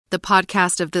The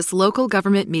podcast of this local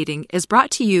government meeting is brought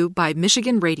to you by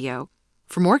Michigan Radio.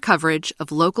 For more coverage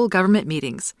of local government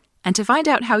meetings and to find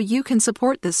out how you can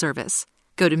support this service,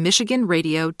 go to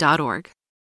michiganradio.org.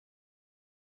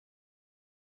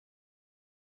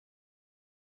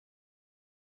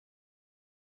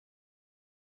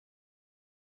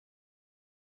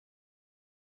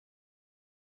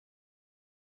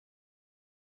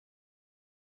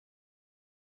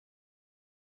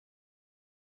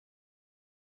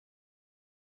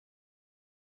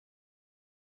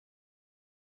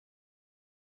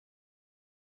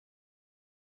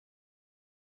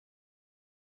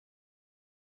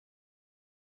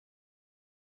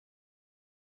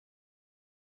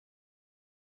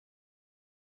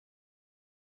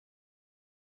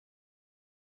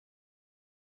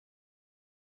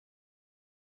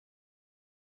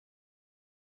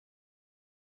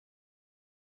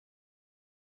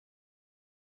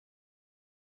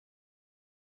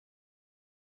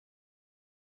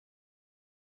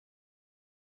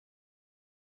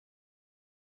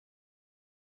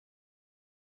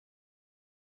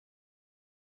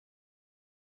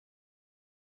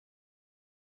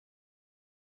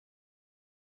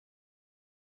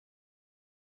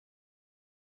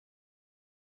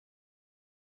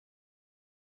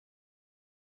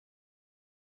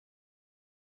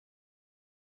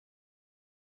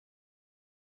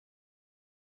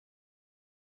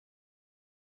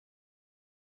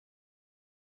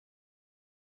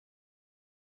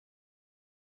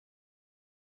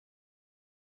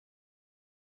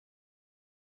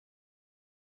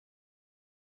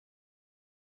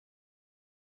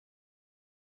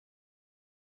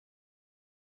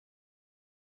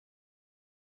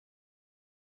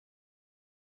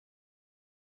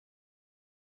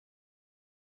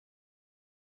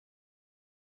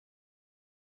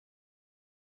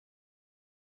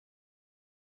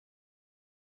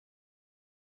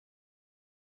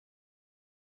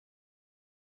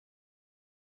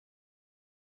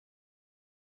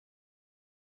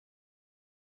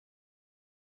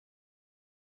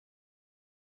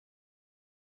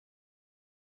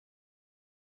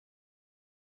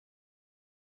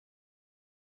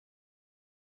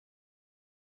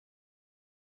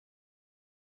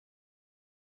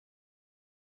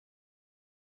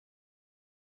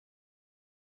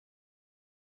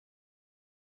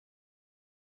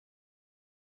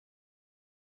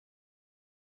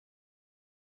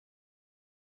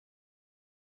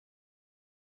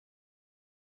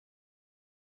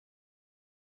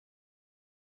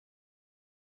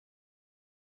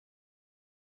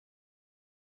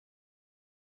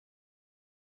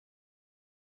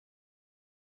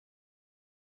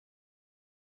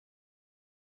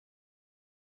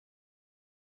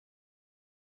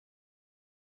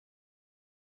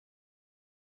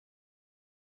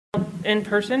 In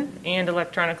person and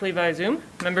electronically via Zoom.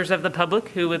 Members of the public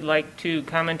who would like to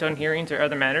comment on hearings or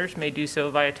other matters may do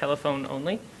so via telephone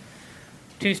only.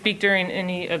 To speak during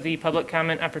any of the public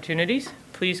comment opportunities,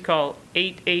 please call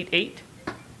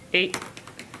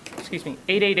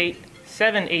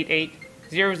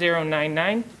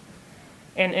 888-788-0099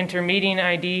 and enter meeting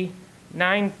ID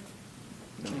 9.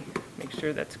 Let me make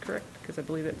sure that's correct because I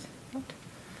believe it's not.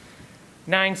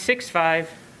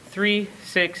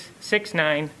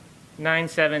 965-3669-9762.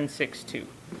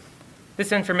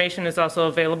 This information is also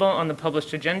available on the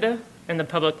published agenda in the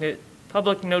public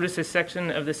notices section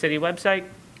of the city website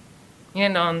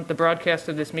and on the broadcast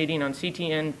of this meeting on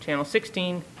CTN Channel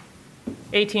 16,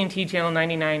 AT&T Channel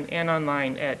 99, and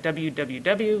online at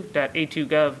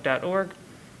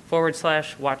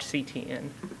www.a2gov.org/watchctn.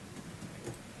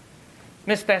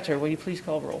 Ms. Thatcher, will you please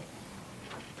call roll?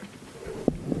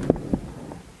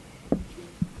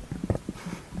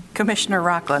 Commissioner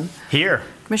Rockland. Here.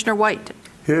 Commissioner White.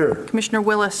 Here. Commissioner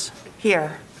Willis.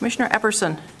 Here. Commissioner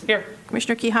Epperson. Here.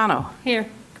 Commissioner Quijano. Here.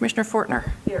 Commissioner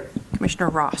Fortner. Here. Commissioner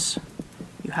Ross.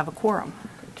 You have a quorum.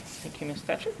 Thank you, Ms.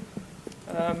 Thatcher.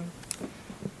 I'll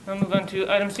move on to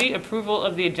item C, approval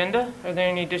of the agenda. Are there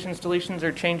any additions, deletions,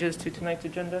 or changes to tonight's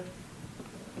agenda?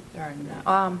 There are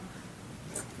not.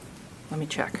 Let me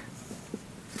check.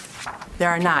 There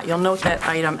are not. You'll note that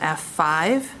item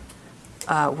F5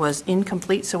 was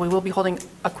incomplete, so we will be holding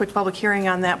a quick public hearing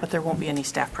on that, but there won't be any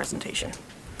staff presentation.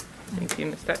 Thank you,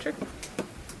 Ms. Thatcher.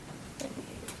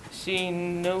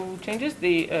 Seeing no changes,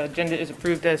 the agenda is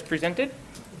approved as presented.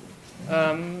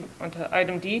 On to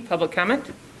item D, public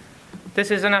comment.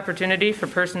 This is an opportunity for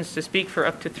persons to speak for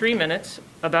up to 3 minutes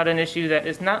about an issue that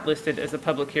is not listed as a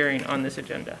public hearing on this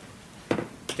agenda.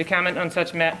 To comment on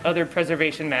such other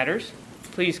preservation matters,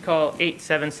 please call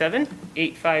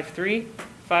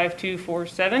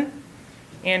 877-853-5247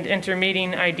 and enter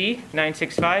meeting ID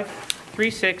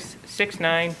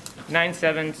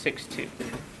 965-3669-9762.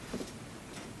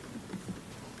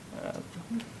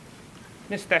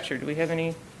 Ms. Thatcher, do we have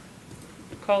any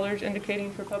callers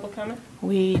indicating for public comment?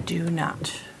 We do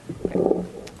not. We'll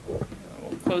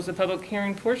close the public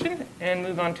hearing portion and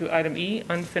move on to item E,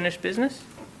 unfinished business.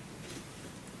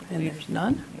 And there's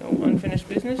none. No unfinished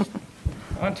business.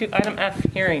 On to item F,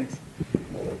 hearings.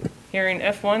 Hearing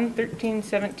F1,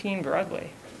 1317 Broadway.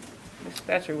 Ms.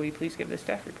 Thatcher, will you please give the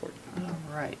staff report? All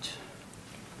right.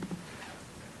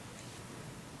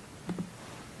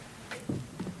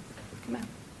 Come on.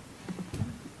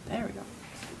 There we go.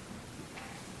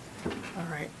 All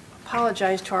right.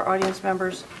 Apologize to our audience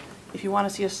members. If you want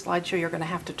to see a slideshow, you're going to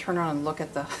have to turn around and look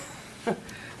at the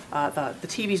the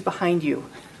TVs behind you.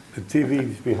 The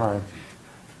TV's behind.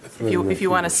 If you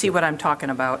want to see what I'm talking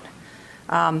about.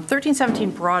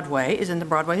 1317 Broadway is in the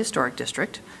Broadway Historic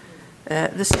District.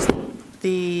 This is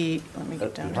the, let me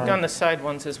get down to On the side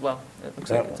ones as well. It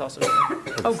looks like it's also.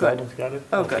 Oh, good. Someone's got it?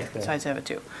 Oh, good. Okay. Sides have it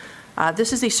too.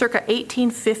 This is the circa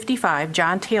 1855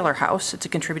 John Taylor House. It's a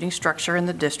contributing structure in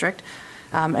the district.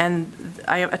 And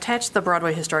I have attached the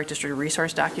Broadway Historic District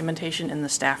resource documentation in the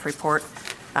staff report.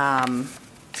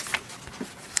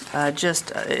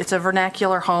 It's a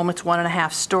vernacular home. It's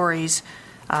 1.5 stories.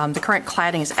 The current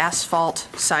cladding is asphalt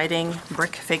siding,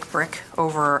 brick, fake brick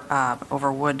over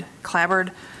wood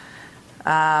clapboard.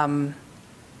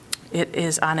 It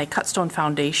is on a cut stone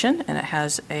foundation, and it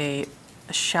has a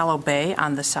shallow bay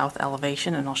on the south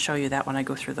elevation, and I'll show you that when I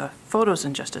go through the photos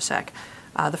in just a sec.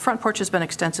 The front porch has been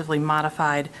extensively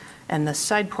modified, and the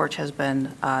side porch has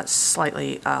been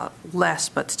slightly less,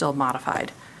 but still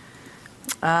modified.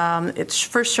 It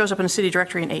first shows up in a city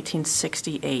directory in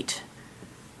 1868.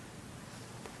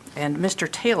 And Mr.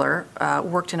 Taylor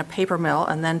worked in a paper mill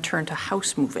and then turned to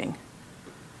house moving.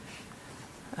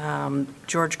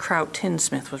 George Kraut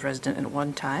Tinsmith was resident at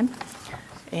one time.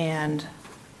 And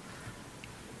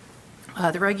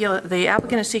the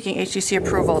applicant is seeking HDC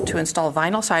approval to install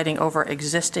vinyl siding over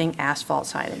existing asphalt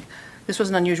siding. This was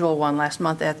an unusual one. Last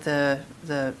month at the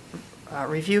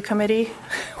review committee,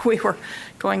 we were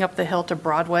going up the hill to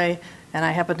Broadway, and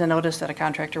I happened to notice that a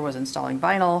contractor was installing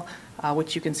vinyl,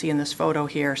 which you can see in this photo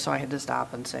here, so I had to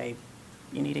stop and say,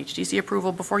 you need HDC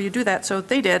approval before you do that. So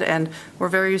they did, and were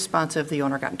very responsive. The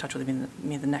owner got in touch with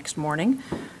me the next morning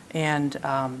and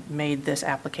made this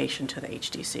application to the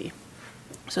HDC.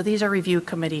 So these are review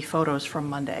committee photos from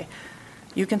Monday.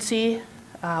 You can see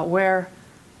where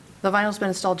the vinyl's been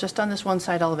installed just on this one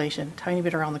side elevation, tiny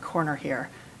bit around the corner here,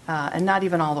 and not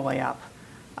even all the way up.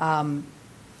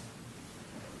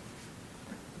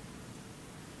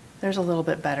 There's a little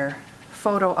bit better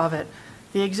photo of it.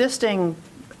 The existing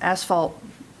asphalt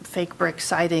fake brick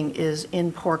siding is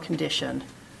in poor condition.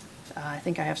 I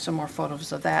think I have some more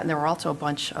photos of that, and there were also a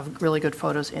bunch of really good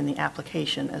photos in the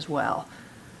application as well.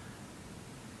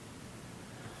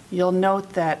 You'll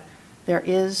note that there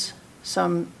is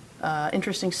some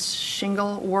interesting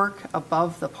shingle work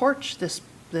above the porch. This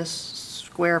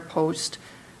square post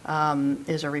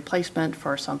is a replacement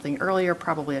for something earlier,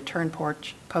 probably a turn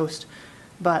porch post.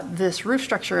 But this roof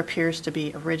structure appears to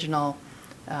be original,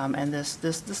 and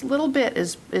this little bit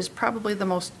is probably the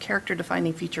most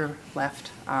character-defining feature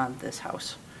left on this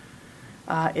house.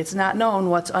 It's not known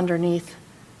what's underneath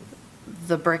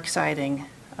the brick siding,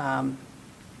 and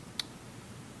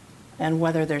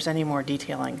whether there's any more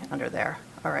detailing under there.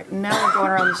 All right, now we're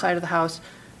going around the side of the house.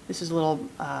 This is a little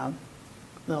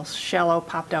shallow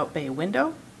popped-out bay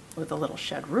window with a little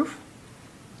shed roof.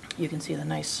 You can see the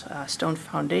nice stone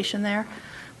foundation there.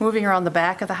 Moving around the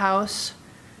back of the house,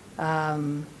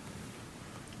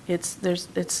 it's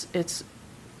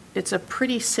a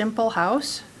pretty simple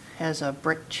house. Has a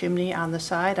brick chimney on the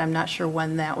side. I'm not sure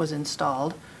when that was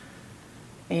installed.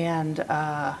 And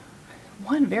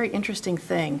one very interesting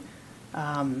thing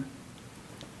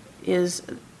is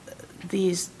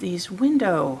these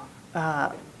window.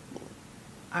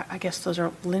 I guess those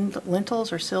are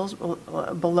lintels or sills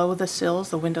below the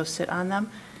sills. The windows sit on them.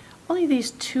 Only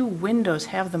these two windows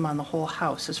have them on the whole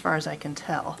house, as far as I can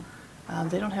tell.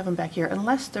 They don't have them back here,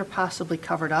 unless they're possibly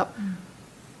covered up.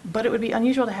 But it would be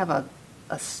unusual to have a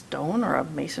stone or a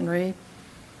masonry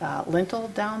lintel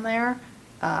down there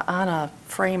on a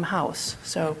frame house.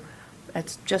 So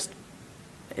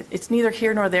it's neither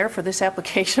here nor there for this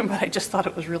application, but I just thought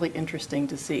it was really interesting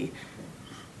to see.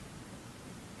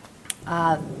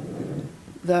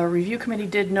 The review committee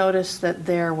did notice that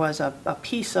there was a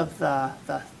piece of the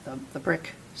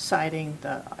brick siding,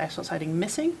 the asphalt siding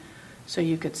missing, so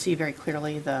you could see very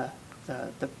clearly the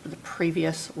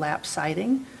previous lap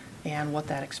siding and what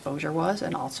that exposure was,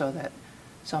 and also that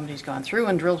Somebody's gone through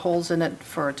and drilled holes in it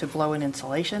to blow in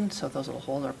insulation, so those little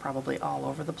holes are probably all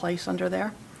over the place under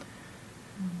there.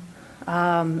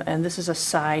 And this is a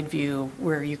side view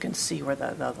where you can see where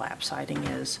the lap siding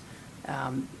is.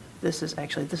 This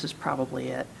is probably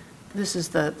it. This is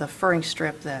the furring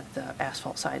strip that the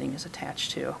asphalt siding is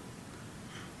attached to,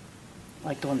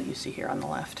 like the one that you see here on the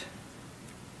left.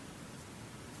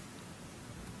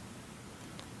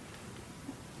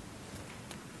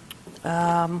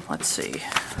 Let's see.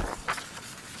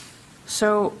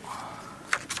 So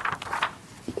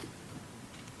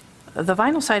the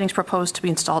vinyl siding is proposed to be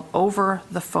installed over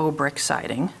the faux brick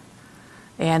siding,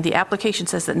 and the application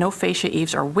says that no fascia,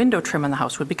 eaves, or window trim on the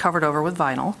house would be covered over with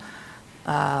vinyl.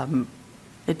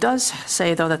 It does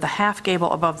say, though, that the half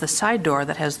gable above the side door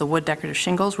that has the wood decorative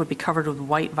shingles would be covered with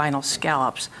white vinyl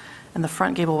scallops, and the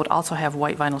front gable would also have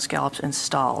white vinyl scallops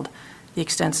installed. The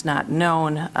extent's not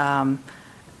known,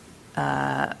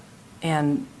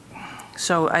 and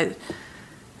so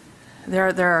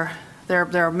there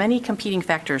are many competing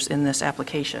factors in this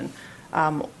application.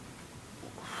 Let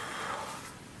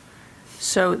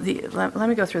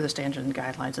me go through the standards and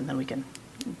guidelines, and then we can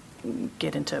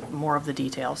get into more of the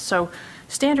details. So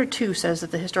Standard 2 says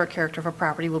that the historic character of a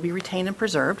property will be retained and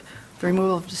preserved. The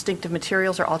removal of distinctive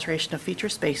materials or alteration of feature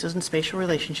spaces and spatial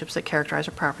relationships that characterize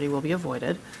a property will be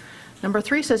avoided. Number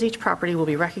 3 says each property will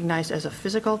be recognized as a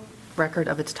physical record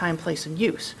of its time, place, and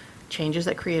use. Changes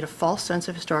that create a false sense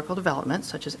of historical development,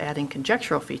 such as adding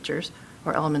conjectural features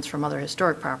or elements from other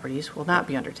historic properties, will not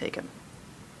be undertaken.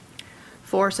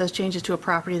 4 says changes to a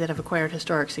property that have acquired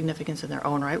historic significance in their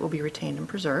own right will be retained and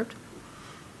preserved.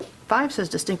 5 says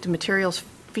distinctive materials,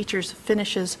 features,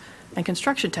 finishes, and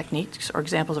construction techniques or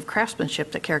examples of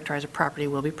craftsmanship that characterize a property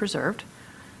will be preserved.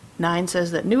 9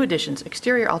 says that new additions,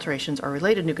 exterior alterations, or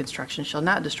related new construction shall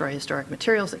not destroy historic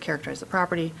materials that characterize the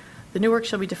property. The new work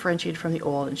shall be differentiated from the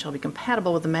old and shall be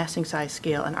compatible with the massing, size,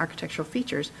 scale, and architectural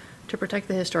features to protect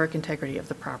the historic integrity of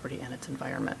the property and its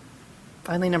environment.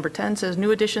 Finally, number 10 says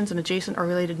new additions and adjacent or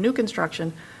related new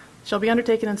construction shall be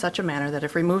undertaken in such a manner that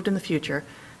if removed in the future,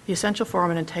 the essential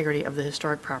form and integrity of the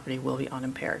historic property will be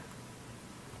unimpaired.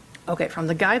 Okay, from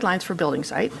the guidelines for building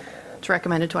site, it's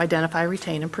recommended to identify,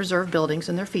 retain, and preserve buildings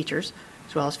and their features,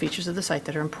 as well as features of the site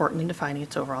that are important in defining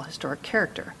its overall historic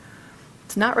character.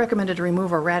 It's not recommended to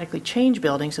remove or radically change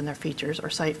buildings and their features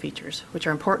or site features, which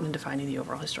are important in defining the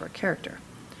overall historic character.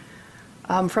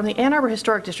 From the Ann Arbor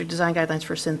Historic District Design Guidelines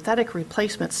for synthetic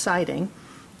replacement siding,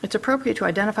 it's appropriate to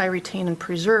identify, retain, and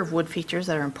preserve wood features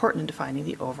that are important in defining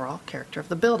the overall character of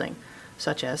the building,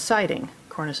 such as siding,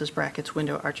 cornices, brackets,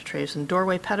 window architraves, and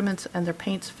doorway pediments, and their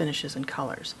paints, finishes, and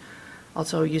colors.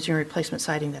 Also, using replacement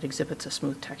siding that exhibits a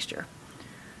smooth texture.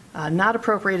 Not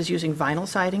appropriate is using vinyl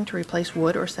siding to replace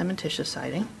wood or cementitious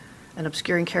siding, and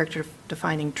obscuring character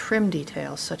defining trim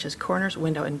details such as corners,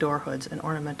 window, and door hoods, and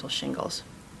ornamental shingles.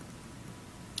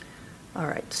 All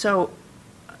right, so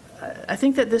I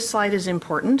think that this slide is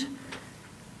important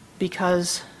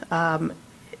because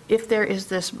if there is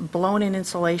this blown-in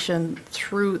insulation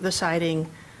through the siding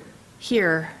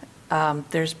here,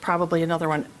 there's probably another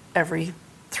one every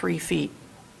 3 feet.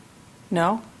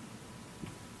 No?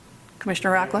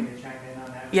 Commissioner Rockland? Can I chime in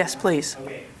on that? Yes, please.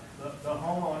 Okay, the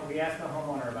homeowner, we asked the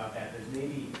homeowner about that. There's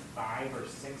maybe 5 or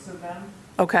 6 of them.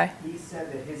 Okay. He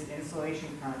said that his insulation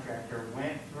contractor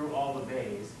went through all the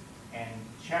bays and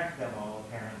checked them all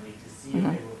apparently to see if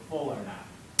they were full or not.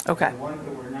 Okay. The ones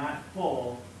that were not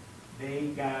full, they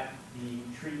got the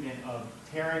treatment of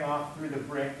tearing off through the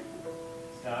brick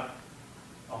stuff,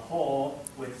 a hole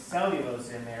with cellulose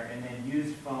in there, and then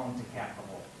used foam to cap the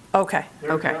hole. Okay.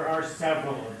 Okay. There are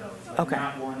several of those, Okay.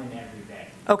 not one in every bay.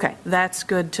 Okay, that's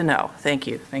good to know. Thank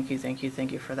you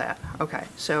for that. Okay,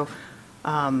 so,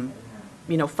 5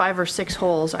 or 6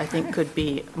 holes, I think, could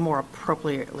be more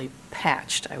appropriately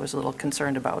patched. I was a little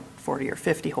concerned about 40 or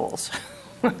 50 holes.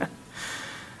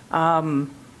 All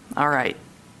right.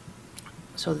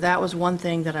 So that was one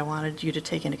thing that I wanted you to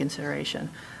take into consideration.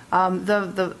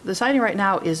 The siding right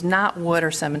now is not wood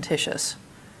or cementitious,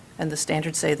 and the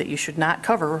standards say that you should not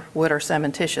cover wood or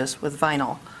cementitious with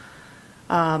vinyl.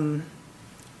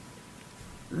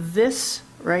 This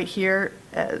right here,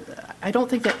 I don't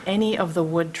think that any of the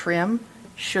wood trim,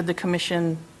 should the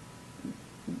commission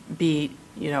be,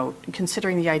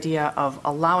 considering the idea of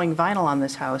allowing vinyl on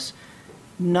this house,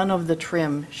 none of the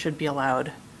trim should be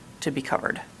allowed to be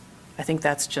covered. I think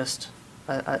that's just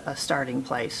a starting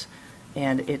place,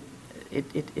 and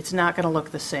it's not going to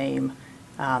look the same.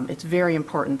 It's very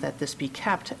important that this be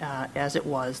kept as it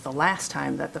was the last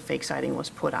time that the fake siding was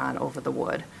put on over the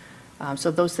wood.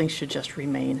 So those things should just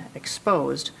remain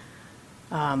exposed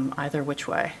either which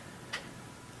way.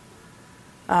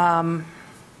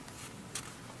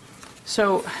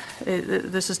 So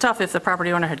this is tough. If the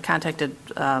property owner had contacted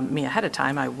me ahead of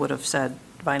time, I would have said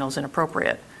vinyl's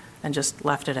inappropriate and just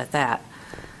left it at that.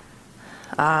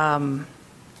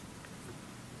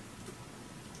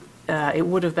 It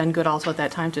would have been good also at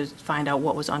that time to find out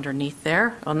what was underneath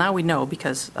there. Well, now we know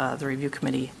because the review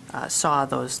committee saw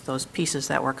those pieces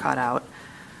that were cut out.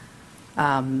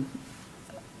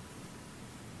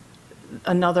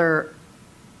 Another,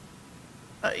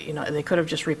 they could have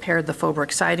just repaired the faux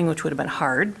brick siding, which would have been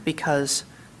hard because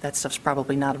that stuff's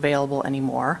probably not available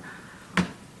anymore.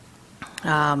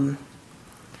 And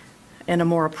a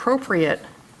more appropriate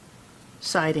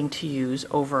siding to use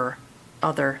over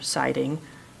other siding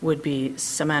would be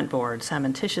cement board,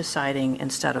 cementitious siding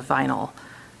instead of vinyl.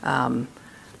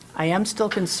 I am still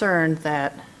concerned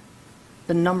that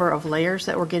the number of layers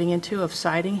that we're getting into of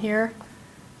siding here,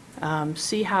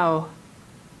 see how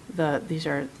these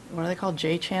are, what are they called,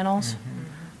 J channels?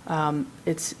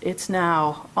 It's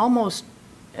now almost,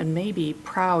 and maybe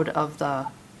proud of the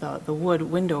wood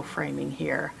window framing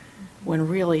here, when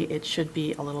really it should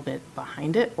be a little bit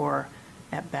behind it or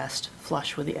at best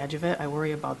flush with the edge of it. I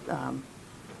worry about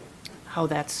how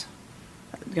that's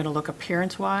going to look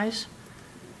appearance-wise.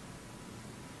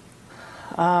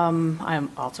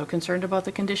 I'm also concerned about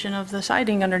the condition of the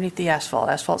siding underneath the asphalt.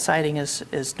 Asphalt siding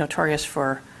is notorious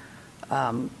for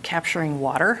capturing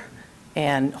water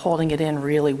and holding it in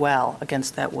really well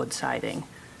against that wood siding.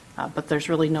 But there's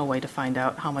really no way to find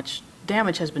out how much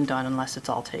damage has been done unless it's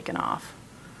all taken off.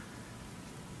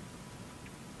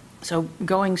 So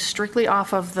going strictly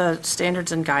off of the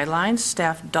standards and guidelines,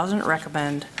 staff doesn't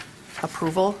recommend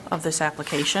approval of this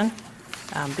application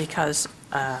because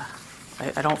I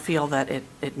don't feel that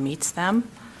it meets them.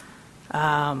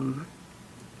 But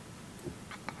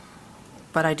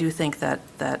I do think that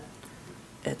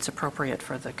it's appropriate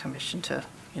for the commission to,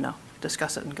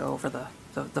 discuss it and go over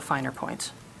the finer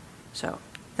points. So,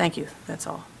 thank you. That's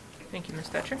all. Thank you, Ms.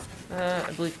 Thatcher.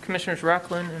 I believe Commissioners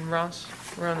Rockland and Ross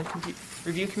were on the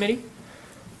review committee.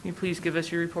 Can you please give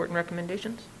us your report and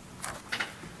recommendations?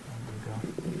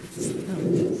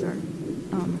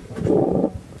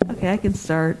 Okay, I can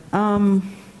start. I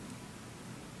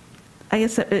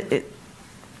guess the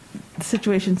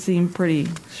situation seemed pretty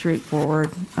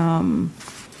straightforward.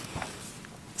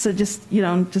 So just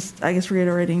I guess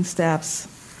reiterating staff's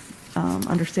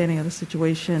understanding of the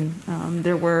situation.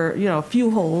 There were, a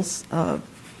few holes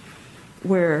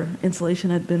where insulation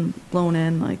had been blown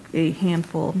in, like a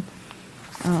handful.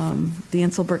 The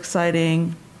Insel brick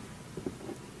siding,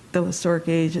 the historic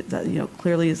age, that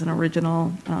clearly is an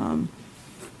original.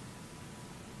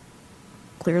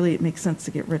 Clearly, it makes sense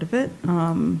to get rid of it.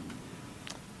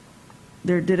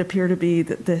 There did appear to be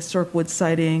the historic wood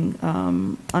siding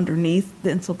underneath the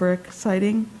Insel brick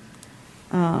siding.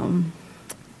 And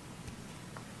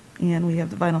we have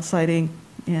the vinyl siding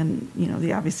and,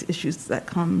 the obvious issues that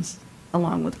comes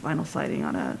along with vinyl siding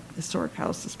on a historic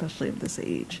house, especially of this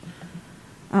age.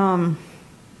 I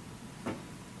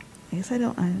guess I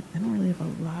don't really have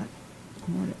a lot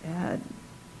more to add,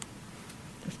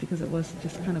 just because it was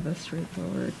just kind of a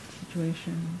straightforward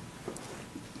situation.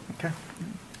 Okay.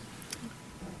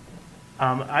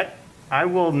 I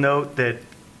will note that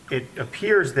it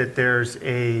appears that there's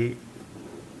a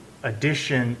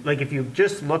addition, like if you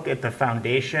just look at the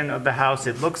foundation of the house,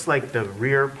 it looks like the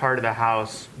rear part of the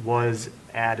house was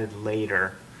added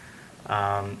later.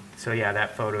 So yeah,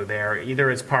 that photo there, either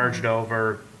it's parged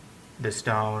over the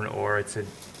stone or it's an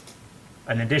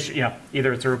addition,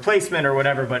 either it's a replacement or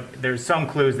whatever, but there's some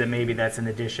clues that maybe that's an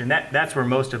addition. That's where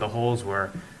most of the holes were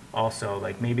also,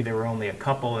 like maybe there were only a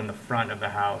couple in the front of the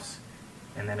house,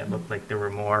 and then it looked like there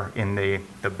were more in the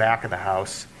back of the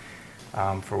house,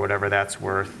 for whatever that's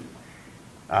worth.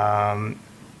 I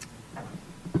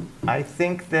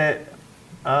think that,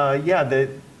 the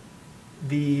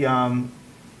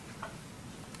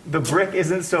brick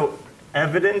isn't so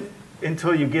evident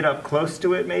until you get up close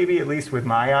to it, maybe, at least with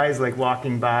my eyes, like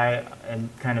walking by and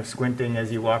kind of squinting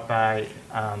as you walk by.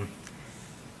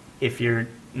 If you're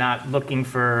not looking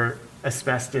for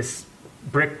asbestos,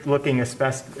 brick-looking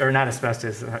asbestos, or not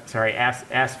asbestos, sorry,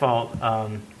 asphalt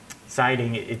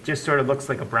siding, it just sort of looks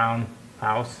like a brown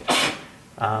house.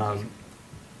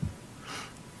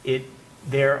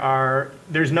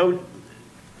 There's no,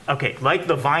 okay, like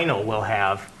the vinyl will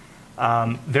have,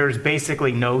 there's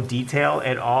basically no detail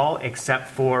at all except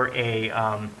for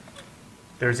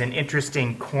there's an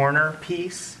interesting corner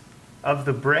piece of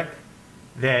the brick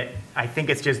that I think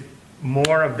it's just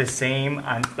more of the same,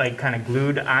 like kind of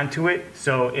glued onto it.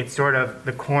 So it's sort of,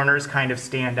 the corners kind of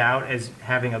stand out as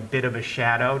having a bit of a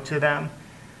shadow to them.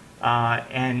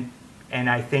 And And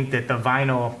I think that the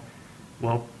vinyl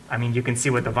will, I mean, you can see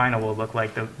what the vinyl will look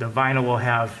like. The vinyl will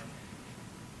have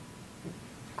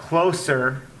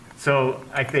closer, so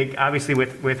I think obviously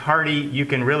with Hardy, you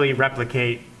can really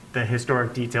replicate the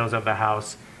historic details of the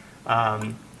house.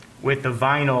 With the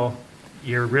vinyl,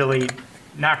 you're really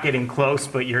not getting close,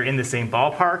 but you're in the same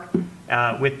ballpark.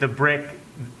 With the brick,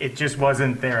 it just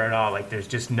wasn't there at all. Like, there's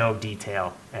just no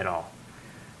detail at all.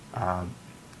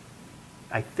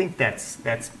 I think that's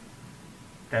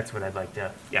what I'd like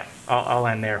to, yeah, I'll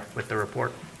end there with the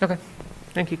report. Okay.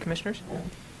 Thank you, Commissioners.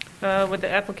 Would the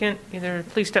applicant either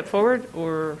please step forward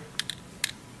or,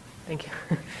 thank you.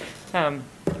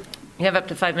 You have up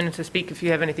to 5 minutes to speak if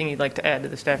you have anything you'd like to add to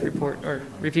the staff report or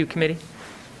review committee.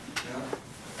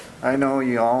 I know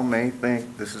you all may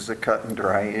think this is a cut and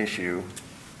dry issue,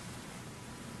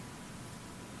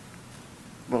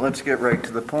 but let's get right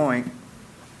to the point.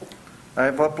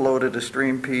 I've uploaded a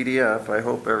stream PDF. I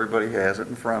hope everybody has it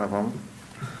in front of them.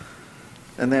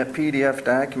 In that PDF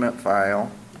document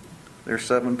file, there's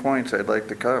 7 points I'd like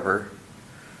to cover.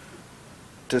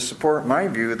 To support my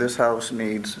view, this house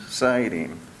needs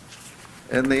siding.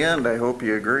 In the end, I hope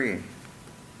you agree.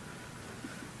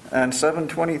 On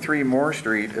 723 Moore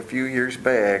Street, a few years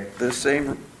back, this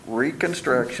same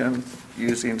reconstruction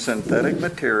using synthetic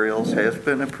materials has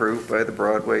been approved by the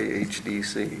Broadway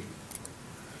HDC.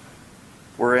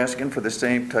 We're asking for the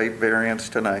same type variance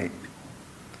tonight.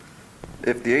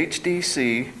 If the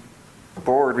HDC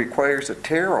board requires a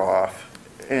tear off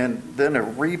and then a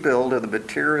rebuild of the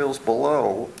materials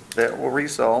below, that will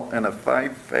result in a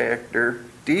 5-factor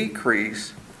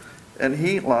decrease in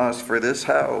heat loss for this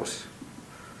house.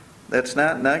 That's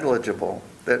not negligible,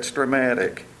 that's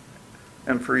dramatic,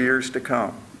 and for years to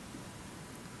come.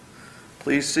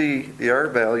 Please see the R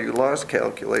value loss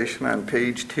calculation on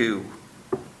page 2.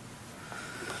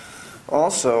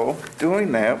 Also,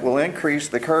 doing that will increase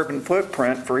the carbon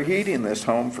footprint for heating this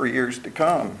home for years to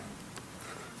come.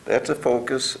 That's a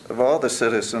focus of all the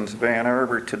citizens of Ann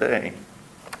Arbor today.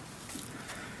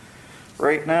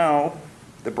 Right now,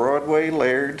 the Broadway,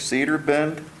 Laird, Cedar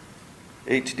Bend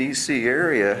HDC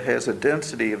area has a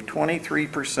density of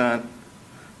 23%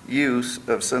 use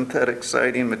of synthetic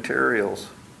siding materials.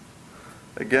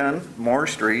 Again, Moore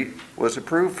Street was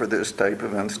approved for this type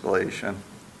of installation.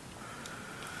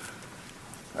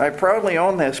 I proudly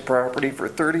own this property for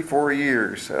 34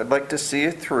 years. I'd like to see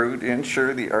it through to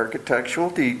ensure the architectural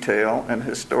detail and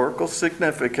historical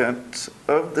significance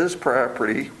of this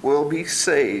property will be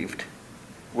saved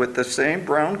with the same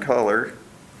brown color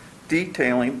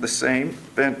detailing the same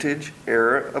vintage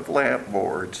era of lap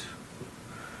boards.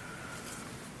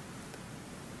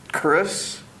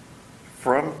 Chris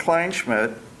from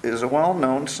Kleinschmidt is a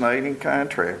well-known siding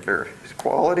contractor. He's a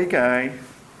quality guy,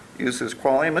 uses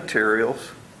quality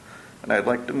materials, and I'd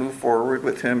like to move forward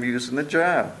with him using the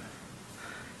job.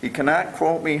 He cannot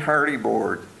quote me Hardy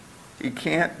board. He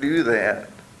can't do that.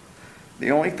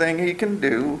 The only thing he can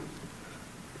do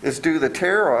is do the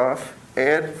tear off,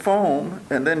 add foam,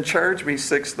 and then charge me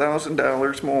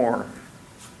 $6,000 more,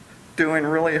 doing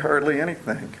really hardly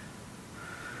anything.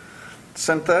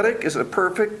 Synthetic is a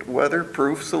perfect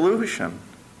weatherproof solution.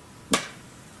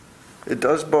 It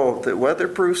does both. It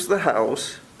weatherproofs the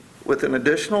house with an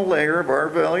additional layer of R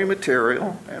value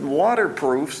material and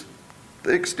waterproofs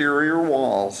the exterior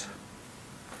walls.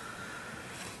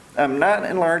 I'm not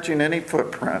enlarging any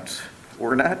footprints.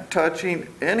 We're not touching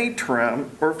any trim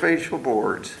or facial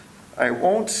boards. I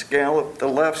won't scallop the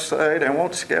left side, I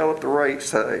won't scallop the right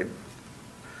side.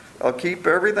 I'll keep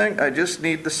everything, I just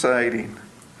need the siding.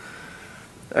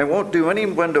 I won't do any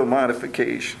window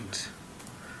modifications.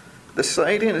 The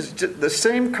siding is the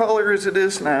same color as it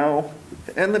is now.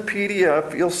 In the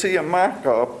PDF, you'll see a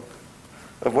mock-up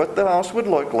of what the house would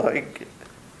look like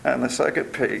on the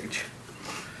second page.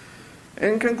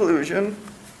 In conclusion,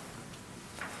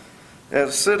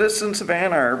 as citizens of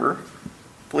Ann Arbor,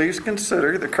 please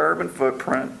consider the carbon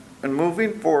footprint and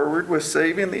moving forward with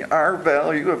saving the R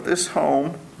value of this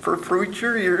home for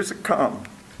future years to come.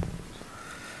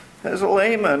 As a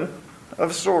layman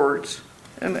of sorts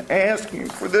and asking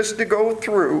for this to go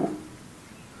through,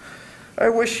 I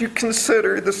wish you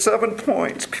consider the 7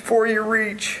 points before you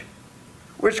reach,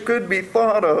 which could be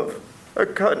thought of a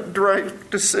cut and dry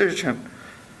decision.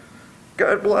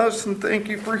 God bless and thank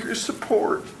you for your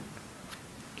support.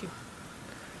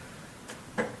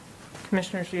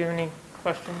 Commissioners, do you have any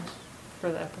questions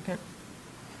for the applicant?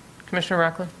 Commissioner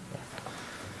Rockland?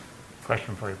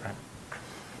 Question for you, Brent.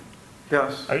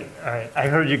 Yes. I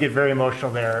heard you get very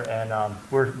emotional there, and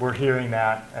we're hearing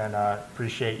that, and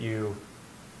appreciate you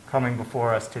coming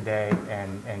before us today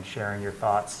and sharing your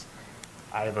thoughts.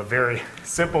 I have a very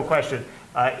simple question.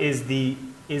 Is the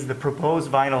proposed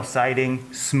vinyl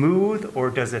siding smooth, or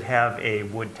does it have a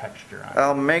wood texture on it?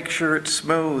 I'll make sure it's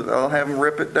smooth. I'll have them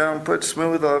rip it down, put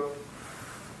smooth up.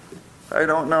 I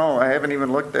don't know. I haven't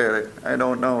even looked at it. I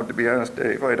don't know, to be honest,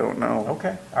 Dave. I don't know.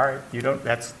 Okay, all right, you don't,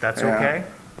 that's Yeah. okay.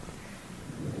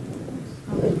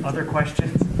 Other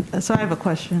questions? So I have a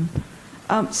question.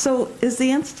 So is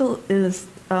the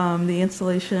installation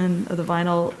of the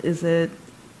vinyl,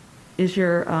 is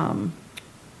your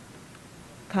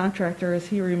contractor, is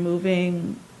he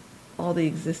removing all the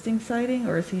existing siding,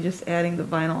 or is he just adding the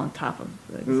vinyl on top of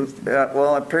the existing? Yeah,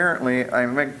 well, apparently,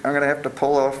 I'm going to have to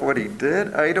pull off what he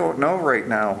did. I don't know right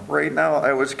now. Right now,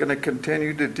 I was going to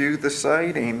continue to do the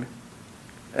siding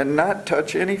and not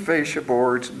touch any fascia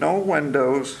boards, no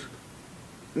windows,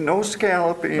 no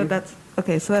scalloping. But that's,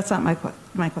 okay, so that's not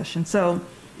my question. So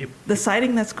the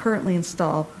siding that's currently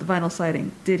installed, the vinyl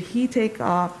siding, did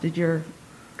your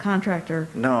contractor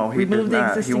No, he did remove the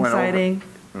not. He existing went over- siding?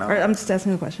 No. Or, I'm just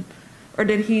asking a question. Or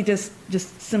did he just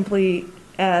simply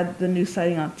add the new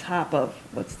siding on top of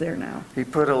what's there now? He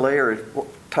put a layer,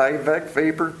 Tyvek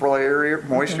vapor barrier,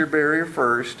 moisture barrier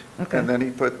first, Okay. and then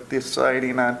he put the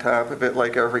siding on top of it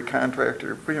like every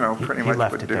contractor, pretty He much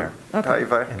left would it do. there. Okay.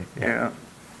 Tyvek, And- yeah.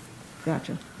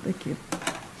 Gotcha, thank you.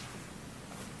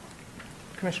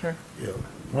 Commissioner? Yeah.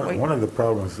 Wait. One of the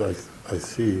problems I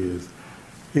see is,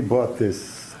 he bought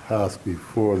this house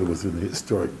before it was in the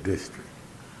historic district.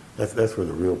 That's where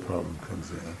the real problem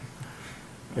comes in.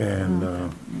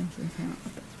 And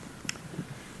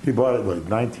he bought it, what,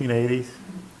 1980s?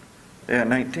 Yeah,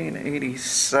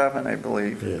 1987, I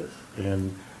believe. Yes.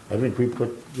 And I think we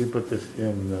put this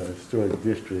in the historic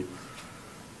district.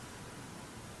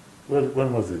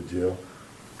 When was it, Jill? What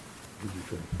did you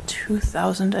think?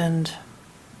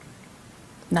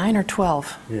 2009 or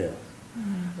 12. Yeah.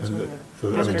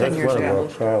 So Those are 10 that's years one of ago. our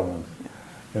problems.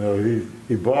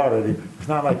 He bought it, it's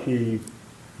not like he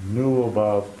knew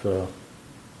about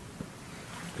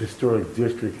historic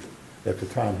district at the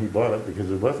time he bought it, because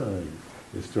it wasn't a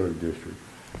historic district.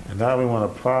 And now we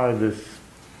want to apply this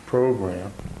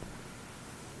program,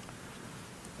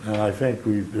 and I think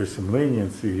there's some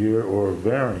leniency here, or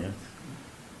variance,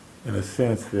 in a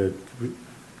sense that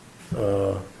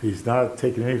he's not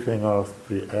taking anything off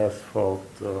the asphalt,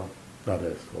 not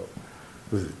asphalt,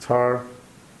 was it tar?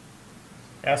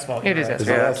 Asphalt. It is correct. Is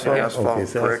it Yeah, asphalt? it's asphalt Okay,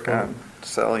 so brick asphalt. on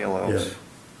cellulose.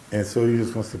 Yeah. And so he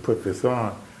just wants to put this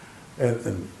on.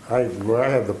 And where I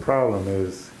have the problem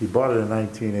is, he bought it in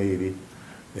 1980.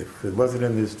 If it wasn't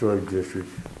in the historic district,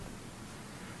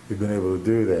 he'd been able to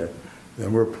do that.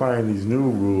 And we're applying these new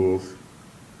rules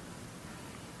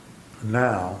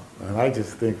now, and I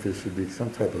just think there should be some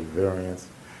type of variance,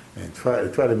 and try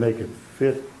to make it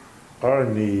fit our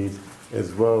needs,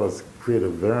 as well as create a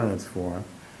variance for him.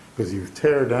 Because you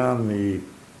tear down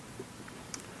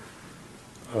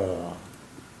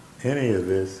any of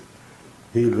this,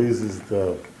 he loses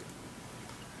the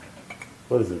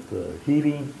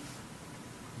heating,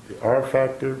 the R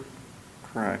factor.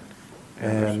 Correct.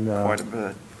 And, There's quite a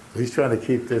bit. He's trying to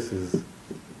keep this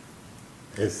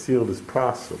as sealed as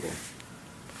possible.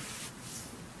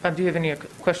 Bob, do you have any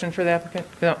questions for the applicant?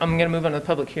 I'm going to move on to the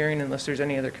public hearing unless there's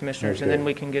any other commissioners, and Okay. then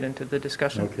we can get into the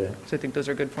discussion. Okay. So I think those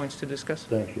are good points to discuss.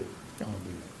 Thank you. Do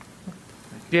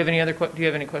you have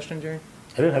any questions, Jerry?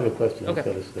 I didn't have a question, I Okay.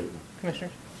 just had a statement.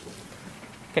 Commissioners?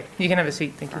 Okay, you can have a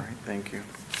seat, thank All you. right, thank you.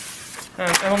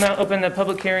 I will now open the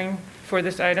public hearing for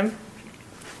this item.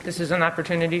 This is an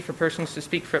opportunity for persons to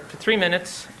speak for up to 3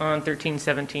 minutes on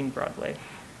 1317 Broadway.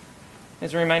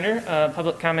 As a reminder,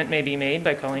 public comment may be made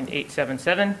by calling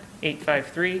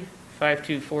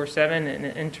 877-853-5247 and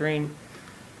entering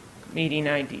meeting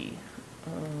ID. I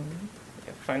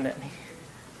gotta find that.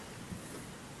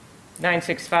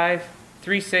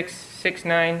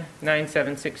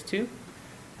 965-3669-9762.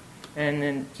 And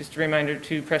then just a reminder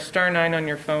to press star 9 on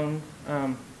your phone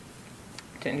to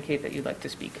indicate that you'd like to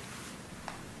speak.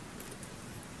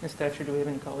 Ms. Thatcher, do we have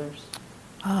any callers?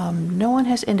 No one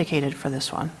has indicated for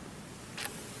this one.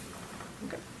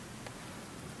 Okay.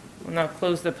 We'll now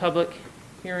close the public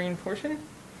hearing portion.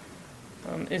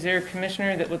 Is there a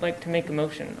commissioner that would like to make a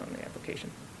motion on the application?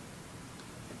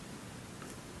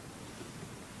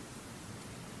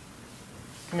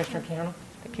 Commissioner Keanu,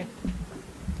 thank you.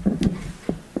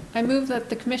 I move that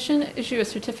the commission issue a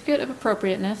certificate of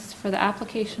appropriateness for the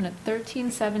application at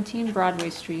 1317 Broadway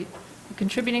Street, a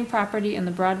contributing property in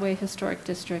the Broadway Historic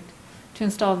District, to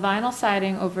install vinyl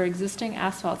siding over existing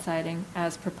asphalt siding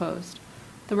as proposed.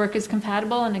 The work is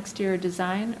compatible in exterior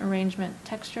design, arrangement,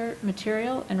 texture,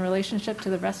 material, and relationship to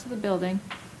the rest of the building,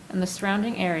 and the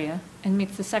surrounding area, and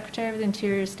meets the Secretary of the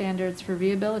Interior standards for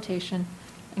rehabilitation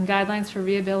and guidelines for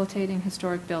rehabilitating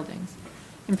historic buildings.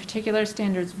 In particular,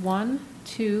 standards 1,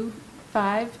 2,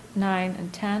 5, 9,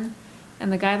 and 10,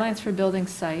 and the guidelines for building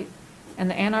site, and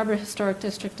the Ann Arbor Historic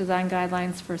District design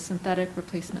guidelines for synthetic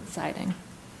replacement siding.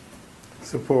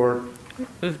 Support.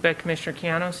 Moved by Commissioner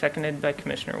Keano, seconded by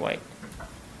Commissioner White.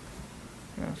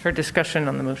 For discussion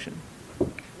on the motion.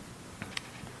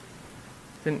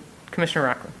 Then Commissioner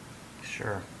Rockland.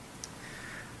 Sure.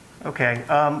 Okay.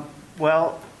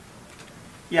 Well,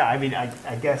 yeah, I mean,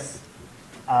 I guess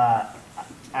I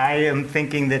am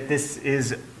thinking that this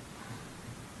is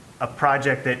a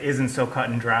project that isn't so cut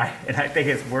and dry, and I think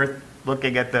it's worth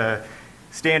looking at the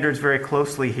standards very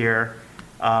closely here,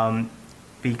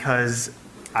 because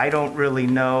I don't really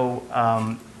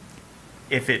know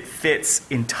if it fits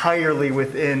entirely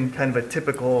within kind of a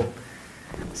typical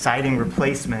siding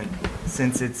replacement,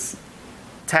 since it's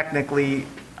technically,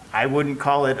 I wouldn't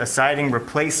call it a siding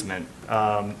replacement.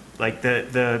 Like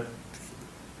the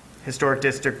Historic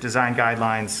District Design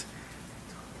Guidelines,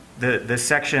 the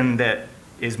section that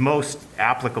is most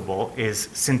applicable is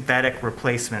synthetic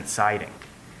replacement siding.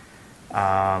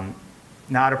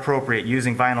 Not appropriate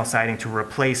using vinyl siding to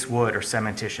replace wood or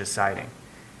cementitious siding.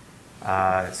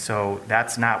 So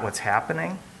that's not what's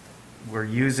happening. We're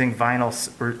using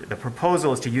the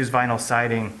proposal is to use vinyl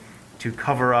siding to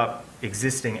cover up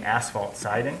existing asphalt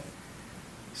siding.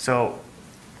 So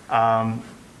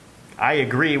I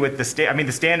agree with the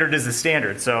standard is the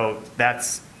standard, so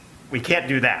we can't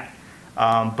do that.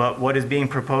 But what is being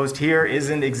proposed here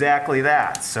isn't exactly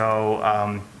that.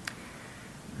 So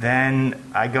then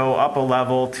I go up a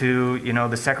level to,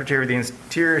 the Secretary of the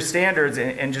Interior standards,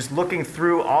 and just looking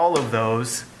through all of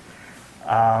those,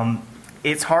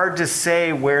 it's hard to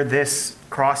say where this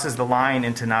crosses the line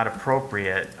into not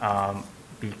appropriate,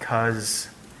 because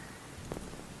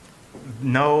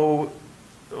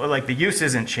the use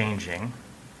isn't changing.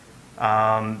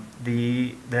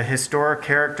 The historic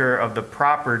character of the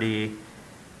property,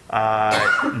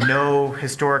 no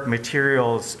historic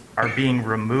materials are being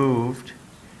removed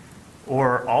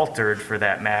or altered, for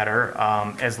that matter,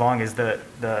 as long as the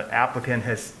applicant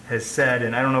has said,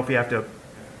 and I don't know if we have to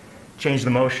change the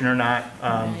motion or not,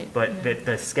 but that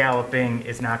the scalloping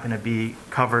is not going to be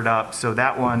covered up, so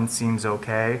that one seems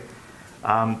okay.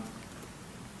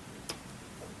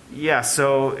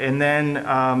 So, and then,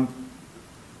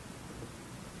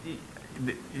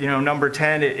 number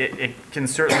 10, it can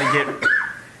certainly get,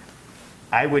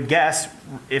 I would guess,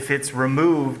 if it's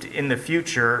removed in the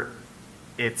future,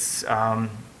 it's,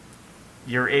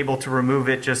 you're able to remove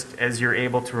it just as you're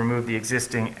able to remove the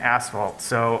existing asphalt.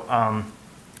 So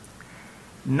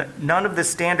none of the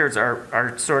standards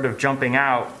are sort of jumping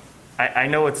out. I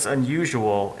know it's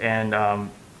unusual, and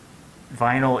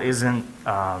vinyl isn't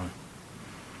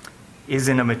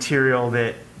a material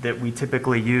that we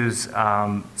typically use.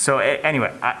 So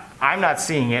anyway, I'm not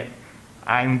seeing it.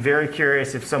 I'm very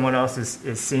curious if someone else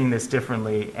is seeing this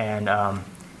differently, and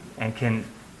can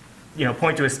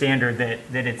point to a standard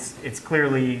that it's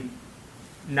clearly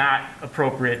not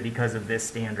appropriate because of this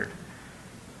standard.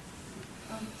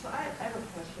 So I have a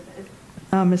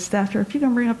question. Ms. Stafford, if you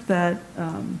can bring up that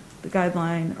the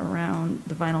guideline around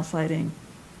the vinyl siding,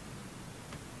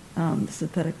 the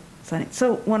synthetic siding.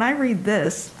 So when I read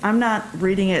this, I'm not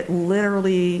reading it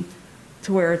literally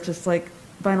to where it's just like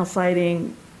vinyl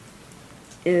siding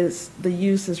is, the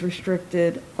use is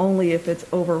restricted only if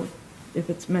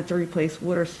it's meant to replace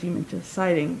wood or cementitious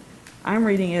siding. I'm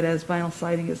reading it as vinyl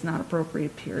siding is not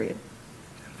appropriate, period.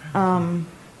 And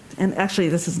actually,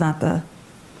 this is not the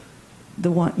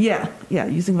one. Yeah,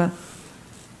 using vinyl.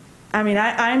 I mean,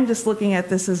 I'm just looking at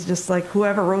this as just like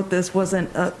whoever wrote this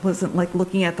wasn't like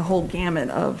looking at the whole gamut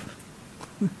of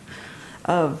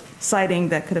siding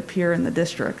that could appear in the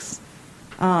districts,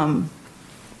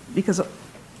 because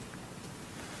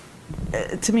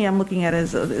to me, I'm looking at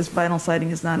it as vinyl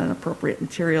siding is not an appropriate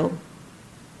material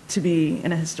to be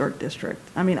in a historic district.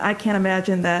 I mean, I can't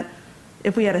imagine that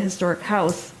if we had a historic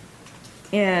house,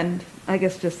 and I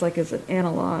guess just like as an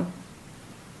analog,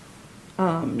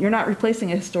 you're not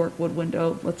replacing a historic wood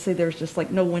window. Let's say there's just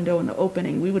like no window in the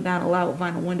opening. We would not allow a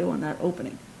vinyl window in that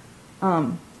opening.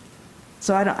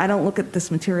 So I don't look at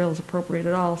this material as appropriate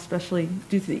at all, especially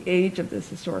due to the age of this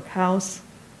historic house.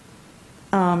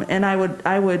 And I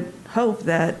would hope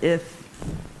that if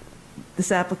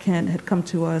this applicant had come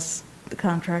to us, the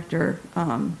contractor,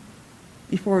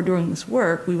 before doing this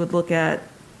work, we would look at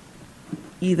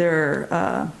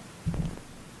either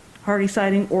hardy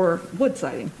siding or wood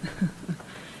siding.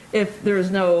 If there is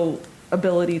no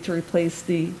ability to replace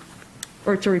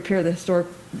or to repair the historic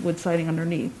wood siding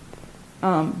underneath.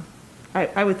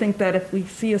 I would think that if we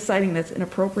see a siding that's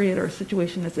inappropriate or a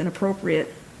situation that's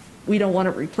inappropriate, we don't want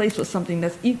it replaced with something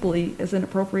that's equally as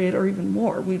inappropriate or even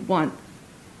more. We'd want,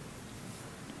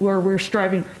 where we're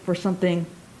striving for something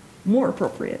more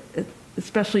appropriate,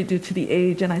 especially due to the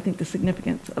age and I think the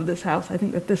significance of this house. I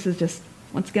think that this is just,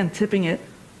 once again, tipping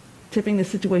the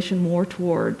situation more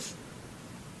towards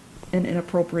an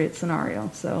inappropriate scenario.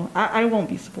 So I won't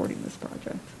be supporting this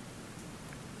project.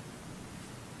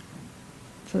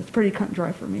 So it's pretty cut and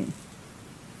dry for me.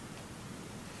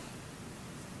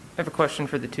 I have a question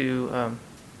for the two,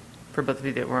 for both of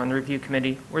you that were on the review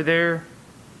committee. Were there,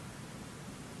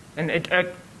 and it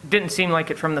didn't seem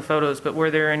like it from the photos, but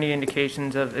were there any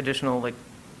indications of additional, like,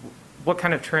 what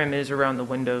kind of trim is around the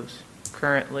windows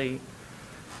currently?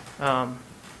 I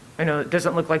know it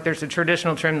doesn't look like there's a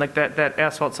traditional trim, like that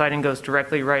asphalt siding goes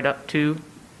directly right up to,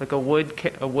 like a wood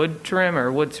trim or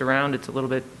a wood surround. It's a little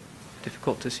bit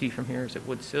difficult to see from here. Is it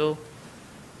wood sill?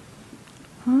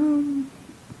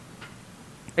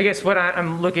 I guess what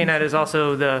I'm looking at is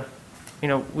also the,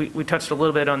 we touched a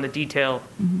little bit on the detail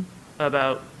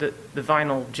about the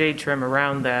vinyl J trim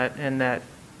around that and that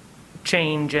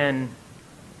change in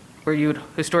where you would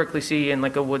historically see in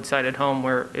like a wood-sided home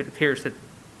where it appears that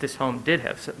this home did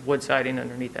have wood siding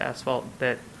underneath the asphalt,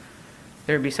 that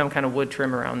there would be some kind of wood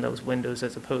trim around those windows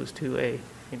as opposed to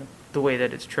the way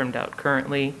that it's trimmed out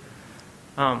currently.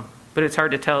 But it's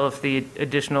hard to tell if the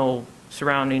additional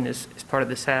surrounding is part of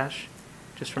the sash,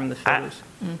 just from the photos.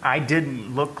 I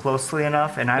didn't look closely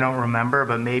enough, and I don't remember,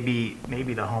 but maybe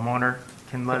the homeowner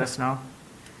can let us know.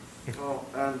 So,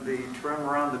 on the trim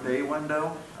around the bay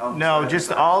window? No,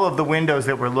 just all of the windows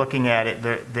that we're looking at,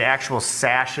 the actual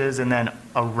sashes, and then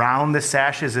around the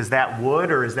sashes, is that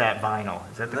wood or is that vinyl?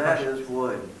 Is that the question? That is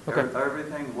wood. Okay.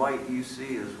 Everything white you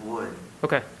see is wood.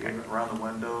 Okay. Even around the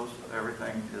windows,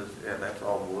 everything is, that's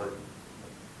all wood.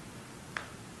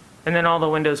 And then all the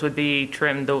windows would be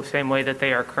trimmed the same way that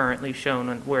they are currently shown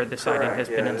on where the siding has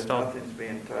been installed? Nothing's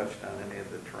being touched on any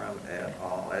of the trim at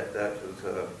all. That was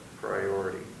a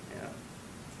priority, yeah.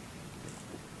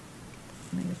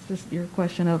 I think it's just your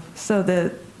question of, so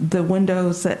the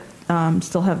windows that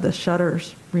still have the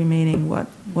shutters remaining, what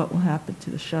will happen to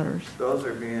the shutters? Those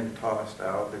are being tossed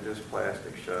out. They're just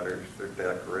plastic shutters. They're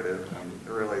decorative, and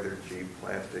really they're cheap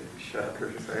plastic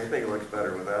shutters. I think it looks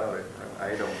better without it. I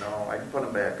don't know. I can put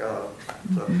them back up.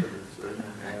 It's up to the decision,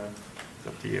 yeah. It's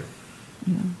up to you.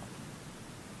 Yeah.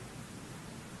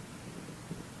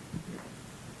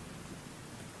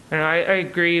 And I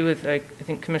agree with, I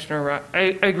think Commissioner Rock,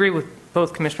 I agree with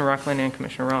both Commissioner Rockland and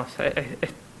Commissioner Ross.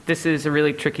 This is a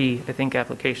really tricky, I think,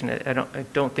 application. I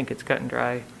don't think it's cut and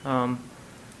dry.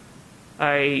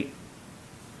 I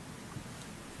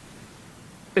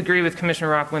agree with Commissioner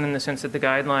Rockland in the sense that the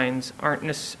guidelines aren't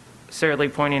necessarily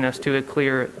pointing us to a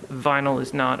clear vinyl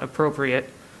is not appropriate.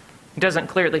 It doesn't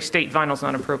clearly state vinyl is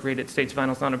not appropriate. It states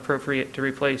vinyl is not appropriate to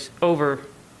replace over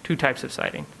 2 types of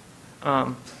siding.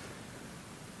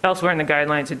 Elsewhere in the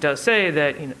guidelines, it does say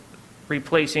that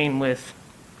replacing with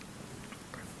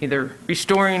either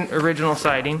restoring original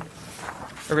siding,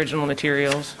 original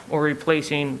materials, or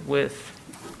replacing with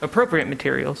appropriate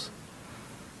materials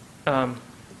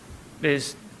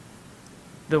is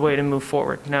the way to move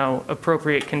forward. Now,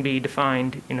 appropriate can be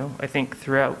defined, I think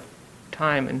throughout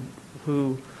time, and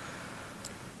who,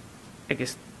 I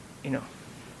guess,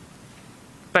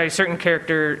 by certain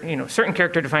character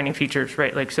defining features,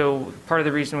 right? Like, so part of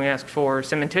the reason we ask for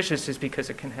cementitious is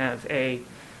because it can have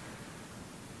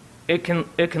it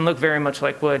can look very much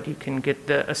like wood. You can get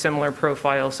a similar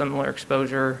profile, similar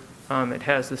exposure. It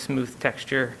has the smooth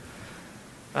texture.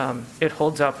 It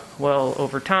holds up well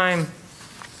over time.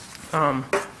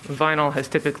 Vinyl has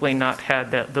typically not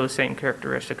had those same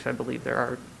characteristics. I believe there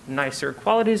are nicer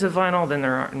qualities of vinyl than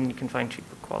there are, and you can find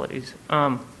cheaper qualities.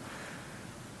 I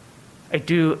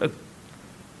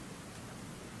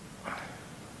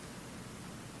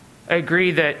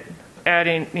agree that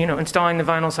installing the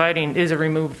vinyl siding is a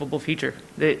removable feature.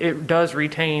 It does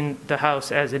retain the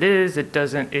house as it is. It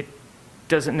doesn't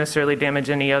necessarily damage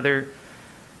any other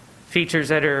features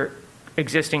that are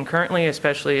existing currently,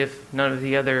 especially if none of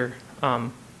the other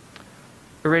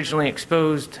originally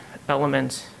exposed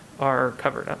elements are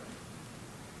covered up.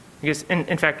 I guess,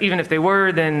 in fact, even if they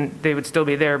were, then they would still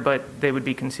be there, but they would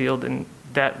be concealed, and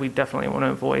that we definitely want to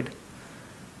avoid.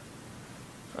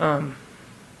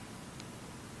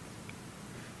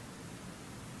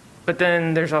 But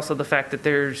then there's also the fact that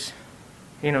there's,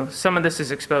 some of this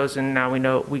is exposed, and now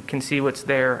we can see what's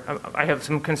there. I have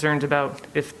some concerns about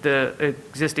if the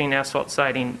existing asphalt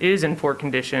siding is in poor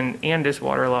condition and is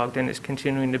waterlogged and is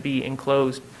continuing to be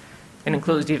enclosed and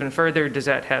enclosed even further, is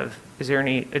there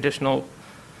any additional,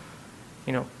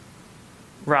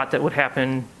 rot that would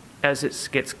happen as it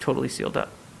gets totally sealed up?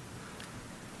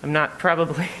 I'm not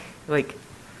probably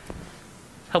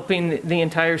helping the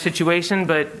entire situation,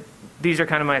 but these are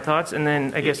kind of my thoughts, and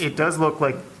then I guess. It does look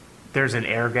like there's an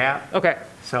air gap. Okay.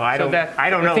 So I don't know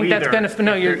I think either. that's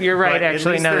no, you're right, But at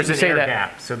actually, least now that there's you an say air that.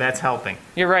 gap, so that's helping.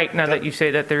 You're right, now that you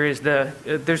say that there's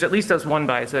at least those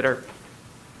one-bys that are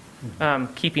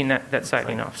keeping that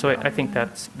siding off. So I think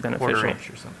that's beneficial. Quarter inch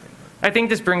or something. I think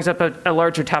this brings up a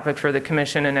larger topic for the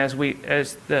commission, and as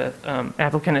the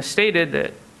applicant has stated,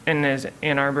 that, and as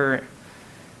Ann Arbor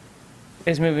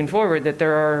is moving forward, that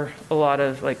there are a lot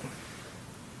of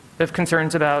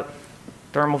concerns about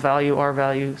thermal value, R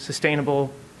value,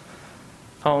 sustainable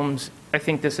homes. I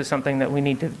think this is something that we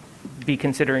need to be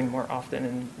considering more often,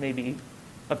 and maybe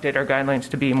update our guidelines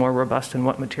to be more robust in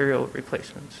what material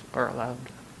replacements are allowed.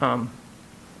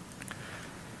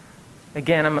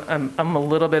 Again, I'm a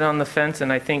little bit on the fence,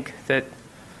 and I think that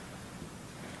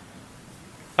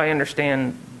I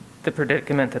understand the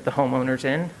predicament that the homeowner's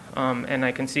in, and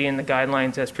I can see in the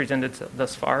guidelines as presented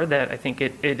thus far that I think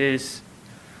it is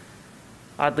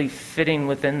oddly fitting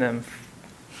within them,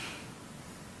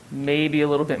 maybe a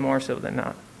little bit more so than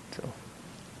not. So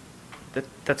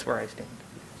that's where I stand.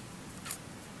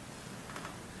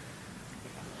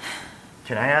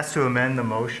 Can I ask to amend the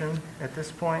motion at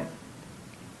this point?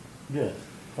 Yes,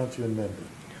 why don't you amend it?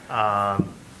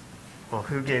 Well,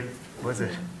 was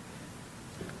it?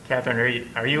 Catherine,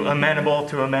 are you amenable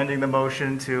to amending the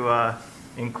motion to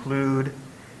include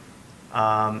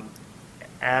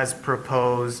as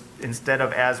proposed, instead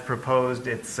of as proposed,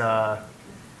 it's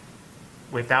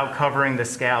without covering the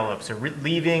scallops, or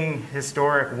leaving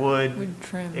historic wood Wood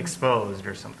trim. exposed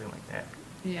or something like that?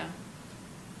 Yeah.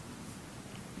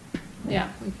 Yeah,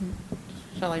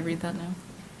 shall I read that now?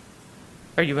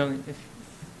 Are you willing,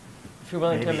 if you're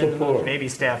willing to amend the motion? Maybe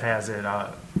staff has it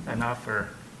enough, or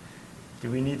do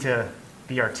we need to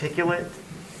be articulate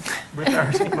with our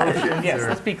motions? Yes, or-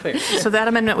 let's be clear. So that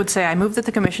amendment would say, I move that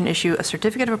the commission issue a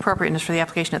certificate of appropriateness for the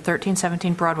application at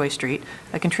 1317 Broadway Street,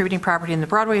 a contributing property in the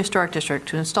Broadway Historic District,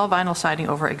 to install vinyl siding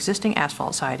over existing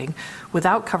asphalt siding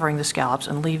without covering the scallops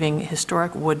and leaving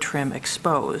historic wood trim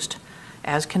exposed.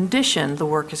 As conditioned, the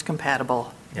work is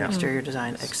compatible, Yeah. exterior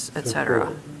design, et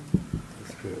cetera.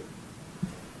 That's good.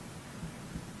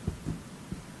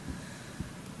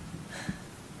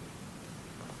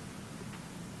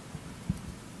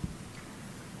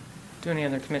 Do any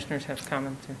other commissioners have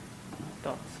comments or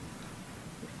thoughts?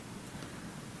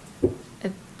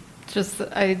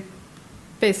 I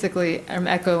basically am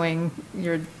echoing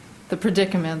the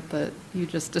predicament that you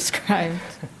just described,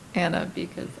 Anna,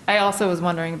 because I also was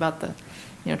wondering about the,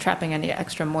 trapping any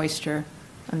extra moisture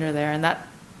under there, and that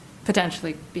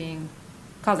potentially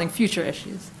causing future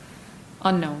issues,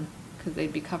 unknown, because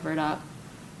they'd be covered up.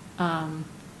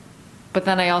 But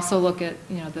then I also look at,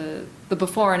 the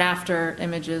before and after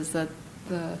images that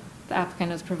the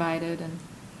applicant has provided,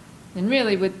 and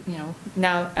really with,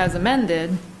 now as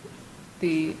amended,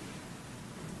 the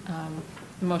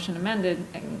motion amended,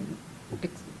 and,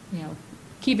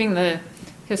 keeping the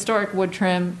historic wood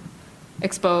trim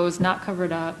exposed, not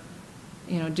covered up,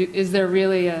 is there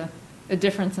really a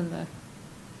difference in the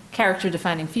character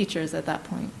defining features at that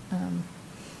point?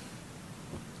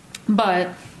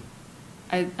 But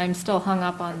I'm still hung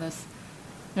up on this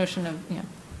notion of,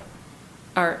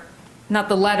 not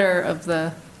the letter of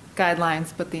the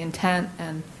guidelines, but the intent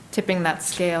and tipping that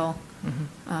scale.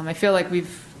 Mm-hmm. I feel like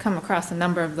we've come across a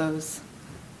number of those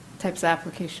types of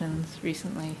applications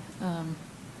recently.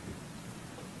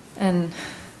 And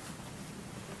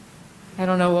I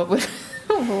don't know what would,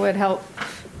 what would help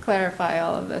clarify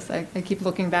all of this. I keep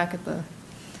looking back at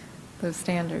those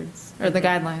standards, or the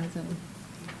guidelines, and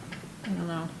I don't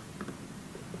know.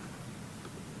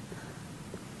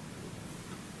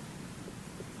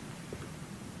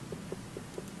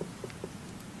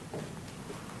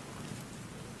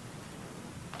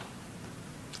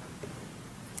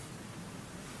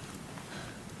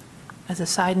 As a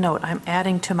side note, I'm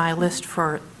adding to my list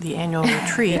for the annual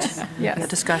retreat Yes. a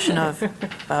discussion of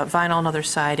vinyl and other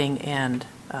siding and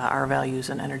our values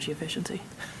and energy efficiency.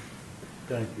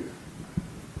 Thank you.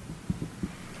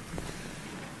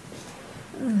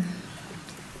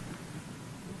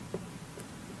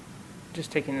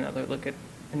 Just taking another look at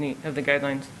any of the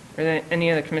guidelines. Are there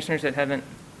any other commissioners that haven't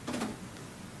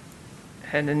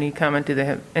had any comment? Do they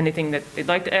have anything that they'd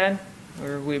like to add?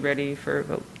 Or are we ready for a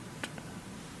vote?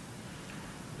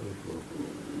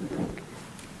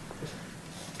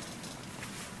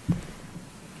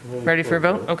 Ready for a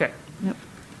vote? Okay. Yep.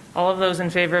 All of those in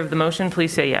favor of the motion,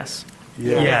 please say yes.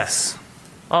 Yes.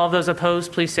 All those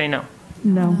opposed, please say no.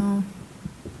 No.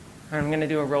 I'm going to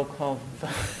do a roll call.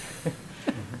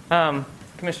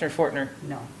 Commissioner Fortner?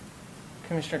 No.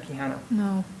 Commissioner Quijano?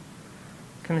 No.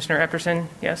 Commissioner Epperson,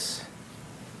 yes.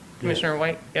 Commissioner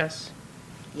White, yes.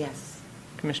 Yes.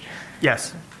 Commissioner,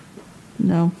 Yes.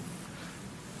 No.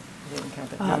 I didn't count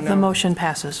that. No, The no. motion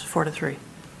passes 4-3.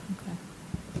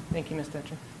 Thank you, Ms.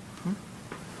 Dutcher.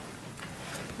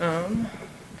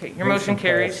 Okay, your motion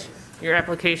carries. Your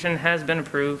application has been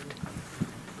approved.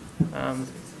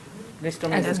 They still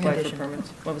need to As apply for conditioned. permits.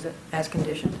 What was it? As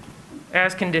conditioned.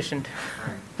 As conditioned.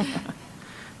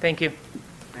 Thank you.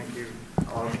 Thank you.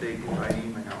 I'll update you by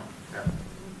email. Yeah.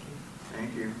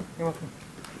 Thank you. You're welcome.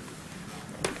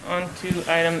 On to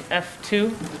item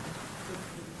F2,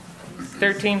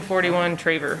 1341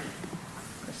 Traver.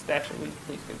 The statute, will you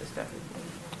please give the statute?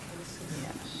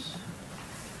 Yes.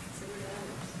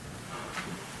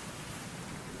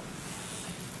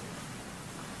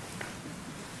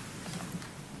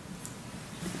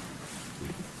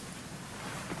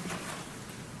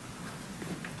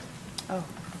 Oh,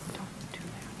 don't do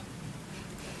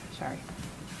that. Sorry.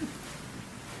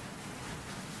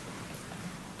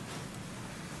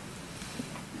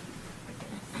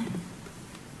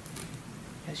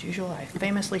 As usual, I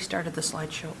famously started the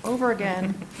slideshow over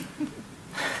again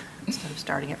instead of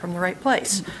starting it from the right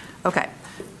place. Okay.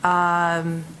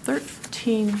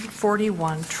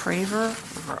 1341 Traver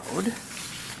Road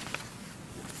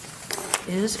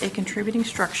is a contributing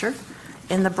structure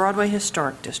in the Broadway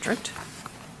Historic District.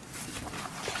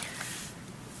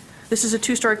 This is a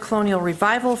two-story colonial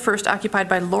revival, first occupied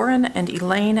by Lauren and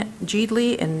Elaine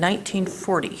Jeedley in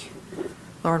 1940.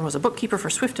 Lauren was a bookkeeper for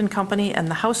Swift & Company, and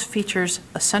the house features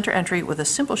a center entry with a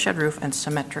simple shed roof and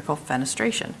symmetrical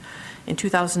fenestration. In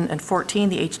 2014,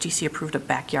 the HDC approved a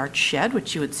backyard shed,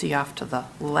 which you would see off to the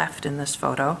left in this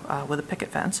photo, with a picket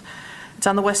fence. It's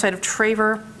on the west side of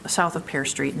Traver, south of Pear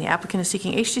Street, and the applicant is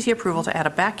seeking HDC approval to add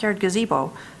a backyard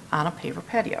gazebo on a paver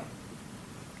patio.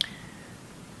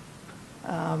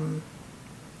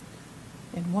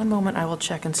 In one moment, I will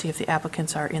check and see if the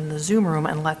applicants are in the Zoom room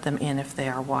and let them in if they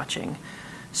are watching.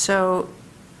 So,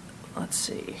 let's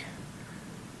see.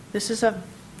 This is a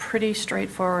pretty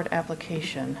straightforward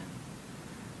application.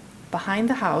 Behind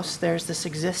the house, there's this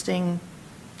existing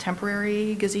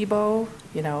temporary gazebo,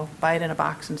 buy it in a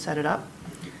box and set it up.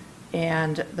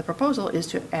 And the proposal is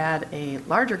to add a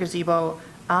larger gazebo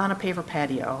on a paver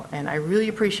patio. And I really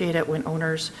appreciate it when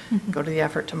owners go to the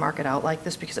effort to mark it out like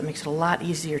this, because it makes it a lot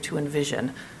easier to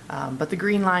envision. But the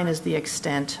green line is the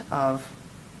extent of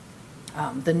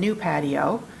the new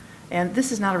patio. And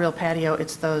this is not a real patio.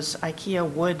 It's those IKEA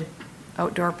wood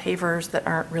outdoor pavers that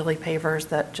aren't really pavers,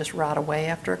 that just rot away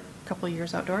after a couple of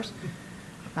years outdoors.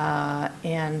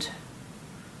 And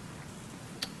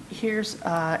here's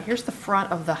the front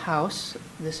of the house.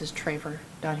 This is Traver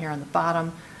down here on the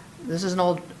bottom. This is an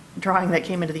old drawing that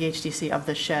came into the HDC of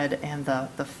the shed and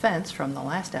the fence from the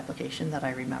last application that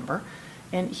I remember.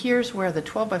 And here's where the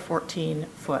 12 by 14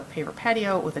 foot paver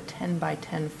patio with a 10 by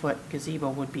 10 foot gazebo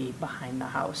would be behind the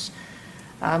house.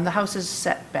 The house is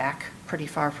set back pretty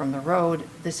far from the road.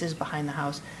 This is behind the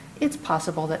house. It's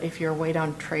possible that if you're way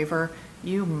down Traver,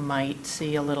 you might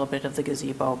see a little bit of the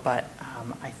gazebo, but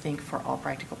I think for all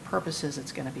practical purposes,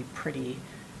 it's going to be pretty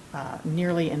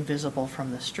nearly invisible from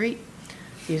the street.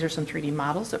 These are some 3D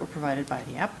models that were provided by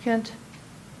the applicant.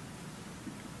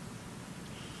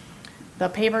 The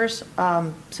pavers,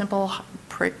 simple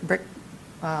brick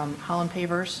Holland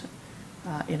pavers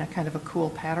in a kind of a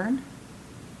cool pattern.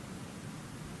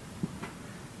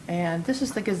 And this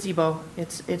is the gazebo.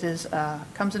 It is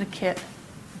comes in a kit.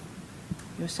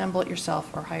 You assemble it yourself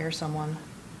or hire someone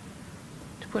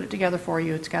to put it together for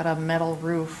you. It's got a metal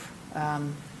roof.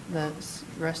 The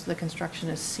rest of the construction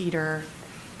is cedar,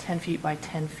 10 feet by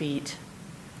 10 feet.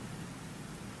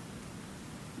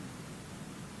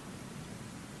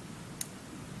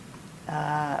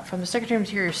 From the Secretary of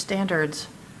Interior standards,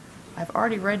 I've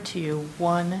already read to you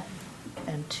 1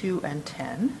 and 2 and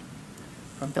 10.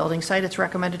 From building site, it's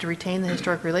recommended to retain the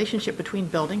historic relationship between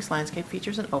buildings, landscape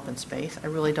features, and open space. I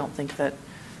really don't think that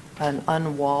an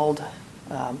unwalled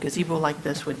gazebo like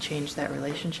this would change that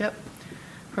relationship.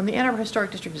 From the Ann Arbor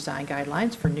Historic District Design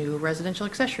Guidelines for new residential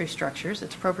accessory structures,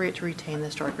 it's appropriate to retain the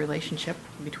historic relationship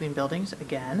between buildings,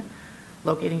 again,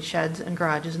 locating sheds and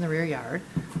garages in the rear yard,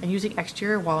 and using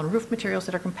exterior wall and roof materials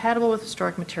that are compatible with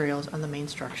historic materials on the main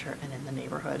structure and in the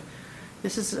neighborhood.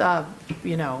 This is,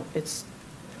 it's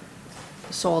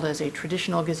sold as a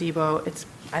traditional gazebo.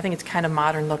 I think it's kind of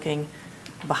modern looking.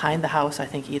 Behind the house, I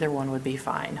think either one would be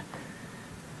fine.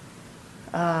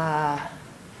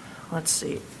 Let's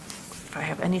see. if I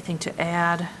have anything to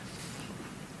add.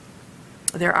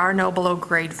 There are no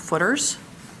below-grade footers.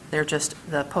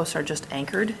 The posts are just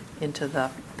anchored into the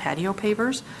patio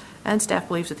pavers, and staff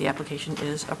believes that the application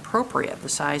is appropriate, the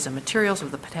size and materials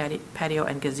of the patio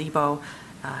and gazebo,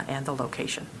 and the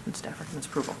location. And staff recommends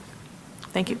approval.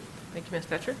 Thank you. Thank you, Ms.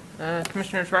 Thatcher.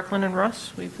 Commissioners Rockland and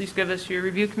Ross, will you please give us your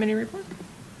review committee report?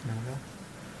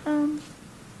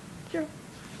 Sure.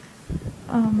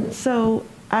 So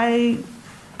I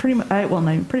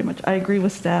agree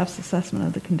with staff's assessment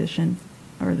of the condition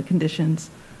or the conditions.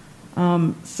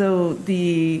 So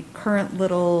the current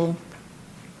little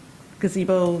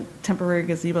gazebo, temporary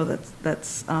gazebo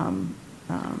that's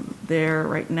there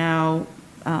right now,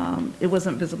 it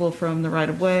wasn't visible from the right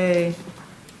of way,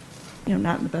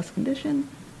 not in the best condition.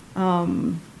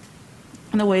 And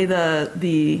the way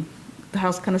the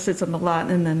house kind of sits on the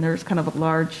lot, and then there's kind of a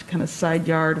large kind of side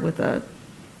yard with a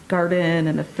garden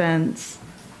and a fence.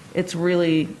 It's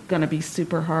really going to be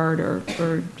super hard or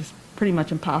just pretty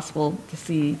much impossible to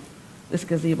see this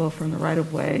gazebo from the right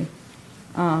of way.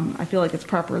 I feel like it's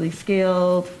properly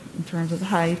scaled in terms of the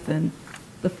height and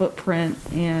the footprint,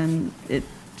 and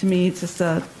to me, it's just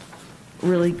a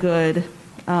really good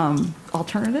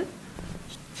alternative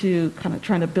to kind of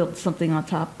trying to build something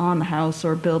on the house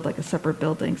or build like a separate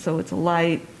building. So it's a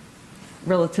light,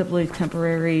 relatively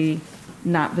temporary,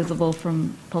 not visible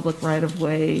from public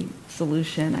right-of-way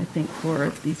solution, I think, for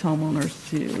these homeowners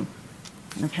to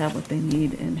kind of have what they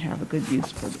need and have a good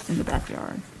use in the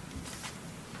backyard.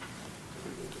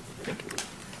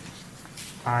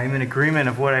 I'm in agreement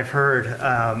of what I've heard.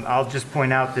 I'll just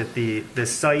point out that the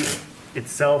site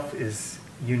itself is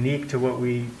unique to what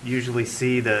we usually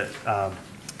see. The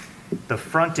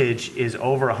frontage is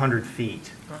over 100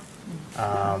 feet.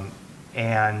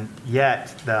 And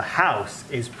yet the house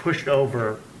is pushed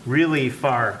over really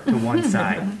far to one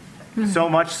side. So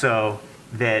much so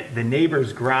that the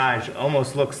neighbor's garage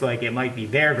almost looks like it might be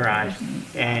their garage.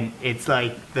 And it's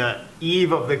like the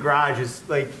eave of the garage is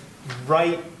like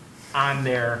right on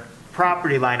their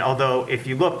property line. Although if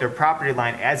you look, their property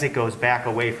line, as it goes back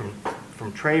away from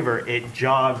Traver, it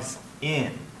jogs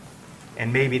in.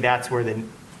 And maybe that's where the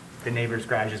neighbor's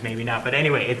garage is, maybe not. But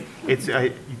anyway, it's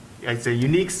a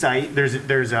unique site.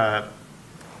 There's a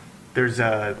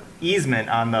easement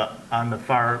on the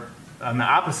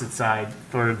opposite side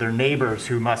for their neighbors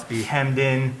who must be hemmed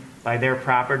in by their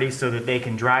property so that they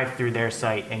can drive through their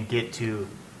site and get to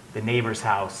the neighbor's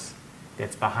house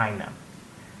that's behind them.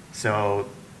 So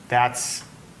that's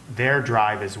their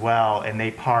drive as well, and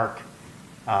they park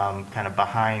kind of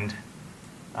behind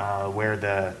where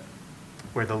the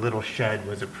little shed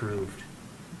was approved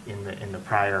in the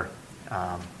prior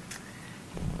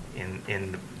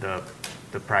in the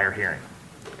prior hearing.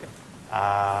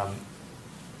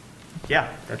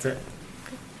 Yeah, that's it.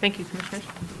 Thank you, Commissioners.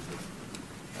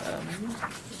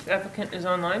 The applicant is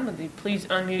online. Would you please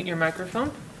unmute your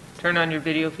microphone, turn on your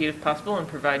video feed if possible, and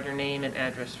provide your name and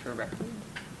address for record?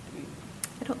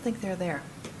 I don't think they're there.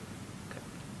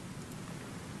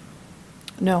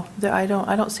 No, I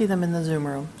don't see them in the Zoom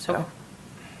room. So. Okay.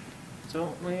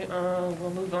 So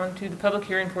we'll move on to the public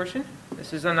hearing portion.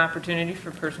 This is an opportunity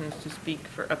for persons to speak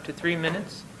for up to 3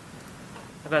 minutes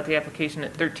about the application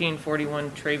at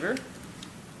 1341 Traver.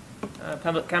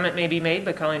 Public comment may be made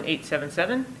by calling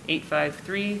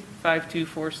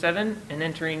 877-853-5247 and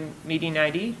entering meeting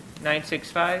ID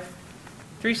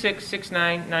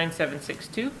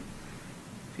 965-3669-9762. If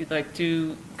you'd like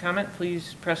to comment,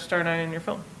 please press star 9 on your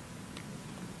phone.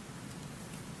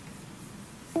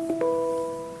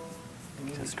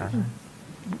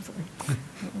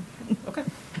 Okay.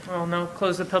 I'll now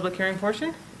close the public hearing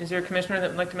portion. Is there a commissioner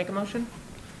that would like to make a motion?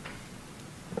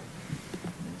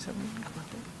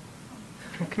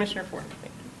 Commissioner Ford.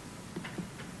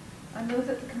 I move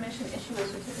that the commission issue a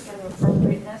certificate of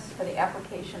appropriateness for the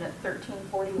application at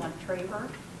 1341 Traver,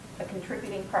 a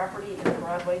contributing property in the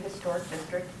Broadway Historic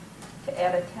District, to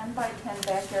add a 10 by 10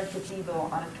 backyard gazebo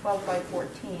on a 12 by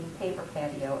 14 paver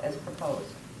patio as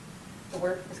proposed. The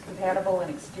work is compatible in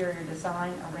exterior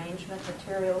design, arrangement,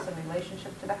 materials, and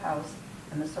relationship to the house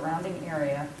and the surrounding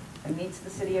area, and meets the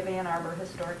City of Ann Arbor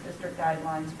Historic District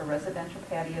guidelines for residential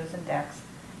patios and decks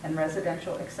and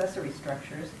residential accessory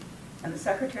structures, and the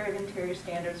Secretary of Interior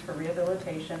standards for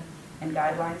rehabilitation and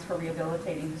guidelines for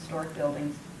rehabilitating historic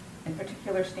buildings, in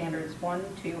particular standards 1,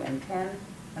 2, and 10,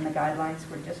 and the guidelines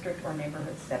for district or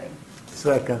neighborhood setting.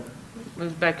 Second.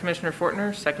 Moved by Commissioner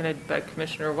Fortner, seconded by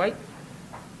Commissioner White.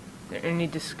 Is there any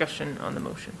discussion on the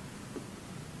motion?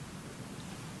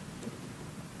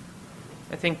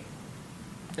 I think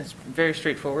it's very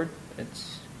straightforward.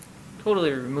 It's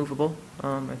totally removable.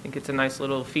 I think it's a nice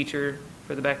little feature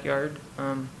for the backyard,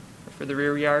 for the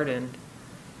rear yard, and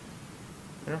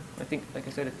I think, like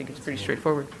I said, I think it's pretty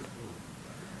straightforward.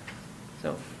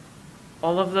 So,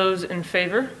 all of those in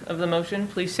favor of the motion,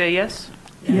 please say yes.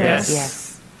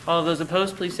 Yes. All of those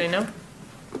opposed, please say no.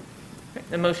 Okay,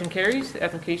 the motion carries. The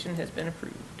application has been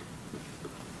approved.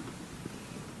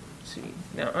 Let's see.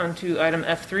 Now on to item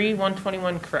F3,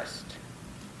 121 Crest.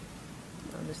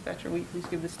 Ms. Thatcher, will you please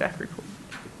give the staff report?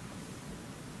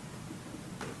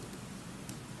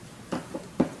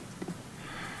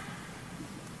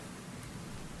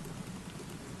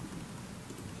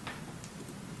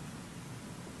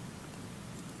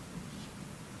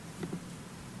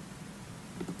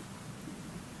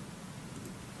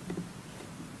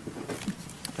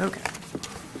 Okay.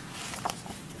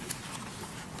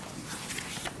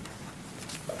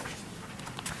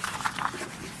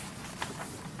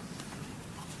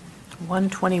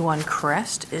 "121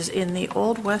 Crest" is in the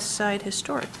Old West Side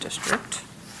Historic District.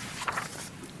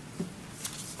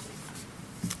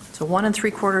 It's a 1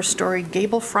 3/4 story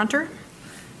gable fronter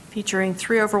featuring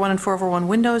 3/1 and 4/1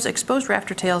 windows, exposed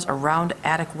rafter tails, a round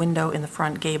attic window in the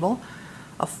front gable,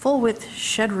 a full-width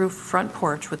shed roof front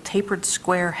porch with tapered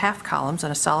square half columns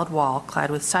and a solid wall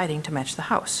clad with siding to match the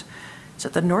house. It's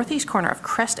at the northeast corner of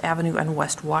Crest Avenue and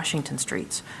West Washington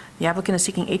Streets. The applicant is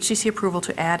seeking HCC approval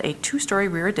to add a 2-story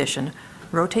rear addition,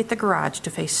 rotate the garage to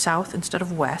face south instead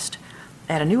of west,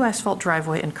 add a new asphalt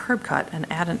driveway and curb cut,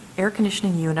 and add an air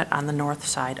conditioning unit on the north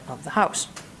side of the house.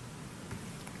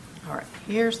 All right,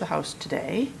 here's the house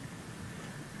today.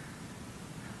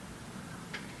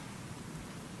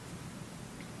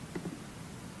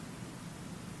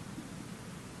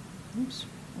 Oops,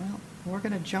 well, we're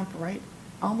going to jump right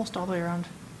almost all the way around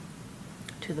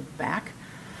to the back.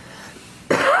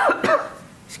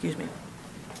 Excuse me.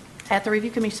 At the review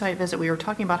committee site visit, we were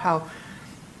talking about how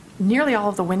nearly all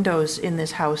of the windows in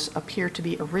this house appear to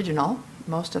be original.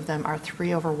 Most of them are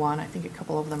 3/1. I think a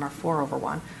couple of them are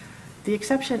 4/1. The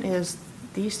exception is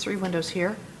these 3 windows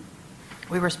here.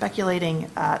 We were speculating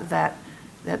that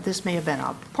this may have been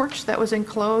a porch that was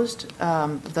enclosed.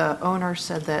 The owner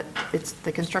said that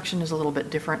the construction is a little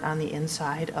bit different on the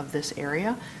inside of this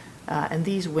area, and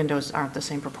these windows aren't the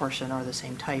same proportion or the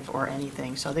same type or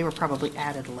anything, so they were probably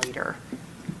added later.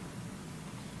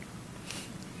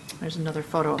 There's another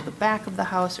photo of the back of the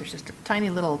house. There's just a tiny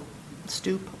little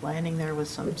stoop landing there with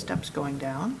some steps going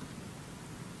down.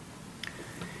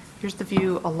 Here's the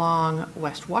view along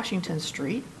West Washington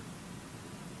Street.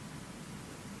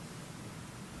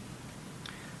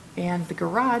 And the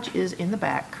garage is in the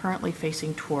back, currently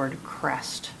facing toward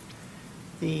Crest.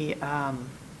 There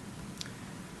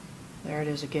it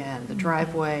is again. The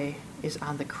driveway is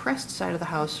on the Crest side of the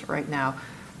house right now.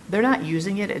 They're not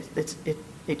using it.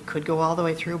 It could go all the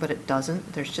way through, but it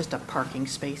doesn't. There's just a parking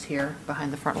space here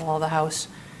behind the front wall of the house.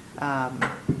 And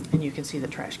you can see the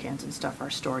trash cans and stuff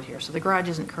are stored here. So the garage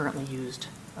isn't currently used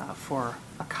for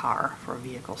a car, for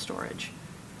vehicle storage.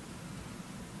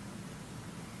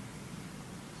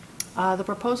 The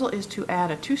proposal is to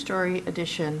add a 2-story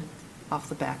addition off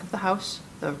the back of the house.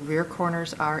 The rear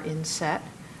corners are inset,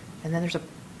 and then there's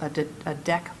a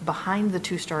deck behind the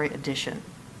 2-story addition.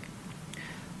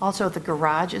 Also, the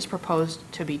garage is proposed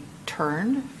to be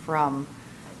turned from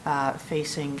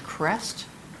facing Crest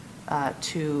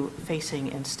to facing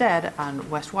instead on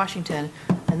West Washington,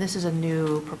 and this is a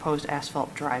new proposed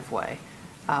asphalt driveway.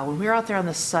 When we were out there on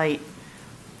the site,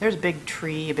 there's a big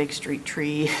tree, a big street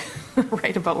tree,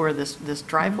 right about where this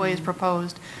driveway is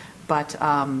proposed. But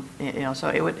so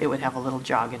it would have a little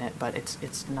jog in it, but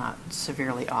it's not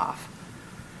severely off.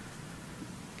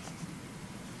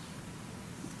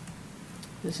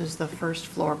 This is the first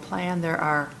floor plan.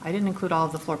 I didn't include all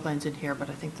of the floor plans in here, but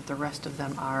I think that the rest of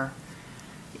them are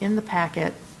in the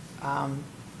packet.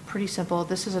 Pretty simple.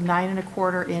 This is a 9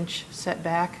 1/4 inch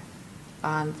setback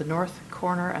on the north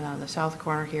corner, and on the south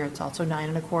corner here, it's also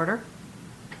 9 1/4.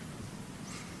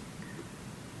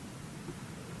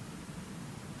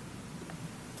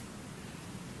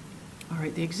 All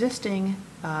right, the existing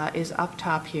is up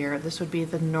top here. This would be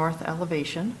the north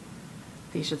elevation.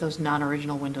 These are those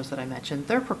non-original windows that I mentioned.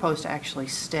 They're proposed to actually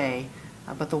stay,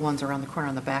 but the ones around the corner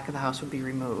on the back of the house would be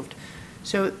removed.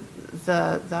 So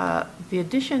the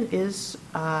addition is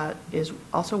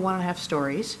also 1 1/2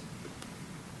 stories.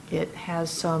 It has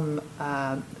some,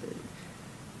 I'm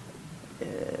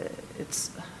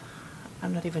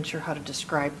not even sure how to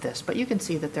describe this, but you can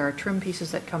see that there are trim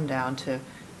pieces that come down to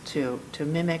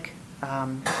mimic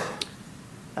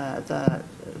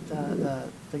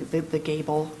the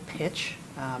gable pitch,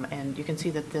 and you can see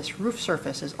that this roof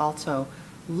surface is also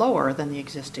lower than the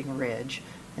existing ridge.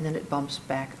 and then it bumps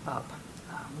back up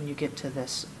when you get to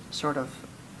this sort of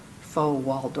faux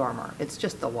wall dormer. It's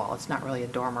just the wall, it's not really a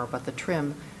dormer, but the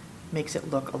trim makes it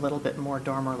look a little bit more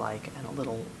dormer-like and a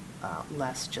little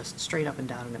less just straight up and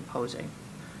down and imposing.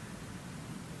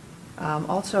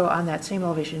 Also on that same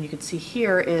elevation, you can see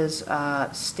here is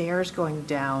stairs going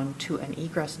down to an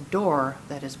egress door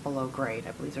that is below grade.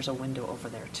 I believe there's a window over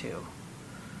there too.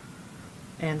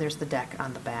 And there's the deck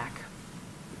on the back.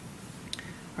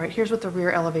 All right, here's what the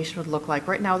rear elevation would look like.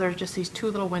 Right now there's just these two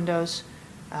little windows.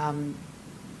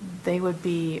 They would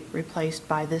be replaced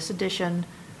by this addition.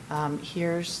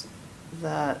 Here's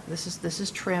this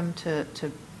is trim to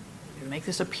make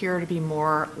this appear to be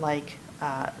more like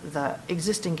the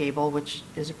existing gable, which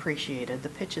is appreciated. The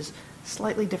pitch is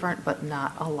slightly different, but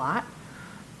not a lot.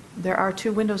 There are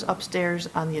two windows upstairs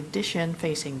on the addition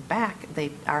facing back.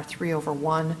 They are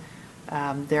 3/1.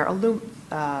 They're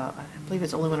I believe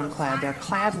it's aluminum clad. They're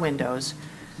clad windows,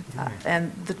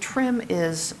 and the trim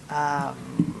is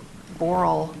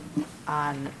boral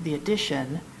on the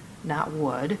addition, not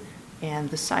wood, and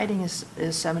the siding is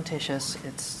cementitious.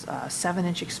 It's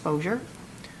 7-inch exposure,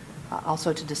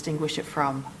 also to distinguish it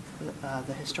from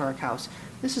the historic house.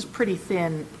 This is pretty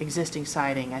thin existing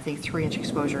siding. I think 3-inch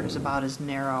exposure is about as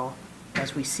narrow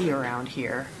as we see around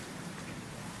here.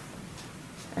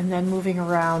 And then moving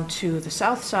around to the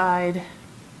south side,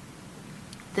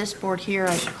 this board here,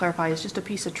 I should clarify, is just a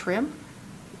piece of trim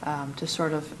to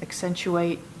sort of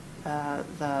accentuate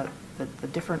the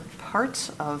different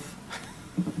parts of,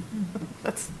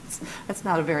 that's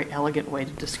not a very elegant way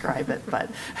to describe it, but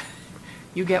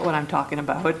you get what I'm talking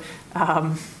about.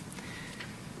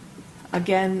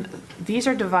 Again, these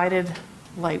are divided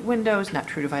light windows, not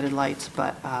true divided lights,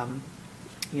 but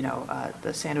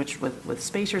the sandwich with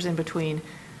spacers in between.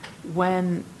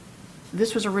 When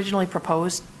this was originally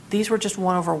proposed, these were just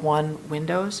 1/1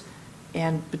 windows,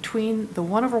 and between the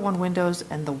 1/1 windows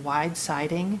and the wide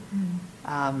siding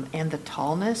and the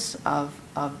tallness of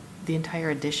the entire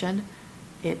addition,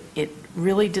 it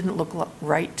really didn't look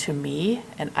right to me,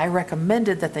 and I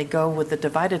recommended that they go with the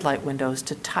divided light windows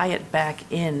to tie it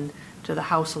back in to the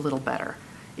house a little better.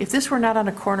 If this were not on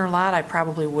a corner lot, I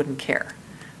probably wouldn't care.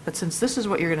 But since this is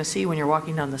what you're going to see when you're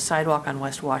walking down the sidewalk on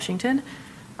West Washington,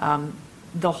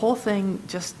 the whole thing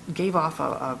just gave off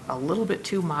a little bit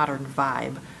too modern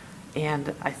vibe.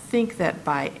 And I think that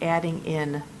by adding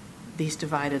in these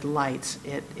divided lights,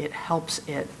 it helps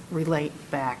it relate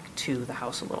back to the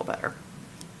house a little better.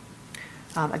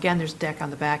 Again, there's a deck on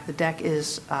the back. The deck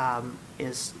is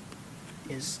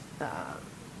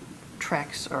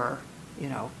Trex or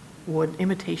wood,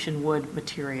 imitation wood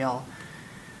material.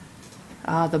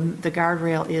 The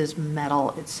guardrail is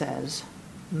metal. It says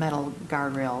metal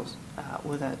guardrails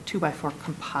with a 2x4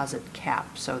 composite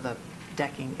cap. So the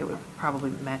decking, it would probably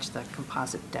match the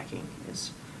composite decking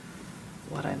is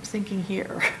what I'm thinking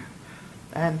here.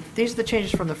 And these are the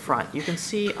changes from the front. You can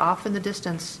see off in the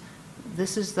distance,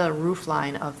 this is the roof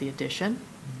line of the addition.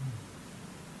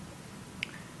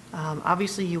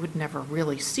 Obviously, you would never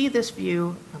really see this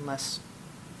view unless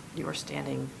you were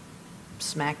standing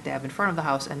smack dab in front of the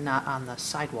house and not on the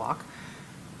sidewalk.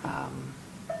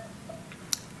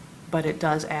 But it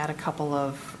does add a couple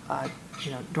of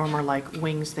dormer-like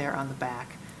wings there on the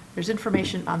back. There's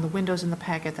information on the windows in the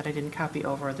packet that I didn't copy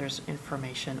over. There's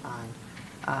information on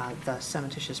the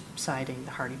cementitious siding,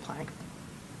 the hardy plank.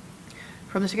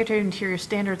 From the Secretary of Interior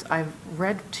standards, I've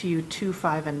read to you 2,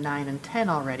 5, and 9, and 10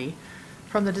 already.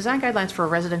 From the design guidelines for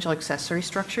residential accessory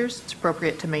structures, it's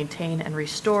appropriate to maintain and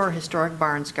restore historic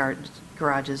barns,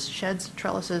 garages, sheds,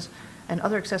 trellises, and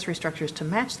other accessory structures to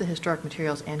match the historic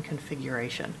materials and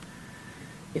configuration.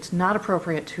 It's not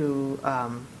appropriate to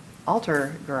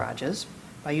alter garages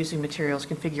by using materials,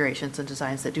 configurations, and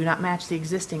designs that do not match the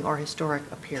existing or historic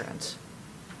appearance.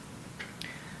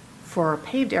 For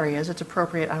paved areas, it's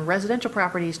appropriate on residential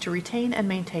properties to retain and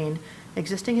maintain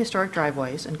existing historic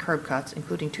driveways and curb cuts,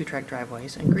 including 2-track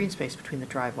driveways, and green space between the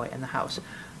driveway and the house.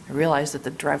 I realize that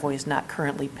the driveway is not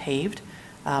currently paved,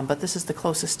 but this is the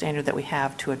closest standard that we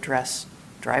have to address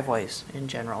driveways in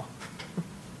general.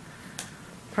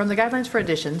 From the guidelines for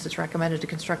additions, it's recommended to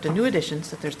construct a new addition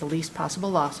so that there's the least possible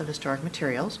loss of historic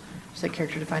materials, so that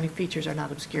character-defining features are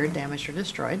not obscured, damaged, or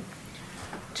destroyed.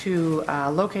 To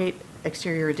locate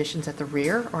exterior additions at the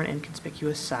rear or an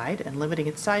inconspicuous side, and limiting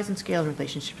its size and scale in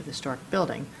relationship to the historic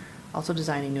building. Also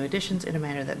designing new additions in a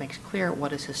manner that makes clear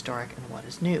what is historic and what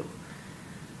is new.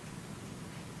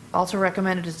 Also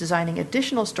recommended is designing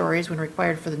additional stories when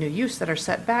required for the new use that are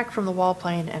set back from the wall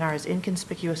plane and are as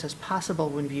inconspicuous as possible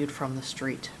when viewed from the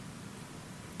street.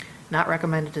 Not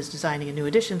recommended is designing a new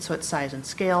addition so its size and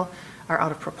scale are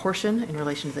out of proportion in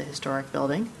relation to the historic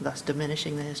building, thus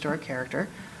diminishing the historic character,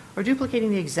 or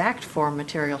duplicating the exact form,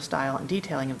 material, style, and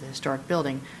detailing of the historic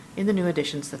building in the new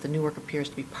additions that the new work appears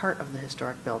to be part of the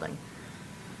historic building.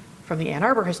 From the Ann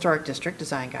Arbor Historic District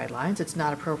Design Guidelines, it's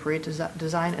not appropriate to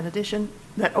design an addition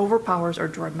that overpowers or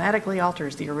dramatically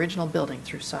alters the original building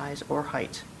through size or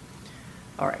height.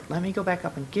 All right, let me go back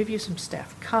up and give you some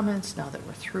staff comments now that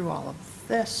we're through all of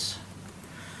this.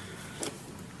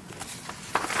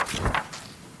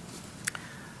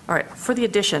 All right, for the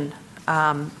addition,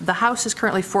 the house is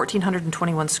currently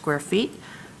 1,421 square feet.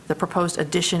 The proposed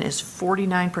addition is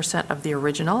 49% of the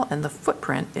original, and the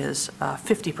footprint is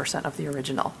 50% of the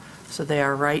original. So they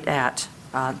are right at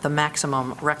the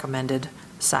maximum recommended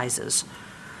sizes.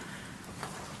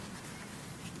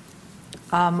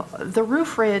 The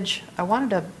roof ridge, I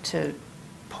wanted to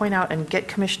point out and get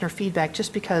commissioner feedback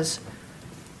just because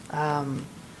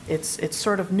it's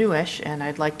sort of newish, and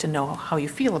I'd like to know how you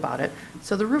feel about it.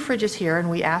 So the roof ridge is here, and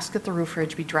we ask that the roof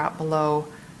ridge be dropped below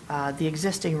the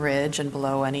existing ridge and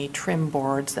below any trim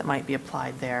boards that might be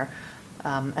applied there.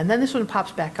 And then this one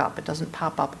pops back up. It doesn't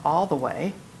pop up all the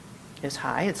way as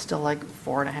high. It's still like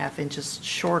 4.5 inches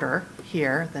shorter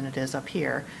here than it is up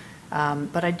here.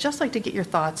 But I'd just like to get your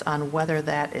thoughts on whether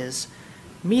that is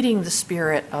meeting the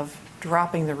spirit of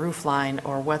dropping the roof line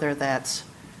or whether that's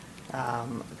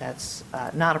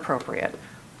not appropriate.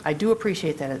 I do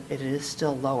appreciate that it is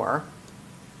still lower.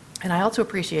 And I also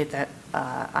appreciate that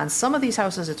on some of these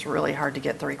houses, it's really hard to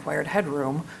get the required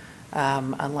headroom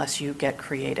unless you get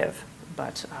creative.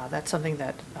 But that's something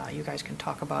that you guys can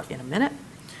talk about in a minute.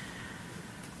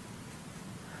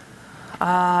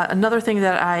 Another thing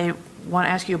that I want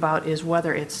to ask you about is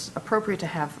whether it's appropriate to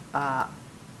have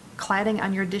cladding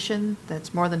on your addition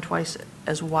that's more than twice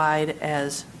as wide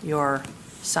as your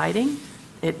siding.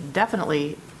 It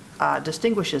definitely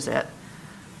distinguishes it.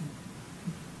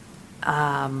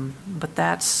 But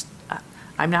that's,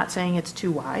 I'm not saying it's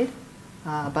too wide,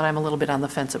 but I'm a little bit on the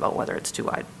fence about whether it's too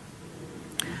wide.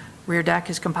 Rear deck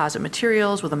is composite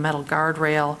materials with a metal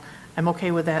guardrail. I'm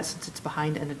okay with that since it's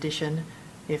behind an addition.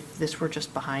 If this were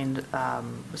just behind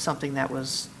something that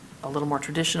was a little more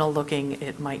traditional looking,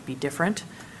 it might be different.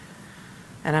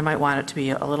 And I might want it to be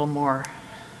a little more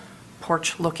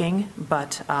porch looking,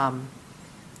 but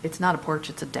it's not a porch,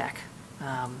 it's a deck.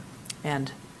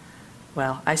 And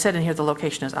well, I said in here the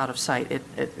location is out of sight.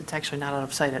 It's actually not out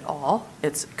of sight at all.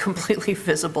 It's completely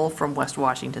visible from West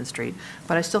Washington Street,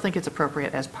 but I still think it's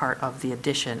appropriate as part of the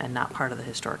addition and not part of the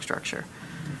historic structure.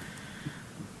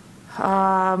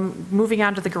 Moving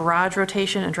on to the garage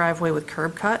rotation and driveway with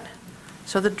curb cut.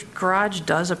 So the garage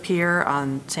does appear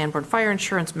on Sanborn Fire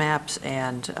Insurance maps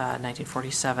and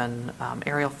 1947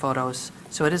 aerial photos,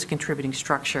 so it is a contributing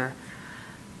structure.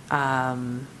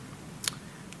 Let's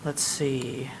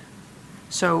see.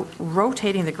 So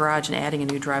rotating the garage and adding a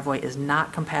new driveway is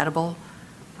not compatible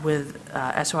with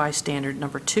SOI standard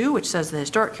number 2, which says the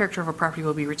historic character of a property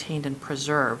will be retained and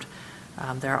preserved.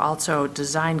 There are also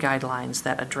design guidelines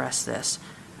that address this,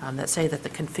 that say that the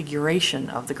configuration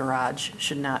of the garage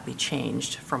should not be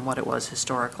changed from what it was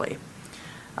historically.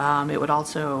 It would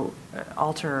also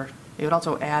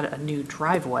add a new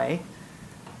driveway.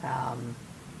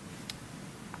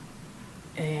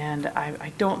 And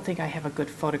I don't think I have a good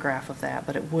photograph of that,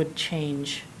 but it would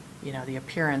change, you know, the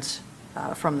appearance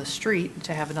from the street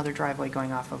to have another driveway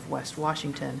going off of West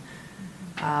Washington.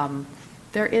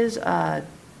 There is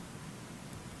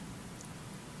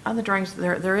on the drawings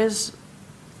there is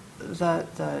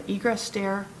the egress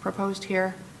stair proposed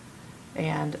here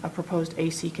and a proposed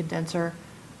AC condenser.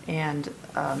 And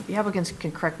the applicants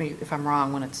can correct me if I'm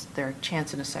wrong when it's their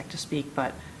chance in a sec to speak,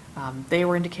 but they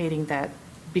were indicating that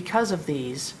because of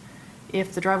these,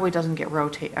 if the driveway doesn't get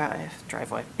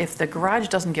if the garage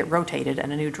doesn't get rotated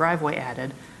and a new driveway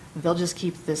added, they'll just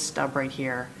keep this stub right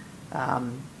here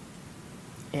and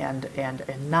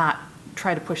not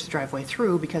try to push the driveway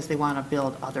through because they want to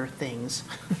build other things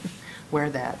where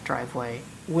that driveway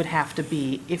would have to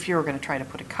be if you were going to try to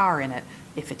put a car in it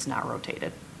if it's not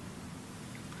rotated.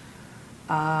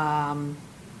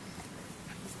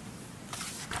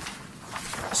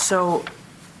 So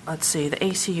let's see, the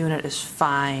AC unit is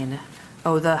fine.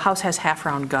 Oh, the house has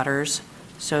half-round gutters,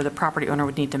 so the property owner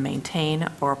would need to maintain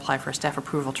or apply for staff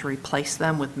approval to replace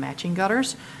them with matching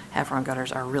gutters. Half-round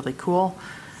gutters are really cool.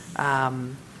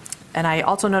 And I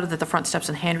also noted that the front steps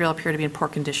and handrail appear to be in poor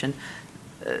condition.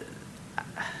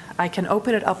 I can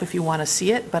open it up if you want to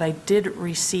see it, but I did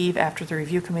receive, after the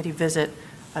review committee visit,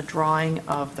 a drawing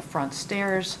of the front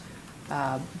stairs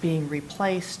being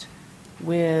replaced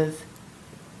with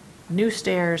new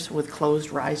stairs with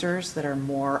closed risers that are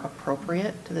more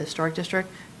appropriate to the historic district,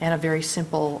 and a very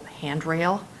simple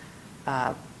handrail,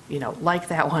 like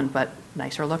that one, but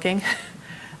nicer looking.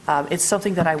 It's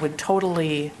something that I would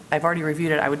totally, I've already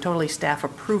reviewed it, I would totally staff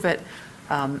approve it.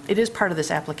 It is part of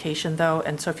this application, though,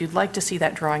 and so if you'd like to see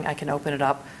that drawing, I can open it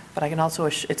up, but I can also,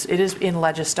 it is in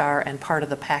Legistar and part of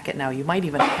the packet now. You might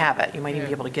even have it. You might even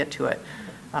be able to get to it.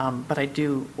 But I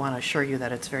do want to assure you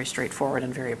that it's very straightforward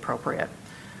and very appropriate.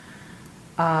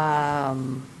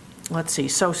 Let's see.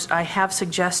 So I have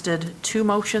suggested 2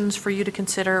 motions for you to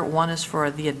consider. One is for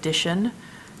the addition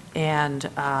and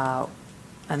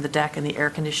the deck and the air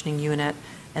conditioning unit,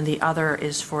 and the other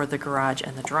is for the garage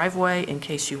and the driveway, in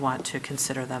case you want to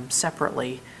consider them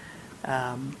separately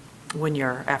when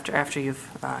you're after you've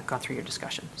gone through your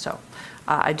discussion. So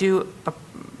I do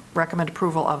recommend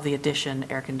approval of the addition,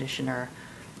 air conditioner,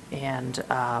 and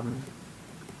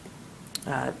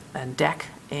deck,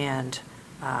 and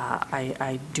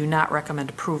I do not recommend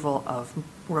approval of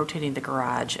rotating the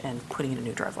garage and putting in a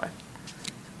new driveway.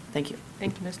 Thank you.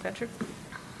 Thank you, Ms. Thatcher.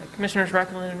 Commissioners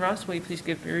Rockland and Ross, will you please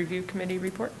give your review committee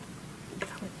report?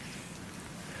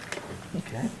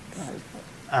 Okay.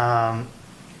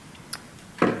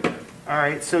 All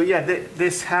right, so yeah,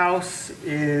 this house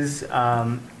is,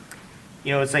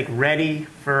 it's like ready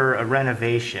for a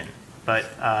renovation, but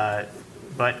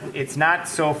it's not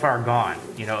so far gone.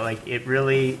 It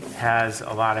really has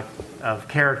a lot of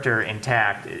character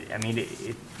intact. I mean,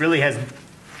 it really has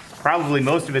probably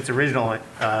most of its original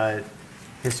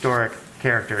historic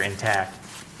character intact.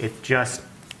 It just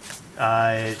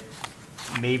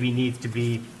maybe needs to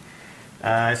be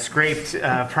scraped,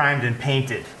 primed, and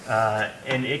painted,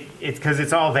 and it's because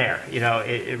it's all there.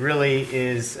 It really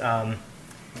is a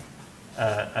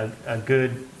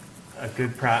good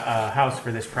house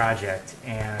for this project,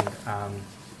 and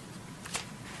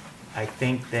I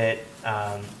think that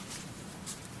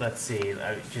let's see,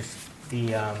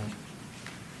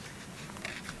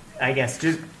 I guess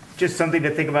just something to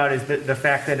think about is the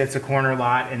fact that it's a corner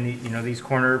lot, and these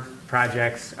corner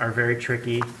projects are very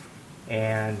tricky,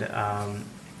 and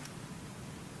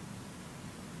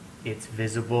it's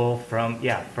visible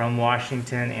from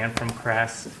Washington and from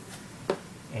Crest,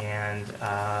 and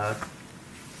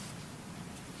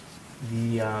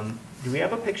do we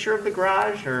have a picture of the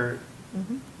garage or?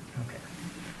 Mm-hmm. Okay.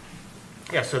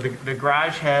 Yeah. So the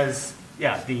garage has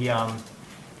the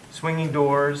swinging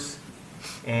doors,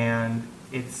 and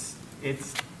it's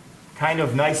kind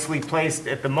of nicely placed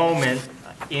at the moment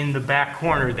in the back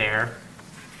corner there.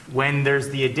 When there's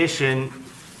the addition,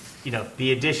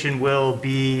 the addition will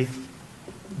be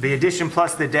the addition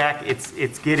plus the deck.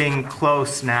 It's getting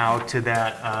close now to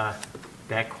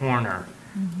that corner,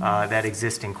 that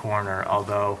existing corner.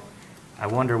 Although I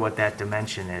wonder what that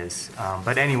dimension is.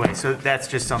 But anyway, so that's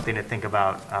just something to think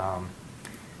about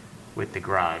with the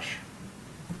garage.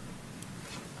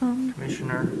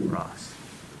 Commissioner Ross.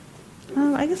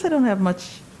 I guess I don't have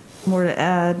much more to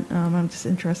add. I'm just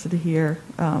interested to hear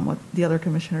what the other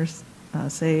commissioners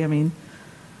say. I mean,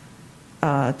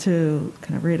 to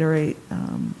kind of reiterate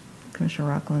Commissioner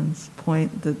Rockland's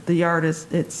point, the yard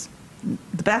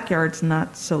the backyard's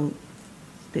not so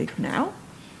big now.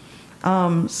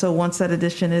 So once that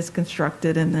addition is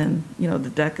constructed, and then the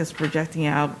deck is projecting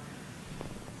out,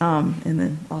 and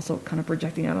then also kind of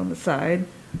projecting out on the side,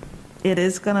 it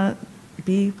is gonna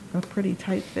be a pretty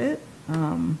tight fit.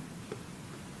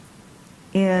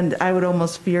 And I would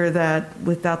almost fear that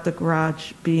without the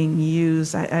garage being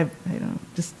used, I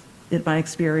just in my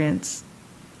experience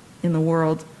in the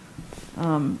world,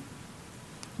 the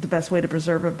best way to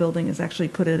preserve a building is actually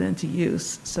put it into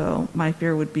use. So my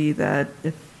fear would be that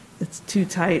if it's too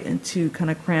tight and too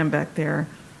kind of crammed back there,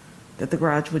 that the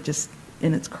garage would just,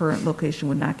 in its current location,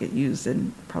 would not get used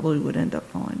and probably would end up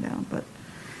falling down.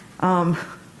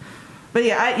 But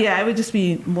yeah, I would just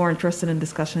be more interested in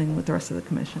discussing with the rest of the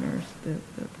commissioners the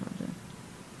project.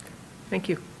 Thank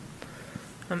you.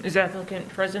 Is the applicant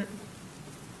present?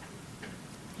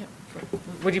 Yep.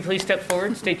 Would you please step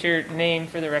forward, state your name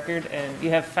for the record, and you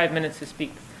have 5 minutes to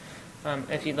speak.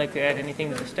 If you'd like to add anything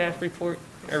to the staff report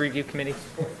or review committee.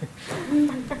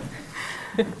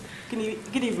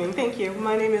 Good evening, thank you.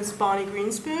 My name is Bonnie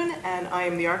Greenspoon, and I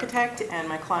am the architect, and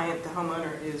my client, the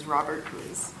homeowner, is Robert, who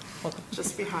is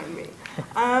just behind me.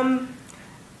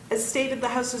 As stated, the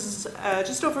house is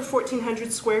just over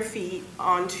 1,400 square feet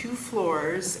on 2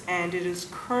 floors, and it is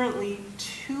currently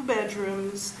 2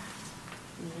 bedrooms,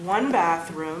 1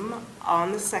 bathroom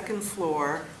on the 2nd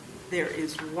floor. There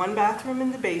is 1 bathroom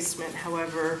in the basement.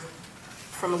 However,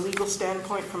 from a legal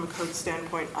standpoint, from a code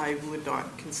standpoint, I would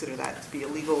not consider that to be a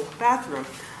legal bathroom.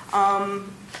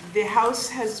 The house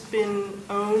has been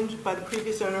owned by the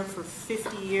previous owner for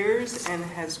 50 years and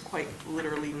has quite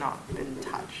literally not been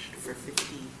touched for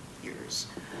 50 years.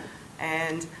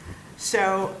 And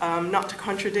so, not to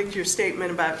contradict your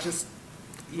statement about just,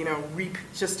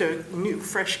 just a new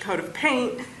fresh coat of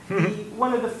paint,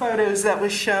 one of the photos that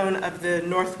was shown of the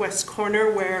northwest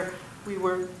corner where we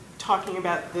were talking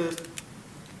about the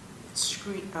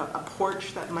street, a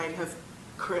porch that might have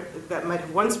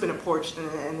once been a porch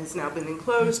and has now been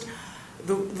enclosed.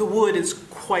 The wood is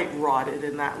quite rotted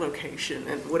in that location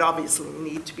and would obviously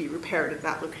need to be repaired at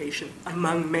that location,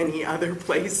 among many other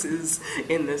places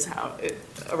in this house,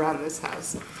 around this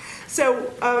house.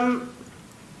 So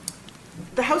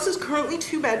the house is currently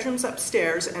 2 bedrooms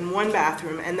upstairs and 1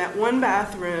 bathroom, and that 1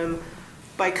 bathroom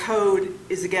by code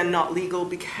is again not legal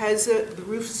because the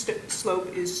roof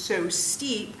slope is so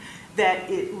steep that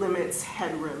it limits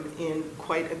headroom in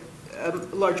quite a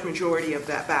large majority of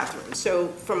that bathroom. So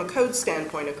from a code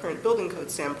standpoint, a current building code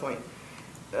standpoint,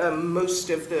 most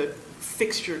of the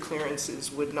fixture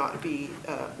clearances would not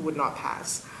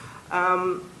pass.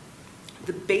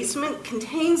 The basement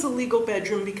contains a legal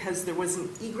bedroom because there was an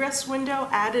egress window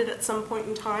added at some point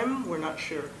in time. We're not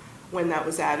sure when that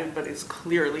was added, but it's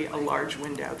clearly a large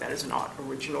window that is not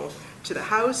original to the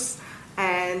house.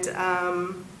 And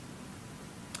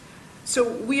so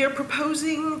we are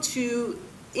proposing to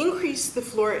increase the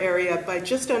floor area by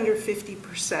just under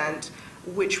 50%,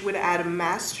 which would add a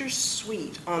master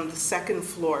suite on the second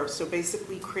floor. So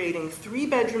basically creating 3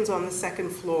 bedrooms on the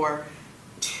second floor,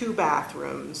 2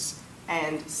 bathrooms,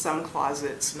 and some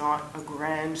closets, not a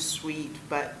grand suite,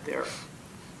 but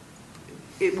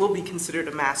it will be considered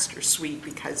a master suite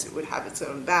because it would have its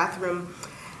own bathroom.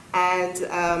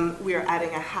 And we are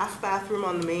adding a half bathroom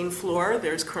on the main floor.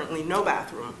 There's currently no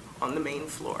bathroom on the main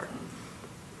floor.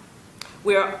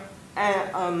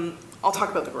 I'll talk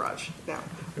about the garage now.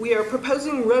 We are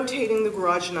proposing rotating the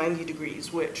garage 90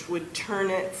 degrees, which would turn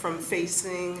it from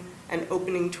facing and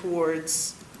opening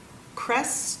towards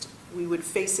Crest. We would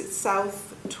face it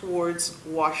south towards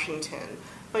Washington.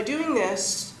 By doing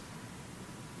this,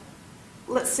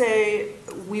 let's say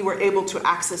we were able to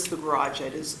access the garage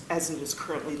as it is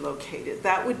currently located.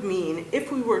 That would mean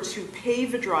if we were to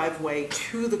pave a driveway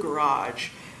to the garage,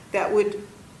 that would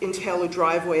entail a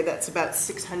driveway that's about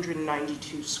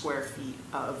 692 square feet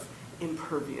of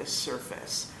impervious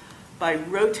surface. By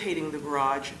rotating the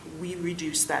garage, we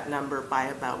reduce that number by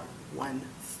about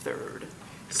 1/3.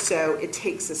 So it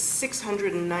takes a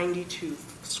 692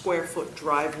 square foot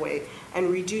driveway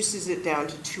and reduces it down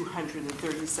to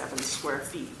 237 square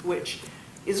feet, which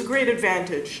is a great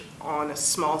advantage on a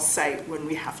small site when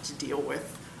we have to deal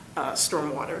with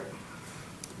stormwater.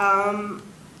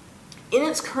 In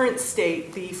its current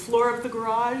state, the floor of the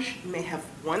garage may have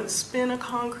once been a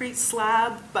concrete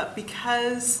slab, but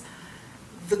because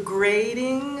the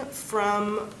grading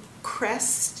from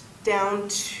Crest down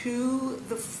to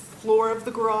the floor of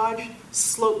the garage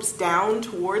slopes down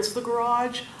towards the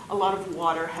garage, a lot of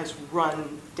water has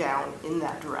run down in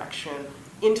that direction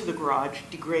into the garage,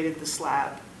 degraded the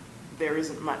slab. There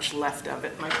isn't much left of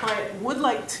it. My client would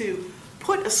like to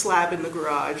put a slab in the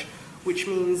garage, which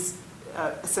means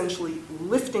essentially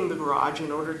lifting the garage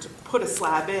in order to put a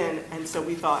slab in, and so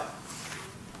we thought,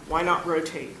 why not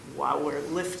rotate while we're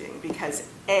lifting? Because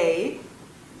A,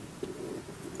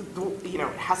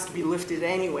 it has to be lifted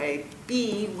anyway.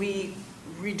 B, we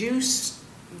reduce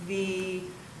the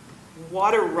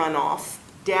water runoff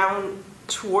down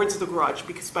towards the garage,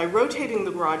 because by rotating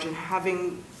the garage and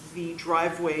having the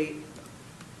driveway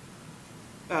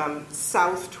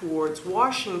south towards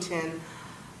Washington,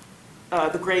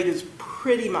 the grade is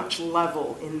pretty much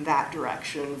level in that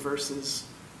direction versus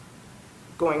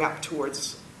going up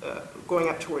towards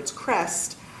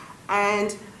Crest.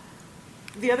 And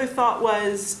the other thought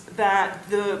was that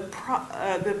the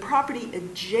property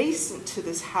adjacent to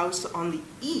this house on the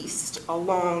east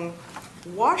along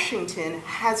Washington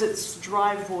has its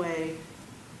driveway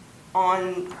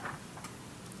on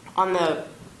the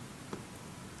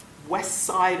west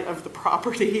side of the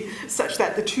property, such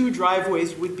that the 2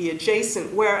 driveways would be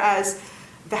adjacent, whereas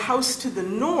the house to the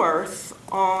north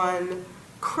on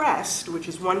Crest, which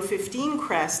is 115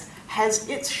 Crest, has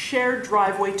its shared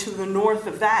driveway to the north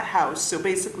of that house. So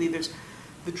basically there's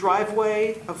the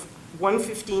driveway of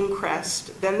 115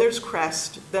 Crest, then there's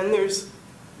Crest, then there's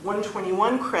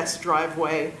 121 Crest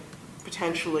driveway,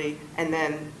 potentially, and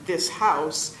then this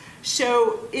house.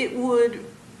 So it would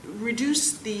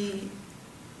reduce the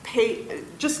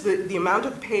amount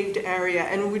of paved area,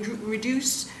 and would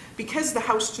reduce, because the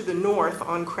house to the north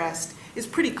on Crest is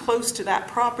pretty close to that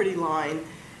property line,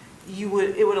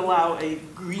 it would allow a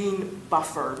green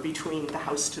buffer between the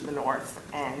house to the north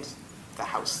and the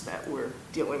house that we're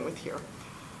dealing with here.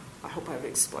 I hope I've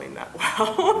explained that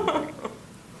well.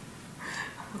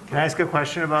 Can I ask a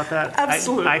question about that?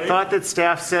 Absolutely. I thought that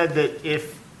staff said that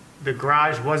if the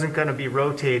garage wasn't going to be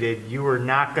rotated, you were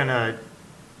not going to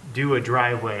do a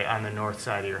driveway on the north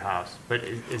side of your house. But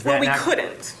is that Well, we not?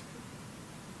 couldn't.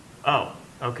 Oh,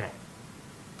 okay.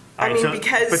 I All right, mean,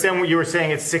 because- But then you were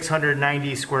saying it's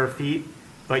 690 square feet,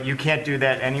 but you can't do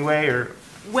that anyway, or?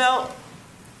 Well,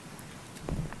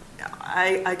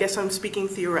 I guess I'm speaking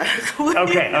theoretically.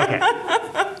 Okay.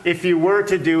 If you were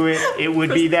to do it, it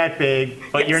would be that big,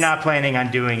 but you're Yes. not planning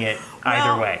on doing it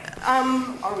either Well, way.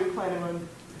 Are we planning on?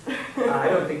 I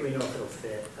don't think we know if it'll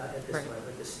fit at this point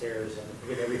with the stairs and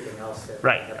with everything else that we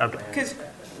Right, have okay. planned. Because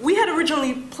we had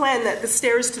originally planned that the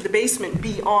stairs to the basement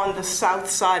be on the south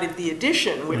side of the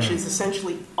addition, which is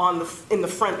essentially in the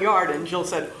front yard, and Jill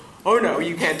said, oh no,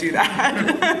 you can't do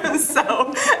that.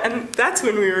 So, and that's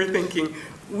when we were thinking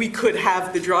we could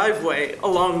have the driveway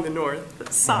along the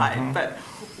north side, but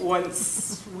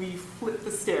once we flipped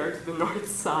the stair to the north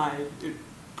side, it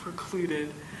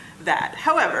precluded that.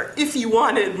 However, if you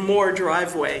wanted more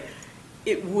driveway,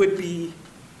 it would be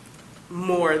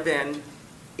more than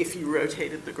if you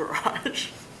rotated the garage.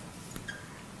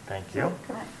 Thank you.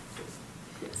 Can I-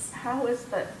 How is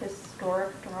the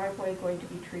historic driveway going to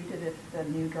be treated if the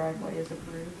new driveway is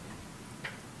approved?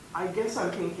 I guess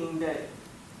I'm thinking that,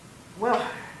 well,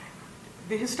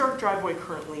 the historic driveway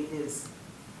currently is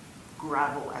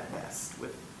gravel at best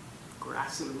with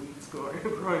grass and weeds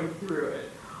growing through it.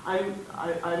 I'm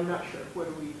not sure. What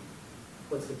do we?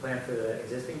 What's the plan for the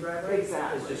existing driveway?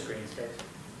 Exactly. It's just green space.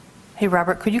 Hey,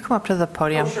 Robert, could you come up to the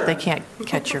podium? Oh, sure. They can't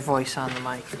catch your voice on the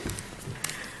mic.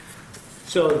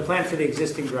 So the plan for the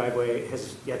existing driveway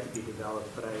has yet to be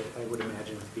developed, but I would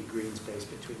imagine it to be green space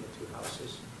between the two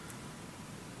houses.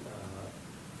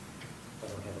 I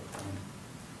don't have a plan.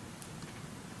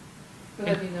 So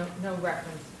there'd be no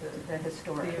reference to The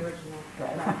historic the original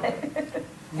driveway.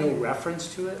 No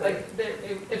reference to it? Like,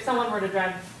 if someone were to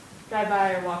drive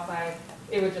by or walk by,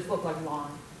 it would just look like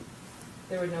lawn.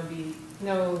 There would be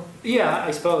no Yeah,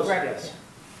 I suppose, reference. yes.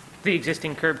 The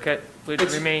existing curb cut would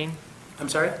It's- remain? I'm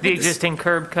sorry? The existing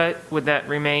curb cut, would that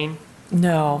remain?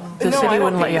 No, the No, I city don't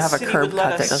wouldn't let think you the have a city curb would let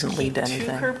cut that us doesn't lead to keep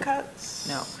anything. 2 curb cuts?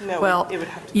 No. No, Well, it would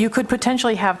have to. you could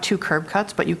potentially have 2 curb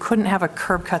cuts, but you couldn't have a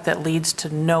curb cut that leads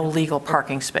to no legal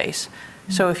parking space.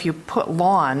 So if you put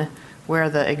lawn where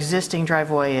the existing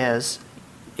driveway is,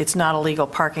 it's not a legal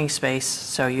parking space,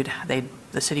 so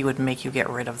the city would make you get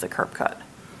rid of the curb cut.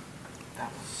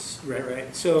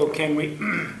 Right. So can we,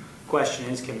 question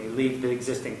is, can we leave the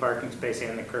existing parking space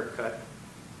and the curb cut?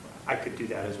 I could do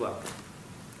that as well.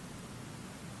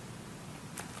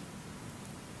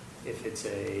 If it's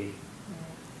a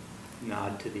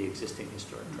nod to the existing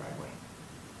historic driveway.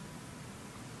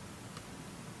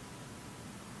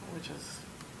 Which is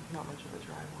not much of a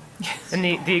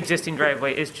driveway. And the existing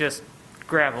driveway is just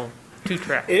gravel,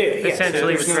 2-track? Yes,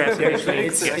 Essentially, with grass in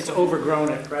between. it's overgrown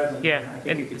at present. Yeah, I think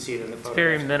and you can see it in the It's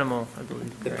very photos. minimal, I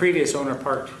believe. The previous owner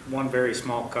parked one very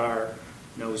small car,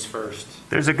 nose first.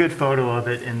 There's a good photo of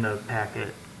it in the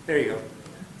packet, There you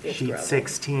go. sheet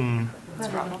 16.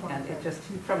 And it just,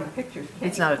 from the pictures.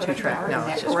 It's not a 2-track, no,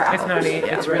 it's just It's not,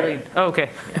 it's really, oh, okay.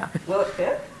 Will it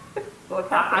fit? Will it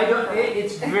fit? I don't,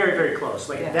 it's very, very close.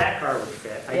 Like, Yeah. that car would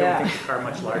fit. I Yeah. don't think a car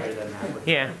much larger than that would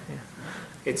fit. Yeah.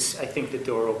 It's, I think the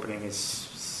door opening is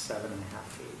 7.5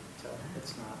 feet, so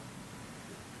it's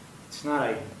not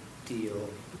ideal.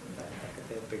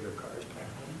 They have bigger cars back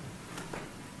then.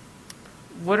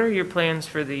 What are your plans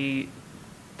for the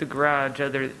garage?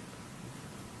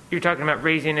 You're talking about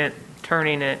raising it,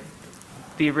 turning it,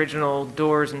 the original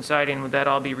doors and siding, would that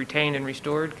all be retained and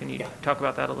restored? Can you Yeah. talk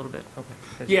about that a little bit?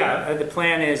 Okay. Yeah, the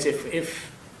plan is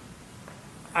if,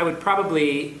 I would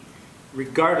probably,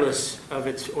 regardless of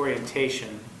its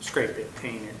orientation, scrape it,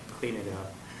 paint it, clean it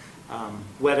up.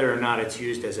 Whether or not it's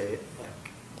used as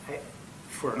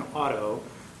for an auto,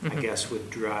 I guess would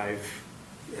drive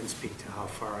and speak to how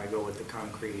far I go with the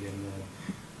concrete and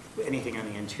anything on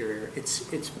the interior.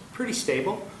 It's pretty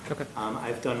stable. Okay.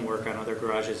 I've done work on other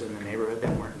garages in the neighborhood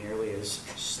that weren't nearly as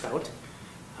stout.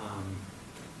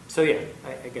 So yeah,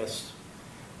 I guess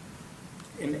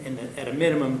at a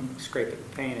minimum, scrape it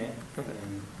and paint it, and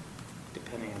then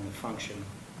depending on the function,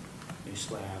 new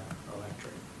slab,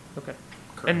 electric. Okay.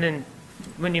 curb. And then,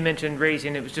 when you mentioned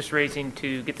raising, it was just raising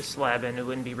to get the slab in, it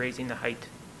wouldn't be raising the height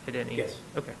at any? Yes.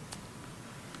 Okay.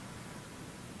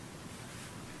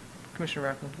 Commissioner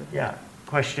Rockland? Yeah,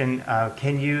 question,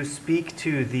 can you speak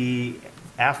to the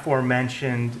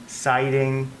aforementioned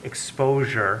siding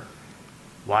exposure,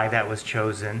 why that was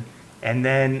chosen, and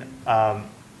then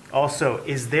also,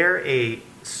 is there a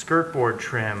skirt board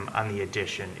trim on the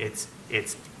addition? It's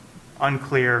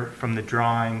unclear from the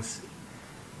drawings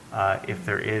if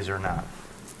there is or not.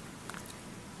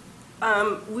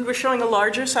 We were showing a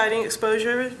larger siding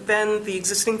exposure than the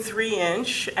existing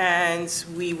 3-inch, and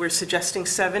we were suggesting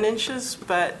 7 inches,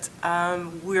 but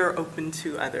we're open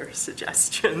to other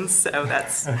suggestions, so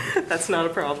that's not a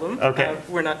problem. Okay.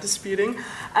 We're not disputing.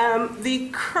 The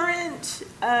current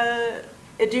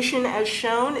addition as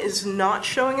shown is not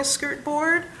showing a skirt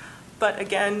board, but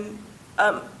again,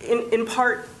 in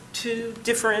part to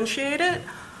differentiate it,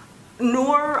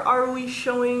 nor are we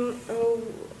showing,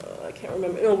 I can't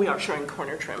remember. Oh, we are showing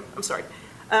corner trim. I'm sorry.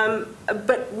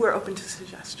 But we're open to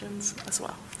suggestions as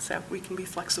well, so we can be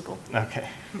flexible. Okay.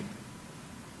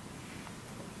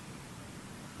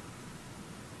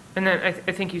 And then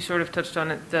I think you sort of touched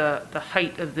on it, the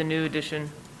height of the new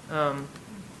addition.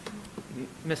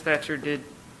 Ms. Thatcher did,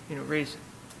 raise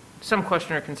some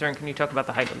question or concern. Can you talk about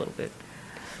the height a little bit?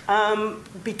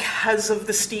 Because of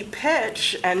the steep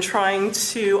pitch and trying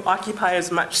to occupy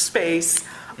as much space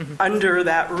under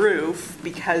that roof,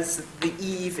 because the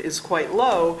eave is quite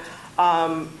low,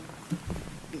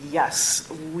 yes,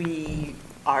 we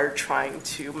are trying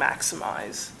to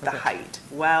maximize the height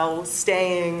while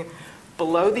staying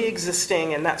below the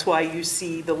existing, and that's why you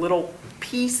see the little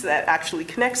piece that actually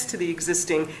connects to the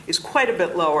existing is quite a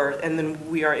bit lower, and then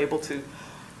we are able to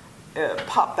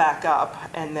pop back up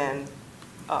and then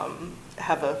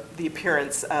have the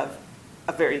appearance of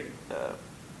a very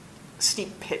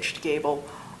steep pitched gable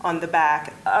on the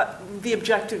back. The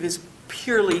objective is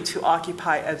purely to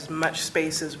occupy as much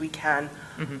space as we can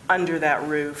under that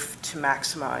roof to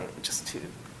maximize, just to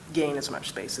gain as much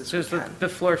space as we can. The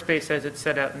floor space as it's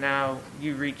set out now,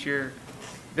 you reach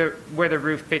where the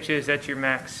roof pitches at your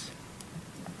max.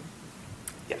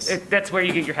 Yes. That's where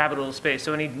you get your habitable space.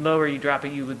 So any lower you drop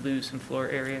it, you would lose some floor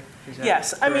area.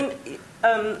 Yes, correct?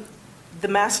 I mean, the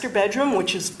master bedroom,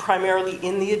 which is primarily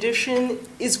in the addition,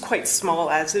 is quite small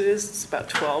as it is. It's about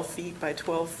 12 feet by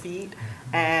 12 feet.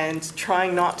 And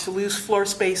trying not to lose floor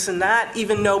space in that,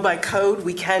 even though by code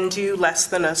we can do less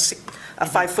than a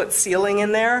 5-foot ceiling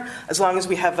in there, as long as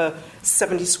we have a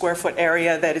 70 square foot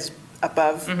area that is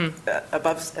above a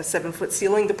 7-foot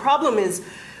ceiling. The problem is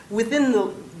within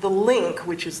the link,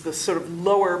 which is the sort of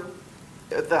lower,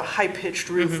 the high-pitched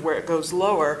roof where it goes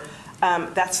lower,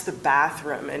 that's the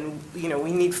bathroom, and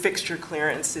we need fixture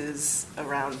clearances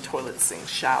around toilet sinks,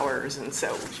 showers, and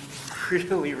so it's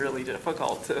really, really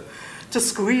difficult to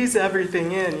squeeze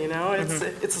everything in.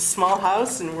 It's a small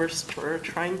house, and we're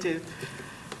trying to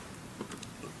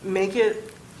make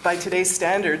it by today's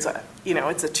standards.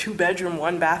 It's a 2-bedroom,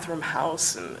 1-bathroom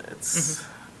house, and it's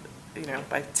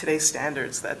by today's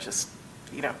standards that just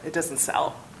it doesn't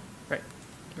sell. Right.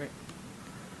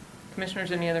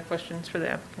 Commissioners, any other questions for the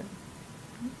applicant?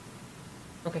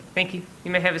 Okay, thank you.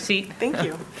 You may have a seat. Thank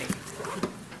you.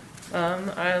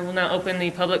 I will now open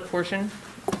the public portion,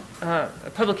 a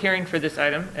public hearing for this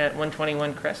item at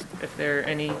 121 Crest. If there are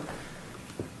any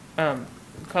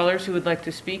callers who would like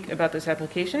to speak about this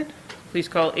application, please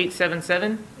call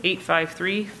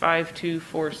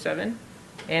 877-853-5247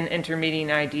 and enter meeting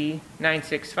ID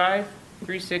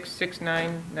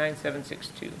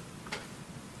 965-3669-9762.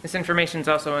 This information is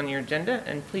also on your agenda,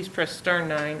 and please press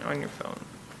 *9 on your phone.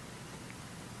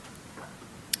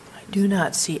 Do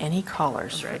not see any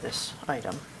callers for this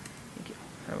item. Thank you.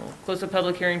 I will close the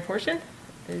public hearing portion.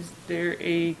 So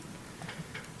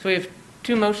we have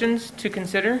 2 motions to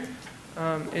consider.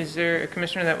 Is there a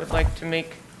commissioner that would like to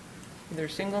make either a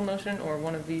single motion or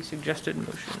one of the suggested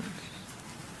motions?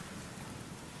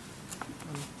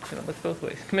 I'm going to look both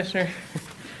ways. Commissioner?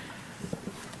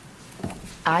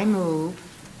 I move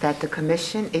that the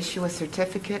commission issue a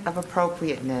certificate of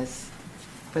appropriateness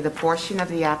for the portion of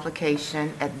the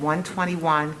application at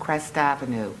 121 Crest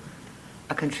Avenue,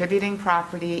 a contributing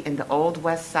property in the Old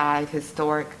West Side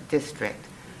Historic District,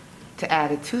 to add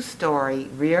a 2-story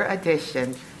rear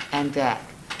addition and deck,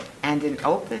 and an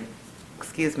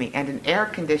air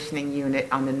conditioning unit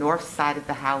on the north side of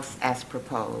the house as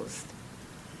proposed.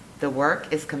 The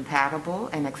work is compatible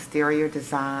in exterior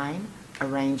design,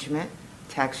 arrangement,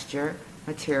 texture,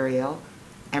 material,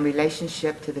 and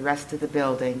relationship to the rest of the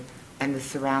building and the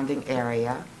surrounding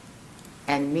area,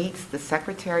 and meets the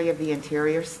Secretary of the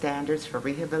Interior standards for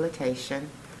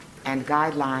rehabilitation and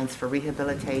guidelines for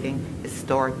rehabilitating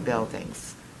historic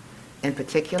buildings. In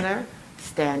particular,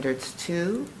 standards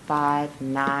 2, 5,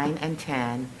 9, and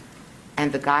 10,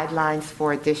 and the guidelines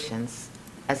for additions,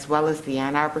 as well as the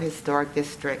Ann Arbor Historic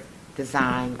District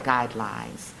design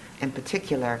guidelines, in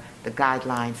particular, the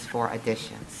guidelines for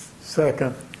additions.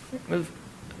 Second.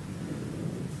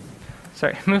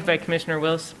 Moved by Commissioner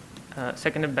Willis,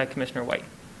 seconded by Commissioner White.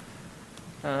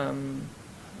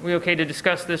 We okay to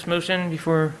discuss this motion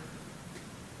before,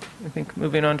 I think,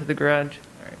 moving on to the garage?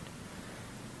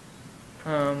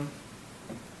 All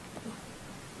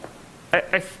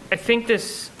right. I think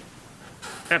this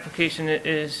application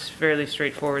is fairly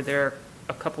straightforward. There are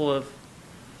a couple of,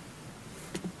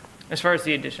 as far as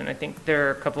the addition, I think there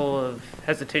are a couple of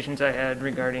hesitations I had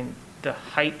regarding the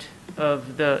height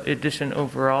of the addition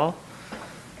overall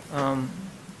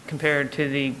compared to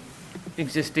the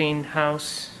existing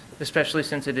house, especially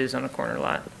since it is on a corner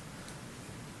lot.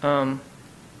 Trying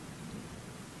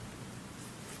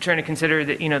to consider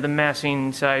that, the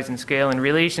massing size and scale in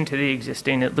relation to the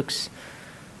existing, it looks,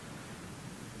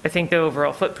 I think the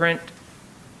overall footprint,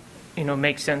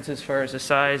 makes sense as far as the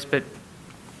size, but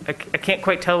I can't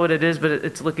quite tell what it is, but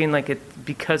it's looking like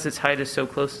because its height is so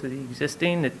close to the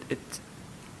existing, it's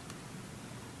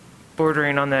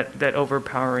bordering on that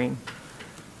overpowering.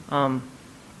 And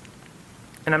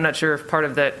I'm not sure if part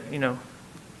of that,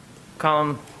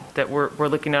 column that we're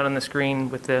looking at on the screen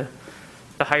with the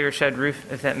higher shed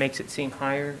roof, if that makes it seem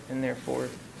higher and therefore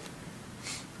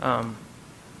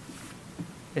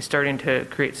is starting to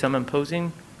create some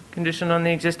imposing condition on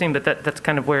the existing, but that's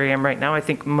kind of where I am right now. I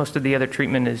think most of the other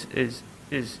treatment is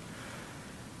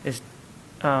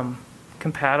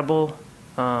compatible.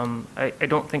 I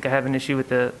don't think I have an issue with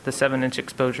the 7-inch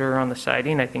exposure on the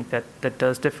siding. I think that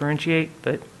does differentiate,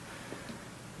 but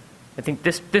I think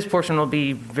this portion will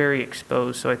be very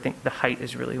exposed, so I think the height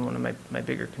is really one of my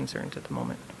bigger concerns at the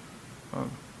moment.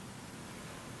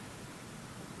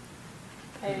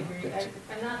 I agree. I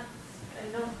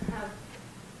don't have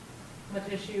much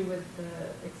issue with the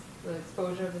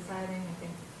exposure of the siding. I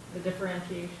think the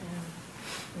differentiation,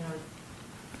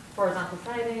 horizontal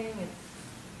siding, in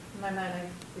my mind, I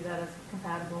see that as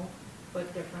compatible,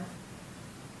 but different,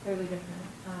 clearly different.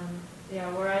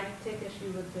 Where I take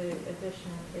issue with the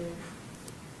addition is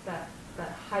that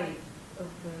height of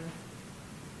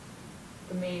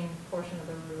the main portion of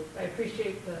the roof. I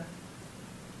appreciate the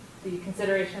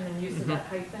consideration and use of that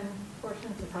hyphen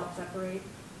portion to help separate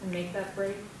and make that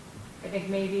break. I think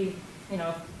maybe,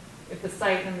 if the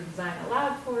site and the design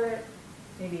allowed for it,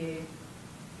 maybe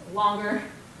a longer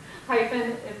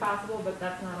hyphen if possible, but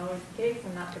that's not always the case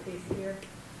and not the case here.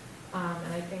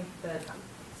 And I think that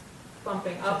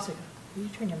bumping up. Jessica, will you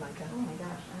turn your mic on? Oh my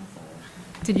gosh, I'm sorry.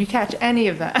 Did you catch any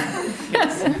of that?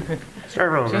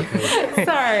 Start over.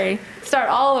 Sorry. Start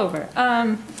all over.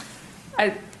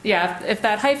 If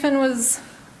that hyphen was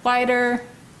wider,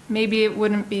 maybe it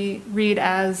wouldn't be read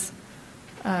as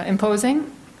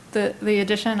imposing the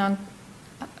addition on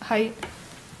height.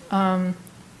 And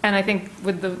I think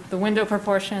with the window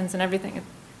proportions and everything,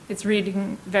 it's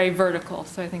reading very vertical.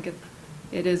 So I think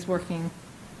it is working,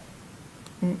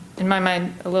 in my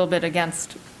mind, a little bit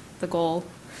against the goal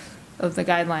of the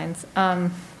guidelines.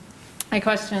 My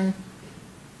question,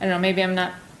 I don't know, maybe I'm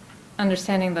not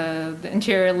understanding the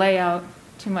interior layout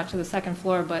too much of the second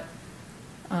floor, but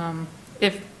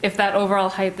if that overall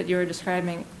height that you were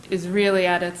describing is really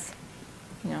at its,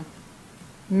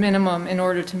 minimum in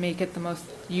order to make it the most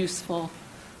useful,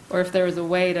 or if there was a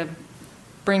way to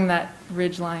bring that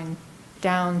ridge line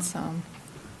down some,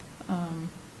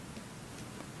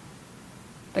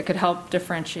 that could help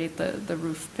differentiate the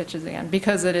roof pitches again,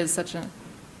 because it is such an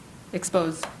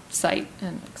exposed site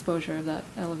and exposure of that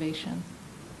elevation.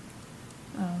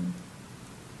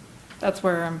 That's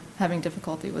where I'm having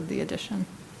difficulty with the addition.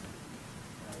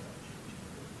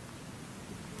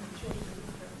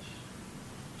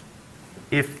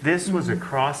 If this was a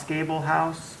cross gable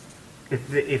house,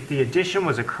 if the addition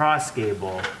was a cross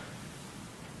gable,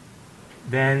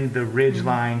 then the ridge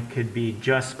line could be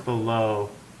just below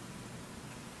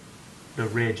the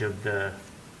ridge of the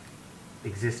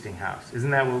existing house.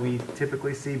 Isn't that what we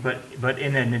typically see? But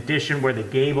in an addition where the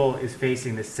gable is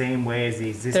facing the same way as the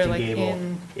existing gable,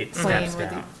 it steps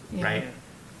down, right?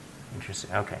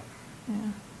 Interesting. Okay. Yeah.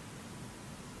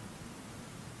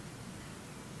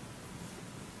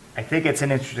 I think it's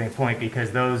an interesting point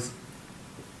because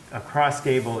a cross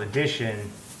gable addition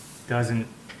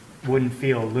wouldn't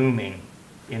feel looming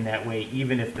in that way,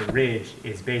 even if the ridge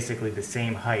is basically the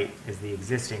same height as the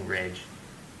existing ridge.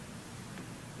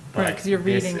 But right, because you're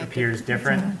reading this appears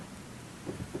different.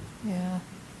 Yeah.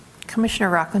 Commissioner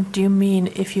Rockland, do you mean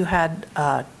if you had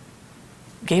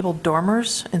gabled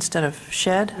dormers instead of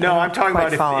shed? No, I'm talking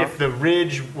about if the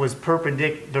ridge was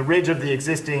perpendicular, the ridge of the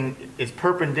existing is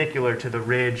perpendicular to the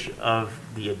ridge of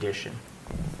the addition.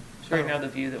 right now the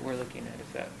view that we're looking at,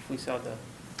 if we saw the.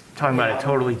 Talking about a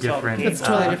totally different It's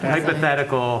totally different.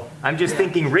 hypothetical. I'm just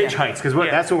thinking ridge heights, because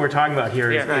that's what we're talking about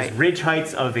here is, Yeah. is ridge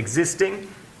heights of existing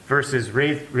versus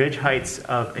ridge heights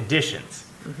of additions.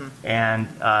 And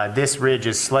this ridge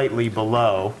is slightly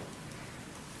below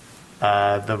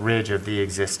the ridge of the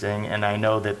existing, and I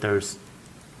know that there's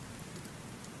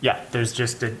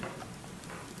just a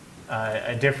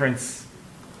difference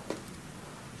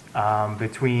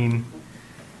between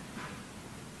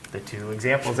the two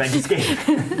examples I just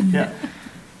gave. Yeah.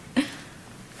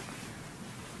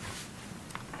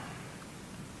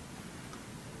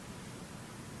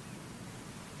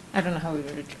 I don't know how we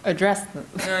would address the.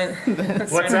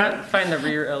 What's that? Find the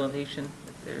rear elevation.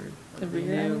 If they're The rear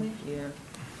new. elevation? Yeah.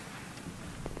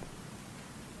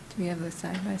 Do we have the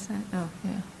side by side? Oh,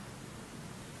 yeah.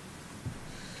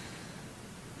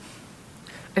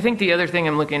 I think the other thing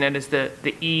I'm looking at is the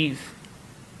eave,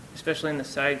 especially in the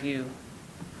side view,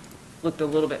 looked a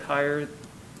little bit higher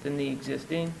than the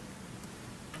existing,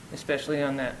 especially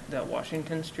on that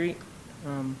Washington Street.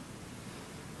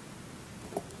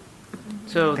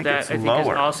 So think that it's I think is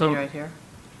lower. also, Right here?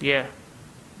 yeah,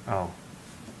 Oh.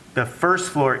 The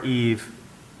first floor eave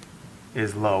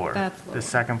is lower. That's lower. The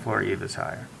second floor eave is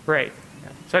higher. right.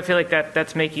 So I feel like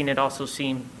that's making it also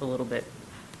seem a little bit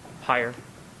higher.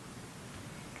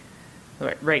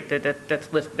 Right,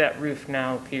 that roof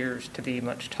now appears to be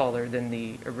much taller than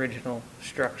the original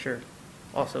structure,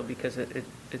 also because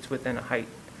it's within a height.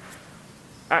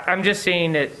 I'm just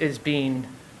seeing it as being,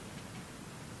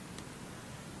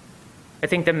 I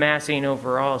think the massing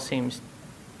overall seems,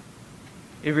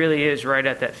 it really is right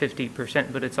at that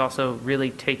 50%, but it's also really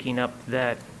taking up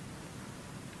that,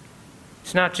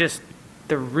 it's not just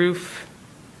the roof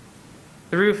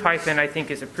height then I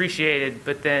think is appreciated,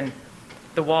 but then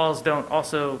the walls don't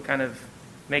also kind of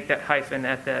make that hyphen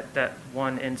at that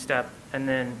one instep. And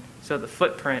then, so the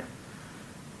footprint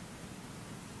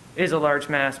is a large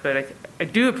mass, but I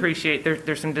do appreciate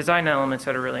there's some design elements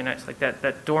that are really nice, like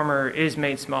that dormer is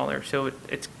made smaller. So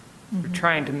it's we're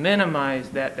trying to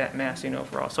minimize that massing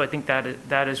overall. So I think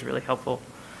that is really helpful.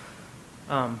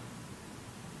 I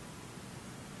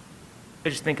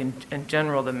just think in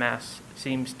general, the mass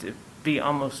seems to be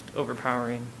almost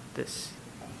overpowering this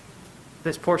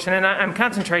portion. And I'm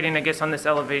concentrating, I guess, on this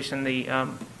elevation, I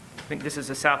think this is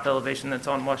the south elevation that's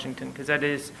on Washington, because that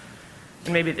is,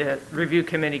 and maybe the review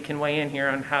committee can weigh in here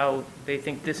on how they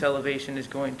think this elevation is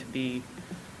going to be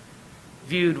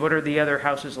viewed. What are the other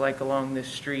houses like along this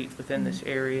street within this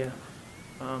area?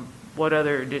 What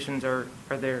other additions are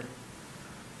there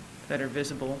that are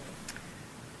visible?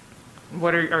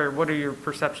 What are your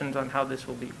perceptions on how this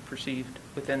will be perceived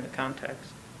within the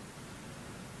context?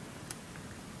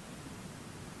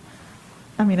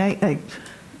 I mean, I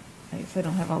guess I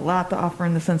don't have a lot to offer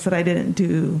in the sense that I didn't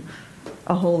do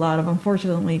a whole lot of,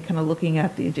 unfortunately, kind of looking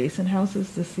at the adjacent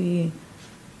houses to see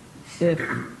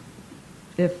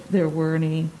if there were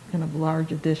any kind of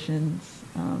large additions.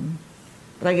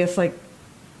 But I guess I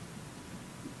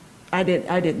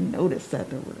didn't notice that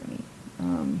there were any.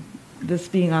 This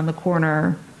being on the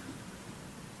corner,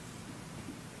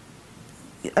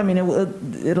 I mean,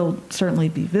 it'll certainly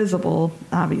be visible,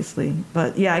 obviously,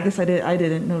 but yeah, I guess I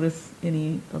didn't notice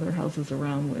any other houses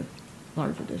around with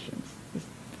large additions.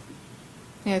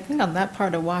 Yeah, I think on that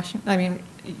part of Washington, I mean,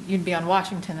 you'd be on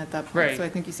Washington at that point, Right. so I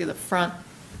think you see the front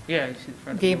Yeah, you see the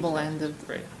front. gable end of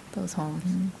Right. those homes.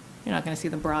 You're not going to see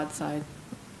the broad side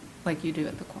like you do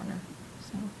at the corner,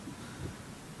 so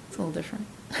it's a little different.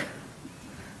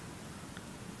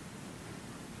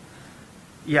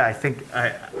 Yeah, I think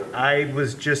I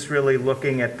was just really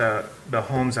looking at the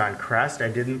homes on Crest. I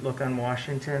didn't look on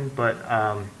Washington, but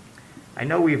I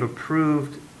know we've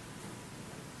approved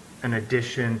an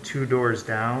addition 2 doors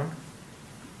down.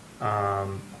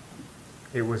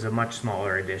 It was a much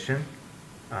smaller addition,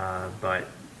 but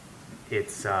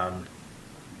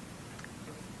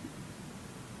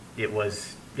it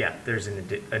was, yeah, there's an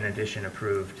addition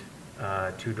approved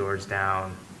 2 doors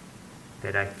down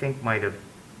that I think might have,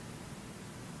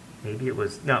 maybe it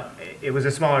was, no, it was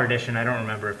a smaller addition. I don't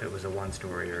remember if it was a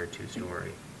 1-story or a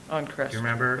 2-story. On Crest. Do you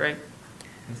remember? Right.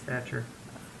 Ms. Thatcher?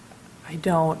 I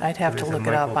don't. I'd have to There's a look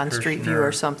it up Michael on Street View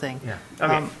or Kirshner. something. Yeah.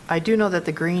 Okay. I do know that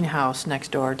the greenhouse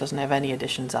next door doesn't have any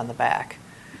additions on the back.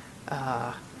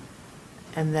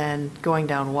 And then going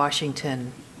down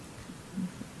Washington,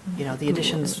 the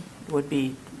additions would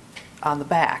be on the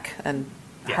back and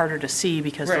Yeah. harder to see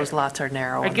because Right. those lots are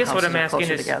narrow I and guess what houses I'm are asking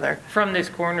closer is, together. from this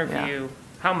corner Yeah. view,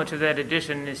 how much of that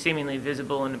addition is seemingly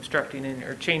visible and obstructing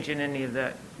or changing any of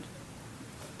that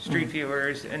street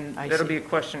viewers, and I that'll see. be a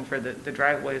question for the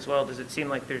driveway as well. Does it seem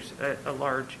like there's a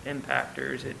large impact,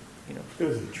 or is it, you know?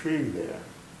 There's a tree there.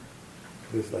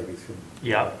 Looks like it's in.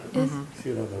 Yeah. See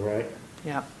it on the right?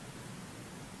 Yeah.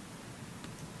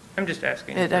 I'm just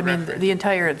asking. I for mean, reference. the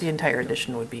entire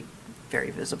addition would be very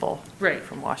visible. Right.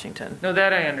 From Washington. No,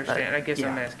 that I understand. But, I guess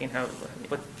I'm yeah. asking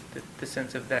what the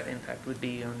sense of that impact would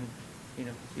be on, you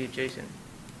know, the adjacent.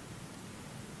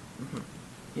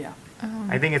 Yeah.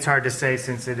 I think it's hard to say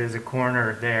since it is a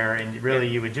corner there, and really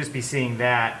you would just be seeing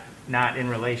that, not in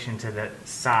relation to the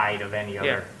side of any Yeah.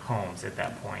 other homes at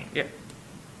that point. Yeah.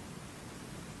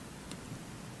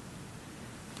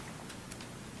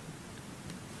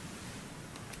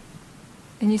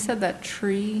 And you said that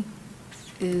tree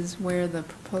is where the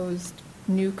proposed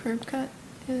new curb cut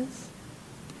is?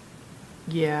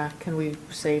 Yeah, can we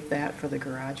save that for the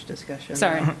garage discussion?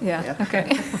 Sorry, yeah, okay.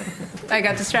 I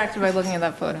got distracted by looking at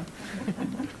that photo.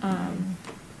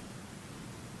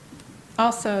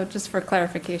 Also, just for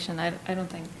clarification, I don't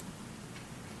think,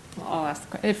 well, I'll ask,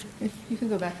 the que- if you could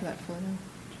go back to that photo,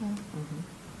 Joel.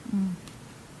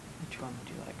 Which one would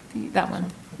you like? That one.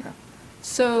 Okay.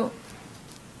 So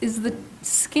is the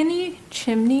skinny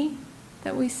chimney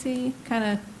that we see kind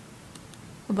of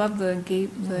above the gate,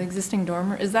 the existing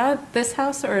dormer, is that this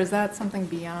house or is that something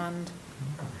beyond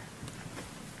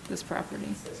this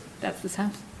property? That's this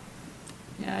house?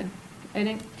 Yeah, I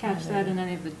didn't catch that in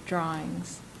any of the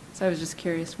drawings, so I was just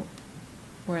curious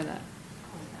where that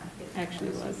actually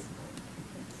was.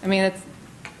 I mean, it's,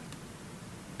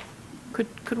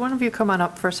 Could one of you come on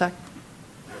up for a sec?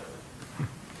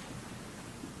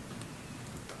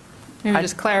 maybe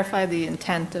just clarify the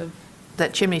intent of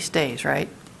That chimney stays, right?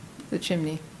 the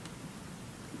chimney.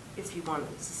 If you want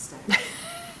it to stay.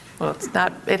 Well, it's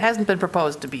not, it hasn't been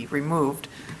proposed to be removed,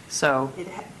 so, It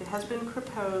has been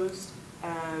proposed.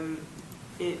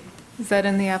 It Is that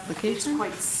in the It's application?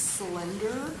 quite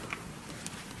slender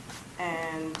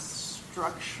and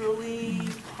structurally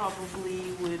probably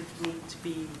would need to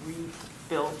be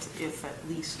rebuilt, if at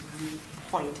least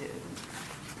repointed.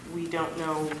 We don't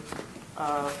know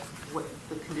what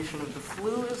the condition of the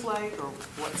flue is like or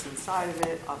what's inside of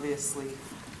it. Obviously,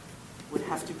 would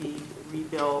have to be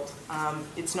rebuilt.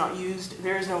 It's not used,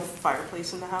 there is no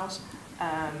fireplace in the house.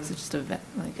 Is it just a vent,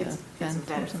 like a It's a vent or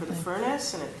vent for the something?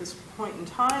 furnace, and at this point in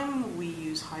time, we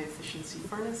use high-efficiency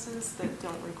furnaces that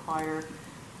don't require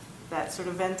that sort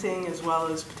of venting, as well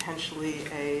as potentially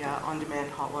a on-demand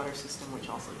hot water system, which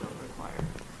also don't require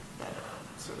that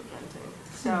sort of venting.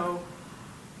 So,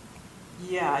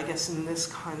 yeah, I guess in this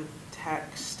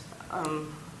context,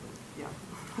 yeah.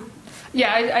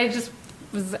 Yeah, I just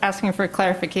was asking for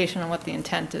clarification on what the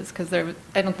intent is, because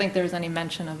I don't think there was any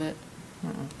mention of it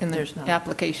in the There's not.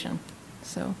 application.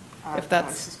 So if I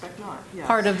that's suspect not, yes.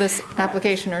 part of this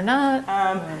application or not.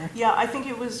 or- Yeah, I think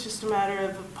it was just a matter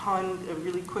of, upon a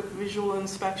really quick visual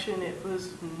inspection, it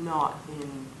was not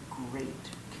in great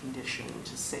condition,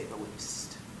 to say the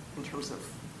least, in terms of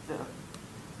the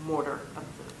mortar of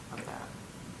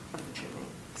the chimney,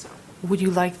 so. would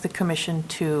you like the commission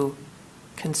to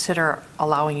consider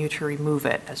allowing you to remove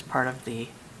it as part of the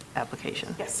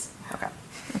application? Yes. Okay.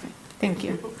 Thank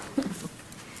you.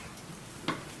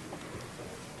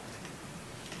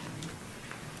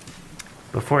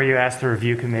 Before you ask the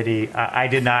review committee, I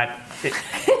did not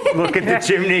look at the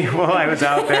chimney while I was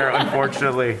out there,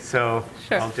 unfortunately, so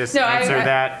Sure. I'll just No, I- answer I-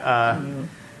 that.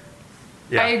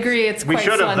 Yeah. I agree, it's We quite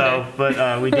should have, slender. though,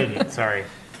 but we didn't, sorry.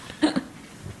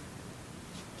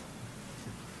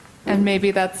 And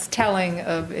maybe that's telling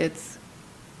of its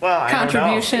Well, I don't know.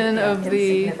 contribution of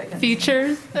the Insignificance.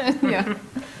 features, yeah,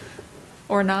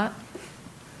 or not.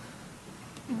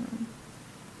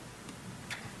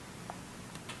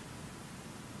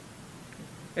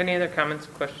 Any other comments,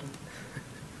 questions,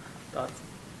 thoughts?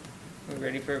 We're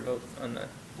ready for a vote on the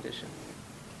addition.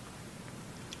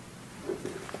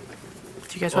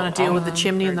 Do you guys want to deal with the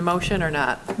chimney in the motion or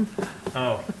not?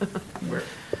 Oh, Where?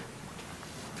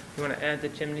 You want to add the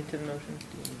chimney to the motion? Do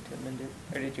you need to amend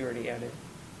it, or did you already add it?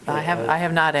 I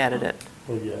have not added it.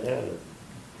 Oh, yeah, add it,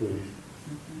 please.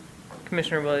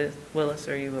 Commissioner Willis,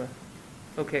 are you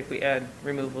okay if we add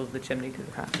removal of the chimney to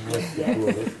the? Unless you do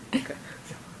it. Okay.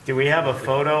 do we have a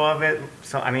photo of it?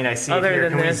 So, I mean, I see it Other here.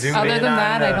 than Can we this- zoom Other in than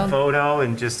that, I on the don't photo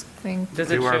and just Think, Does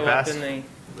it do our show up best? in the? It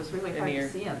was really In hard your-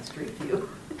 to see on Street View.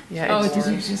 Yeah, oh, it's, did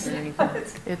you just?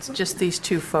 it's just these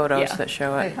two photos Yeah. that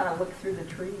show I it. kind of looked through the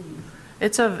trees.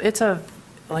 It's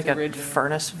like a original.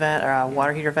 furnace vent or a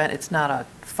water heater vent. It's not a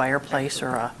fireplace or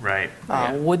a Right.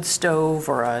 Yeah. wood stove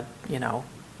or a, I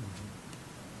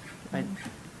I'm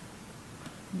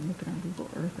looking on Google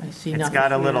Earth. I see It's nothing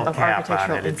got a little of cap on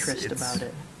architectural it. It's- interest it's- about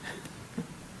it.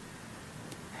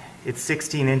 It's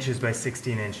 16 inches by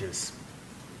 16 inches.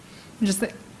 It's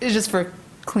just for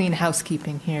clean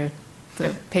housekeeping here,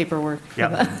 the paperwork. for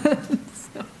Yep. that.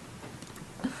 So,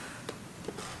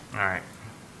 All right.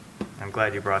 I'm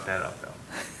glad you brought that up,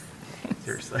 though.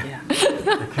 Seriously. Yeah.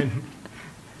 I couldn't-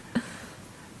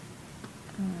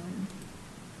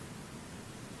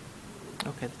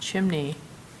 Okay, the chimney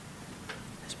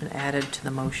has been added to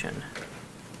the motion.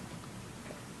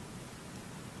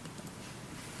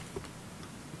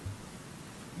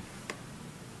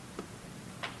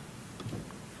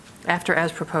 After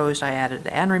as proposed, I added,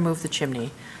 and remove the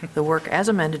chimney. The work as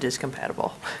amended is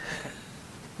compatible.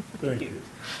 Thank you.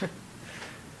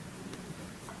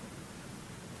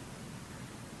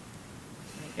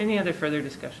 Any other further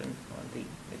discussion on the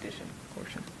addition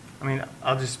portion? I mean,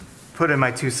 I'll just put in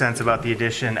my 2 cents about the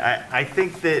addition. I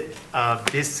think that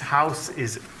this house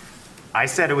is, I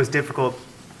said it was difficult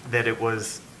that it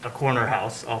was a corner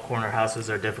house. All corner houses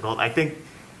are difficult. I think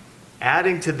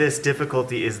adding to this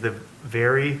difficulty is the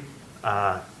very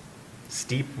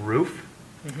steep roof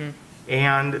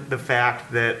and the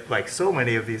fact that, like so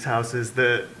many of these houses,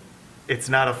 it's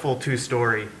not a full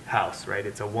 2-story house, right?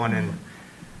 It's a 1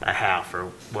 1/2, or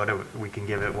whatever, we can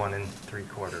give it 1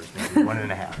 3/4, maybe 1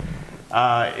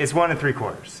 1/2. It's 1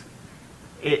 3/4.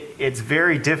 It's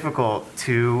very difficult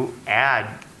to add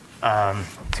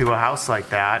to a house like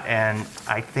that, and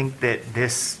I think that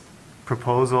this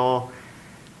proposal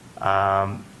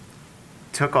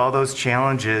took all those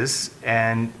challenges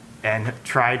and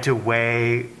tried to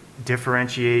weigh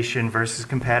differentiation versus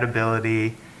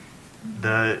compatibility,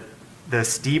 the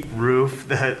steep roof,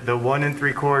 the 1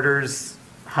 3/4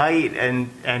 height,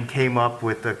 and came up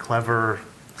with a clever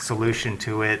solution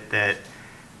to it that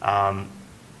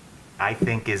I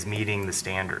think is meeting the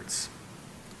standards.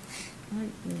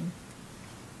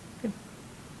 Good.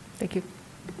 Thank you.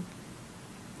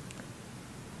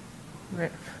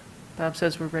 Right. Bob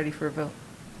says we're ready for a vote.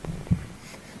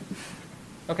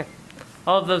 Okay.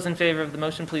 All of those in favor of the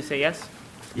motion, please say yes.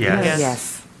 Yes.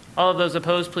 Yes. All of those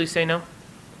opposed, please say no.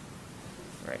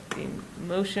 Right, the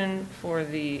motion for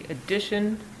the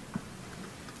addition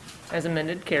as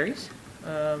amended carries.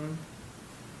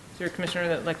 Is there a commissioner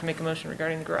that would like to make a motion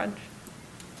regarding the garage?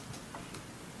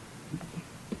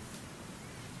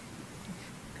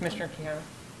 Commissioner Quijano?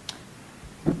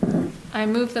 I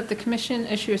move that the commission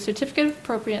issue a certificate of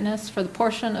appropriateness for the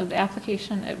portion of the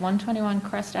application at 121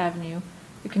 Crest Avenue,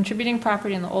 the contributing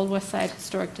property in the Old West Side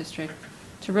Historic District,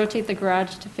 to rotate the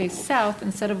garage to face south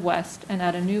instead of west and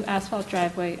add a new asphalt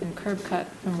driveway and curb cut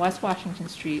from West Washington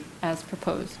Street as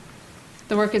proposed.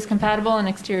 The work is compatible in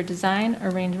exterior design,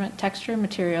 arrangement, texture,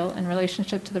 material in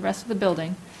relationship to the rest of the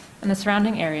building and the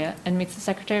surrounding area, and meets the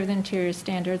Secretary of the Interior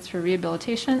standards for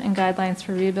rehabilitation and guidelines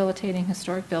for rehabilitating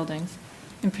historic buildings,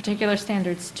 in particular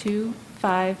standards 2,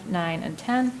 5, 9, and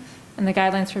 10, and the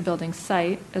guidelines for building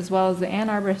site, as well as the Ann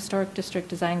Arbor Historic District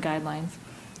design guidelines,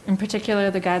 in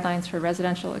particular the guidelines for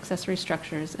residential accessory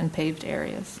structures and paved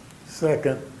areas.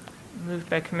 Second. Moved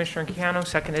by Commissioner Quijano,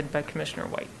 seconded by Commissioner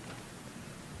White.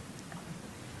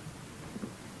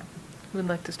 Who would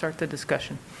like to start the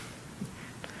discussion?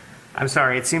 I'm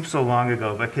sorry, it seems so long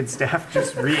ago, but could staff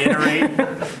just reiterate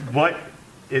what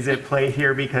is at play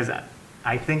here? Because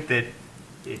I think that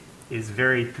it is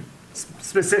very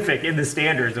specific in the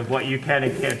standards of what you can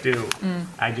and can't do.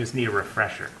 I just need a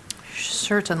refresher.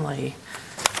 Certainly.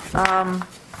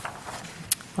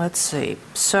 Let's see.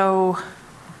 So,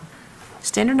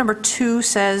 standard number 2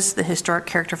 says the historic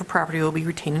character of a property will be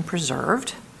retained and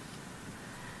preserved.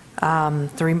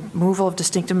 The removal of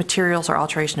distinctive materials or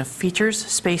alteration of features,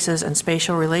 spaces, and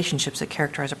spatial relationships that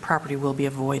characterize a property will be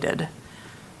avoided.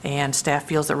 And staff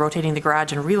feels that rotating the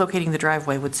garage and relocating the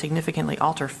driveway would significantly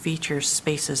alter features,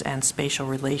 spaces, and spatial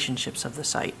relationships of the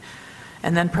site.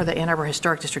 And then per the Ann Arbor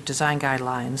Historic District design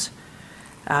guidelines,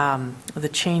 the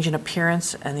change in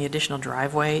appearance and the additional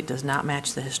driveway does not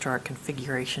match the historic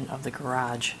configuration of the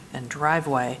garage and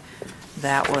driveway.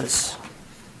 That was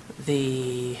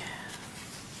the,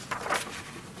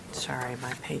 sorry,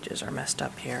 my pages are messed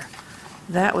up here.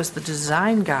 That was the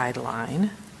design guideline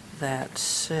that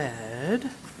said,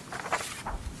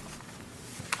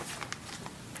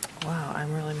 wow,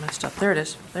 I'm really messed up. There it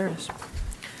is. There it is.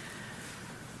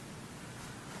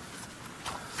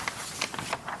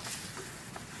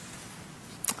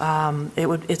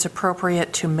 It's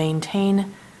appropriate to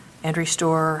maintain and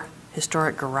restore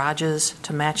historic garages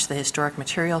to match the historic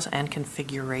materials and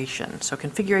configuration. So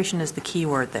configuration is the key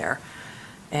word there.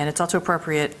 And it's also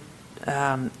appropriate,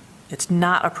 it's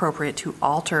not appropriate to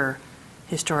alter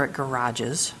historic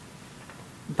garages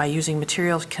by using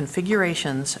materials,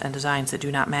 configurations, and designs that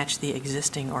do not match the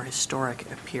existing or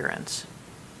historic appearance.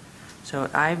 So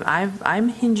I'm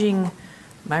hinging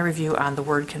my review on the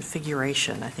word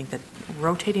configuration. I think that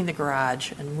rotating the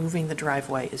garage and moving the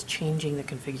driveway is changing the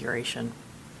configuration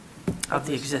of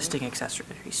the existing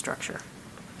accessory structure.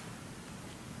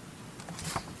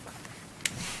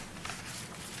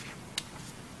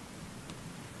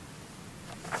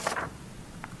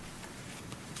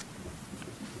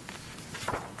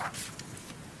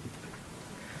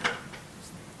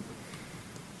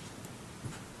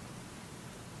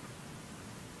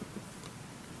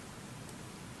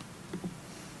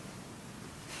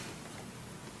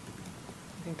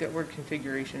 I think that word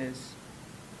configuration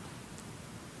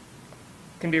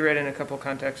can be read in a couple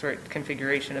contexts, right?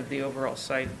 Configuration of the overall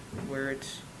site, where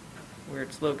it's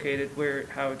located,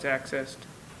 how it's accessed,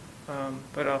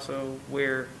 but also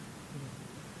where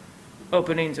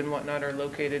openings and whatnot are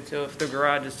located. So if the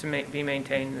garage is to be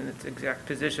maintained in its exact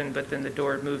position, but then the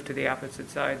door moved to the opposite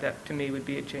side, that to me would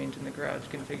be a change in the garage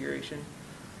configuration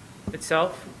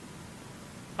itself.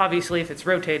 Obviously, if it's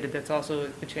rotated, that's also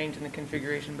a change in the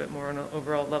configuration, but more on an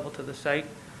overall level to the site,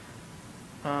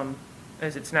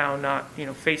 as it's now not,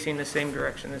 facing the same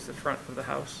direction as the front of the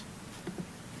house.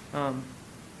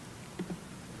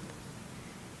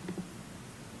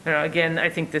 Again, I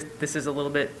think this is a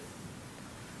little bit.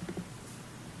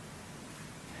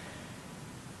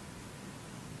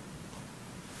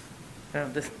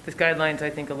 This guideline's, I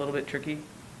think, a little bit tricky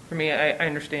for me. I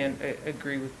understand. I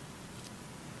agree with.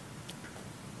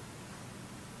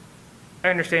 I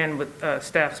understand with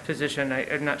staff's position.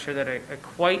 I'm not sure that I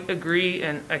quite agree,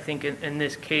 and I think in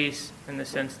this case, in the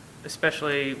sense,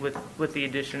 especially with the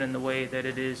addition and the way that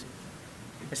it is,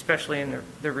 especially in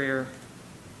the rear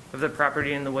of the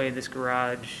property and the way this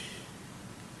garage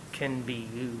can be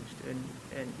used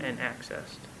and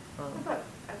accessed. How about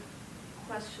a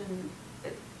question?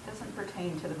 It doesn't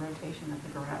pertain to the rotation of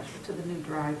the garage, but to the new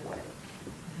driveway.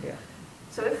 Yeah.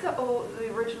 So if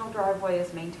the original driveway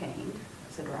is maintained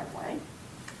as a driveway,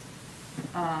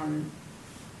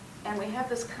 and we have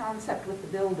this concept with the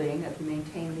building of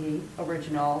maintain the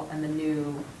original and the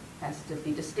new has to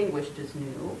be distinguished as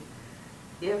new,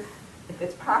 if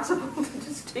it's possible to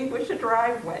distinguish a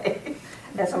driveway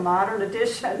as a modern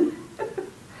addition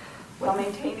while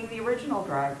maintaining the original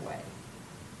driveway,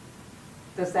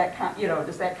 does that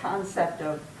concept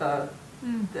of the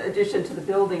addition to the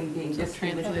building being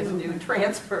distinguished as new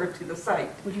transfer to the site?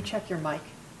 Would you check your mic?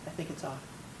 I think it's off.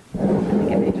 I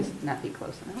think it may just not be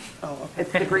close enough. Oh, okay.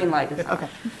 It's the green light is on. Okay,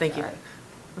 thank you. All right.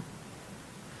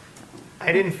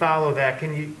 I didn't follow that.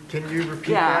 Can you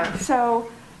repeat that? Yeah,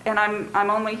 so, and I'm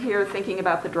only here thinking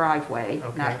about the driveway,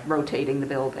 Okay. not rotating the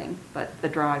building, but the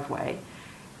driveway.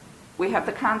 We have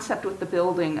the concept with the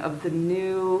building of the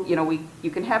new,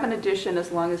 you can have an addition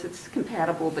as long as it's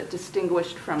compatible but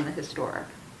distinguished from the historic.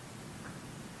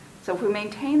 So if we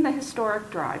maintain the historic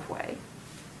driveway,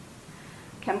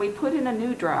 can we put in a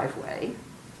new driveway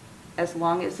as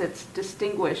long as it's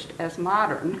distinguished as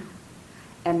modern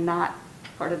and not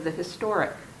part of the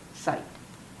historic site?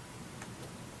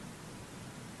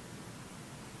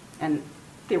 And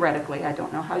theoretically, I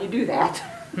don't know how you do that.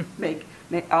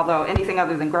 Although anything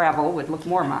other than gravel would look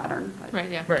more modern. But. Right,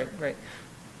 yeah. Right.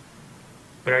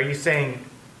 But are you saying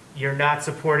you're not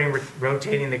supporting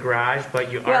rotating the garage,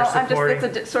 but you are supporting?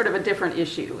 Well, it's sort of a different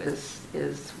issue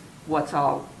is what's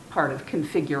all part of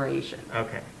configuration.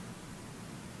 Okay.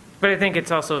 But I think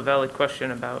it's also a valid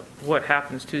question about what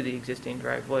happens to the existing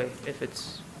driveway if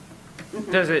it's,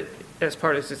 does it, as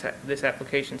part of this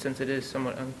application, since it is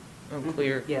somewhat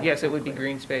unclear, Yeah, yes, it would be unclear.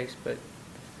 green space, but.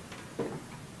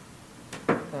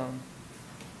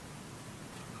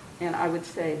 And I would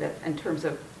say that in terms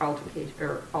of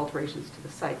alterations to the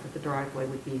site, that the driveway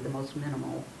would be the most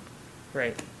minimal.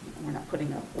 Right. We're not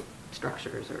putting up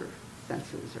structures or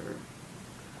fences or.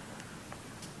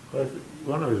 Well,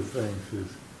 one of the things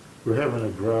is we're having a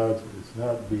garage that's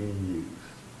not being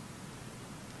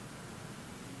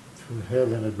used.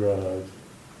 Having a garage,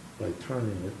 by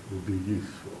turning it, will be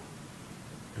useful,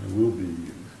 and it will be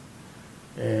used.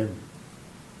 And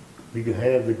we can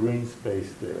have the green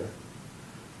space there,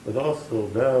 but also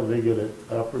now they get an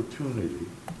opportunity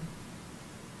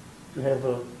to have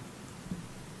a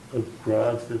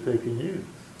garage that they can use.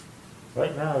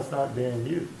 Right now, it's not being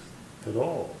used at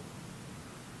all.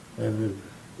 And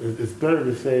it's better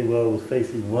to say, well, it was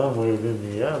facing one way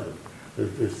than the other.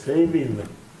 They're saving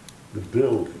the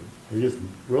building, they're just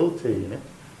rotating it,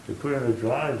 they're putting a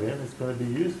drive in, it's going to be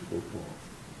useful for them.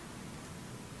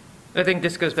 I think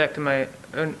this goes back to my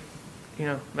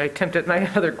attempt at my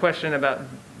other question about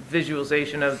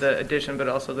visualization of the addition, but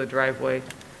also the driveway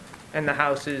and the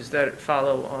houses that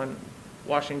follow on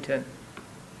Washington.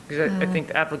 Because I think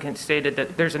the applicant stated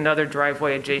that there's another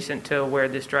driveway adjacent to where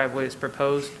this driveway is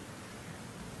proposed.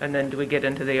 And then do we get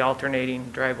into the alternating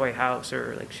driveway house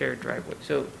or like shared driveway?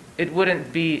 So it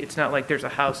wouldn't be, it's not like there's a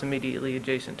house immediately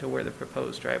adjacent to where the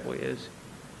proposed driveway is.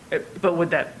 But would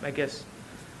that, I guess,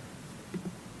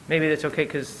 maybe that's okay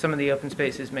because some of the open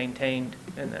space is maintained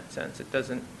in that sense.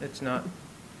 It's not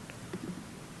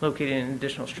located in an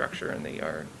additional structure in the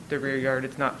yard, the rear yard.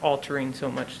 It's not altering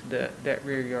so much that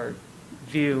rear yard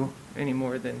view any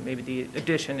more than maybe the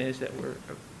addition is that we've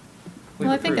Well,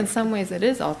 I think in approved. some ways it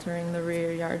is altering the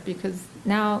rear yard because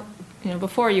now,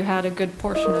 before you had a good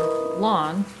portion of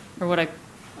lawn, or what I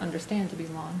understand to be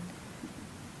lawn,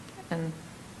 and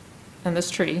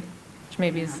this tree, which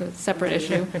maybe is a separate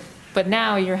issue. But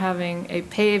now you're having a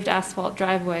paved asphalt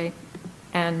driveway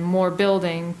and more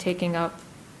building taking up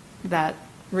that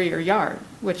rear yard,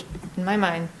 which in my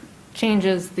mind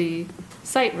changes the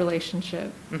site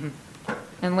relationship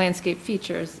and landscape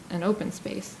features and open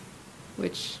space,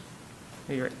 which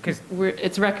You're right, 'cause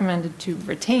it's recommended to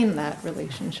retain that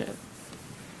relationship.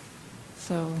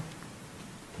 So.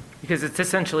 because it's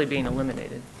essentially being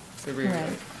eliminated, the rear yard.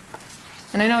 Right.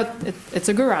 And I know it's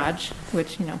a garage,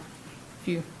 which, if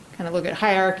you kind of look at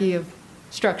hierarchy of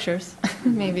structures,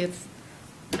 maybe it's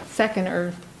second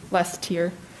or less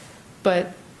tier.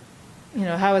 But,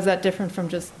 how is that different from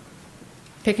just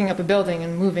picking up a building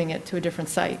and moving it to a different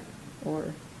site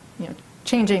or,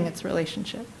 changing its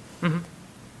relationship?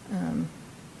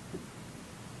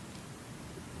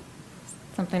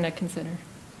 Something to consider.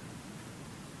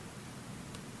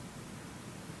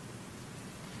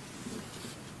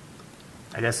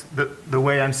 I guess the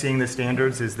way I'm seeing the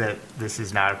standards is that this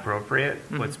is not appropriate,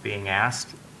 what's being asked.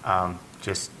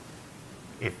 Just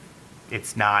if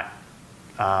it's not,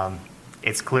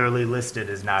 it's clearly listed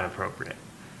as not appropriate.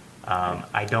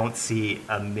 I don't see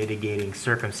a mitigating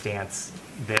circumstance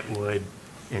that would,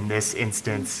 in this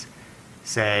instance,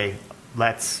 say,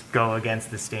 let's go against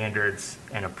the standards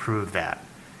and approve that.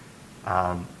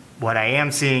 What I am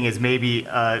seeing is maybe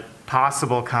a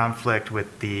possible conflict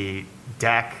with the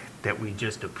deck that we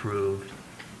just approved.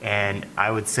 And I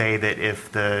would say that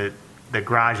if the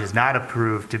garage is not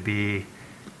approved to be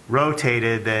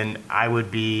rotated, then I would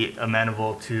be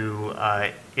amenable to,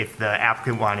 if the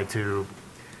applicant wanted to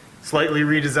slightly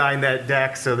redesign that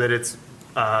deck so that it's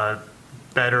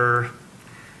better,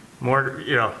 more,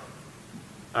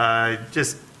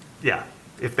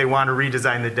 if they want to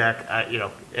redesign the deck,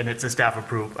 and it's a staff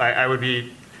approval, I would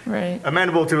be Right.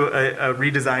 amenable to a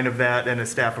redesign of that and a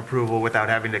staff approval without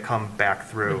having to come back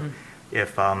through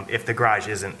if the garage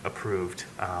isn't approved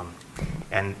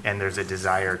and there's a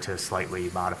desire to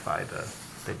slightly modify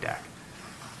the deck.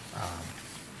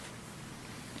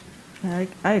 I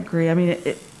agree. I mean,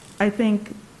 I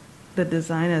think the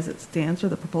design as it stands, or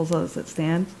the proposal as it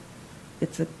stands,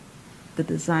 the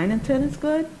design intent is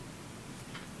good,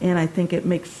 and I think it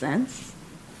makes sense,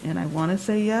 and I want to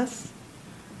say yes.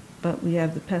 But we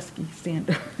have the pesky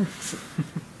standards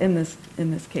in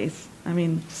this case. I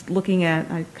mean, just looking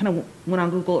at, I kind of went on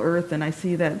Google Earth and I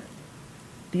see that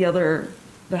the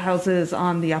houses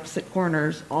on the opposite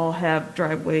corners all have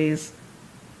driveways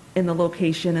in the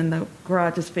location, and the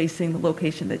garage is facing the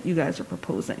location that you guys are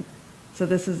proposing. So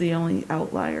this is the only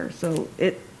outlier. So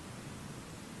it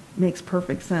makes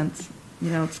perfect sense.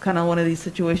 It's kind of one of these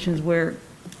situations where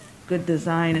good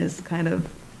design is kind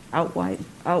of outweighed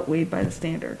by the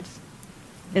standards,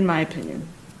 in my opinion.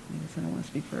 I guess I don't want to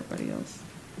speak for everybody else.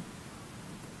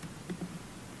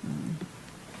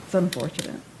 It's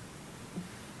unfortunate.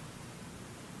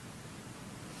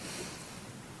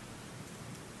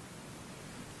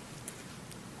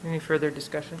 Any further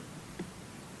discussion?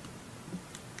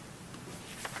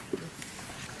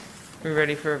 We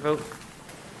ready for a vote?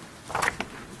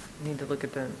 Need to look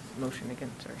at the motion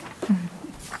again, sorry.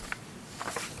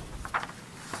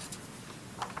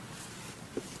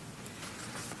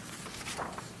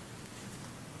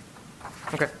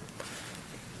 Okay.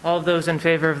 All of those in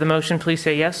favor of the motion, please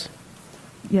say yes.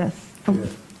 Yes. Oh,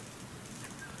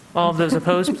 All of those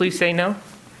opposed, please say no.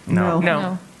 No.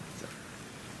 No.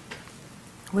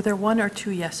 Were there one or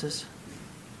two yeses?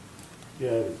 Yeah,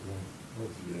 it was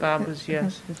one. Bob was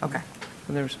yes. Okay.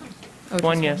 And there was Oh, just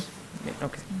one one. yes. Yeah,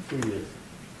 okay. 2 years.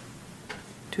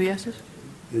 2 yeses?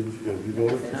 Did you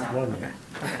vote? Just one. Okay.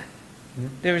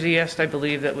 There was a yes, I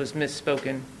believe, that was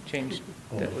misspoken, changed.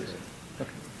 Oh, That was, okay.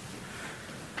 okay.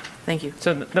 Thank you.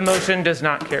 So the motion does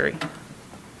not carry.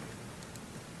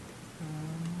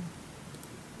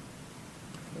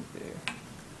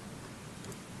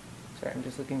 Sorry, I'm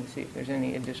just looking to see if there's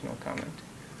any additional comment.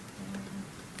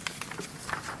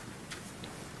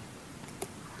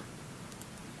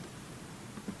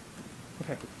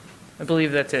 Okay. I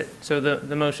believe that's it. So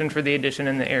the motion for the addition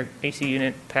and the AC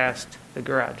unit passed, the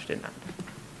garage did not.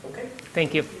 Okay.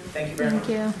 Thank you. Thank you very much.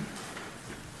 Thank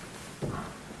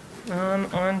you.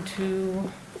 On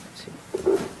to, let's see,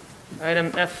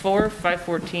 item F4,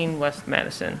 514 West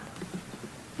Madison.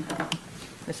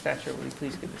 Ms. Thatcher, will you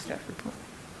please give the staff report?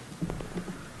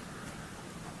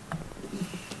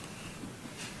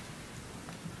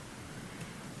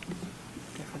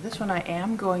 Okay, for this one, I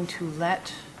am going to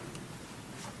let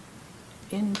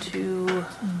into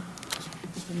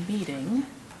the meeting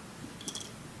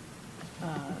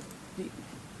the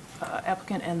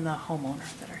applicant and the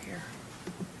homeowner that are here.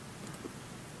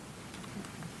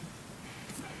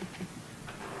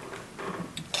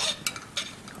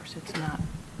 Of course, it's not,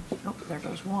 oh, there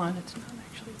goes one. It's not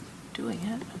actually doing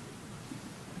it.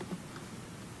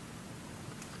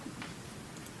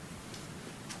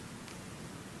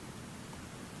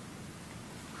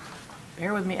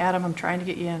 Bear with me, Adam, I'm trying to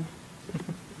get you in.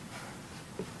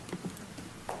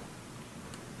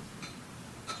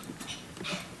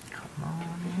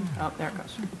 Oh, there it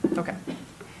goes. Okay.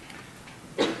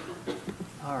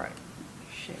 All right.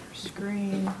 Share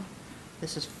screen.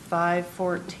 This is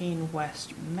 514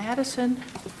 West Madison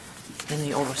in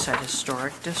the Oversight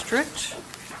Historic District.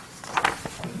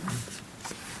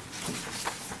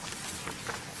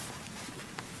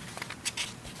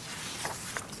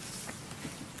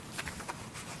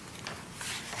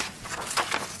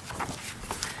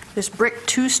 This brick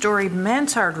two-story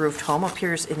mansard roofed home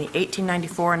appears in the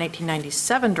 1894 and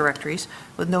 1897 directories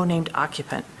with no named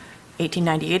occupant.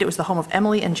 1898, it was the home of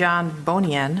Emily and John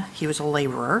Bonien. He was a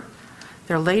laborer.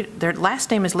 Their last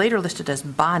name is later listed as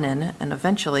Bonin and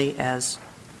eventually as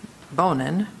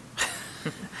Bonin,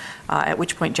 at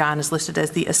which point John is listed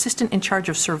as the assistant in charge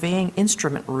of surveying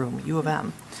instrument room, U of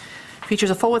M.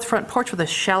 Features a full-width front porch with a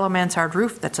shallow mansard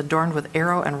roof that's adorned with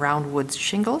arrow and round wood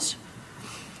shingles.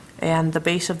 And the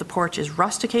base of the porch is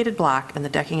rusticated block, and the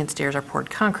decking and stairs are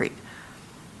poured concrete.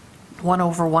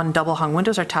 1-over-1 double-hung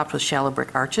windows are topped with shallow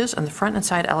brick arches, and the front and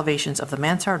side elevations of the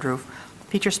mansard roof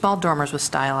feature small dormers with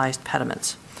stylized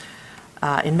pediments.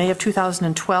 In May of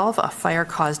 2012, a fire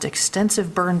caused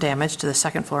extensive burn damage to the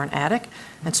second floor and attic,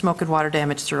 and smoke and water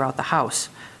damage throughout the house.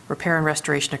 Repair and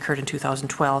restoration occurred in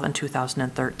 2012 and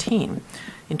 2013.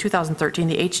 In 2013,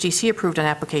 the HDC approved an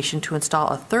application to install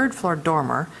a third-floor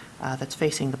dormer that's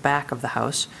facing the back of the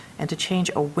house, and to change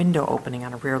a window opening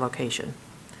on a rear location.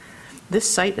 This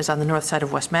site is on the north side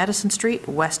of West Madison Street,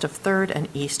 west of 3rd and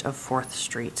east of 4th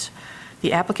Streets.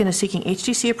 The applicant is seeking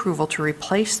HDC approval to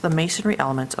replace the masonry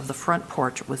elements of the front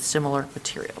porch with similar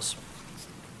materials.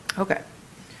 Okay.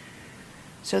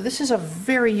 So this is a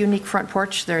very unique front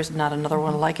porch. There's not another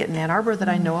one like it in Ann Arbor that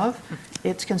I know of.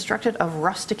 It's constructed of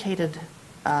rusticated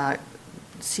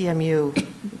CMU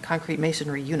concrete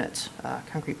masonry units,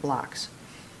 concrete blocks.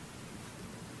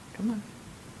 Come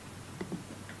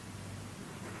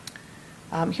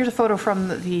on. Here's a photo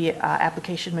from the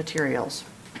application materials.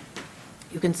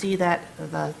 You can see that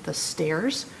the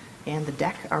stairs and the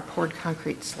deck are poured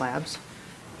concrete slabs,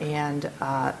 and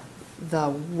the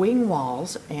wing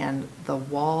walls and the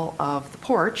wall of the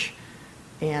porch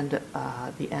and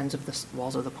the ends of the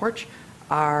walls of the porch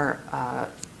are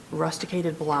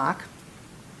rusticated block.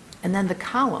 And then the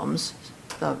columns,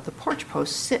 the porch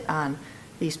posts, sit on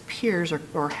these piers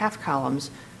or half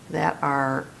columns that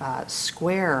are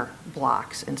square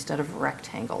blocks instead of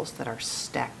rectangles that are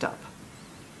stacked up.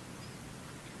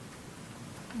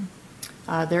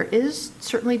 There is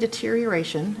certainly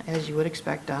deterioration, as you would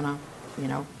expect on a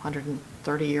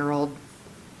 130-year-old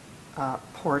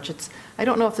porch. I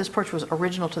don't know if this porch was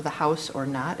original to the house or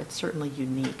not. It's certainly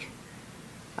unique,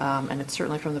 and it's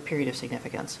certainly from the period of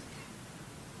significance.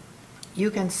 You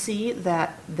can see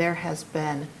that there has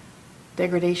been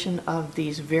degradation of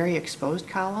these very exposed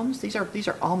columns. These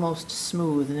are almost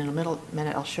smooth, and in a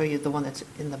minute I'll show you the one that's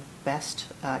in the best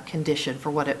condition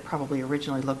for what it probably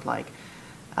originally looked like.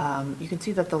 You can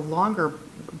see that the longer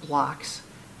blocks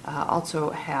also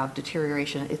have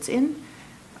deterioration. It's in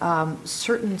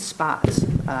certain spots.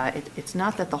 It's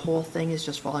not that the whole thing is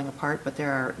just falling apart, but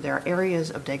there are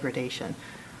areas of degradation.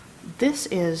 This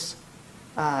is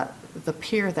the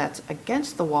pier that's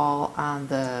against the wall on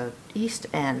the east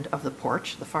end of the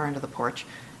porch, the far end of the porch,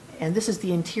 and this is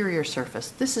the interior surface.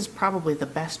 This is probably the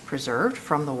best preserved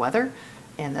from the weather,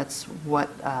 and that's what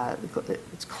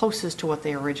it's closest to what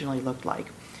they originally looked like.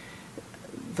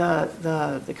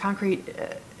 The concrete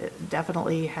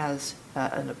definitely has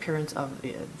an appearance of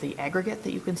the aggregate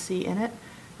that you can see in it.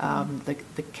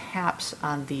 The caps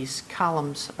on these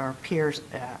columns or piers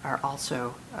are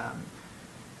also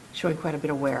showing quite a bit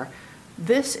of wear.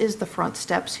 This is the front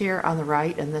steps here on the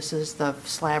right, and this is the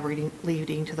slab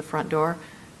leading to the front door.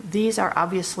 These are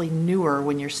obviously newer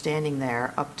when you're standing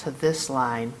there up to this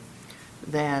line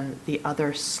than the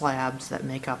other slabs that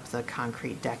make up the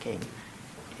concrete decking.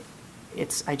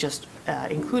 I just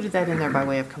included that in there by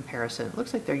way of comparison. It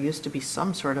looks like there used to be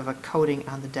some sort of a coating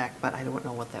on the deck, but I don't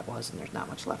know what that was, and there's not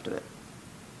much left of it.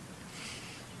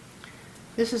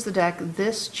 This is the deck.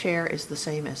 This chair is the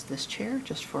same as this chair,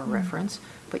 just for reference,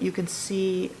 but you can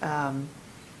see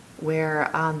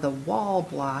where on the wall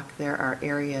block there are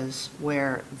areas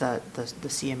where the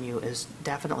CMU is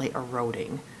definitely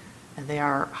eroding, and they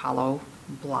are hollow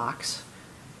blocks.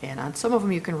 And on some of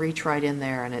them you can reach right in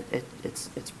there and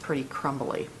it's pretty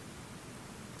crumbly.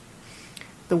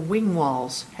 The wing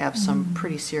walls have some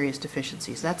pretty serious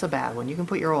deficiencies. That's a bad one. You can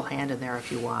put your whole hand in there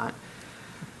if you want.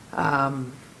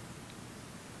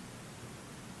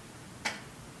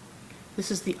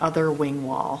 This is the other wing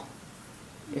wall.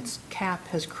 Its cap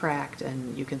has cracked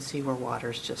and you can see where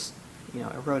water's just,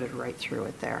 eroded right through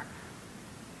it there.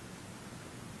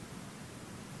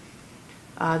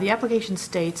 The application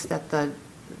states that the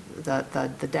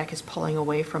deck is pulling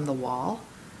away from the wall.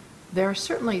 There are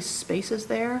certainly spaces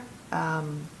there,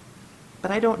 but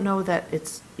I don't know that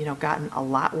it's gotten a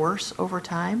lot worse over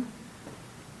time.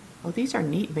 Oh, these are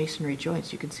neat masonry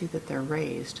joints. You can see that they're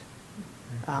raised.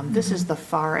 This is the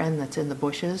far end that's in the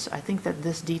bushes. I think that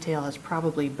this detail has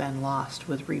probably been lost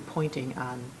with repointing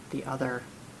on the other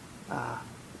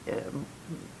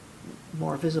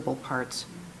more visible parts.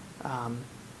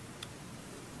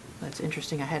 That's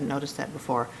interesting. I hadn't noticed that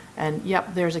before. And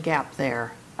yep, there's a gap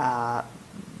there. I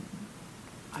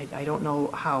don't know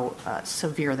how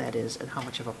severe that is and how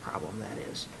much of a problem that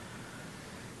is.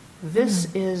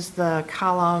 This is the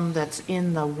column that's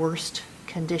in the worst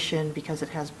condition because it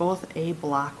has both a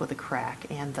block with a crack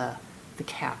and the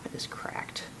cap is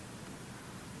cracked.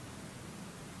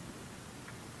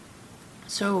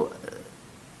 So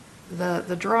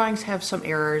the drawings have some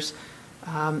errors.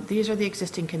 These are the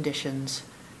existing conditions.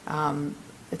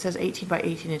 It says 18 by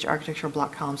 18 inch architectural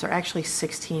block columns. They're actually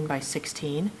 16 by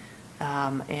 16,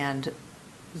 and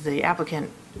the applicant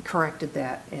corrected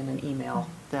that in an email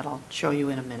that I'll show you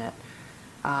in a minute.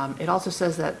 It also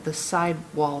says that the side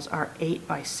walls are 8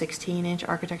 by 16 inch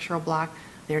architectural block.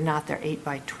 They're not, they're 8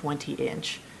 by 20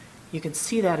 inch. You can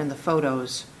see that in the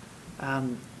photos.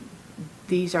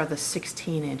 These are the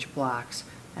 16 inch blocks,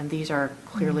 and these are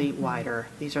clearly wider.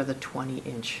 These are the 20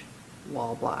 inch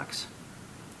wall blocks.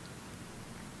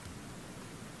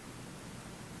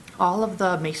 All of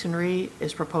the masonry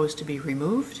is proposed to be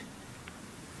removed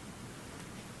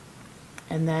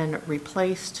and then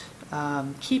replaced,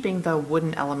 keeping the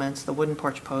wooden elements, the wooden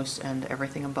porch posts and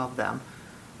everything above them.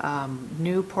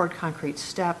 New poured concrete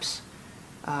steps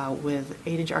with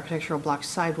 8-inch architectural block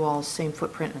sidewalls, same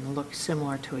footprint and look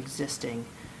similar to existing.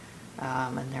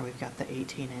 And there we've got the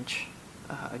 18-inch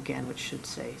again, which should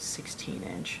say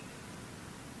 16-inch.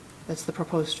 That's the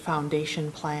proposed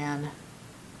foundation plan.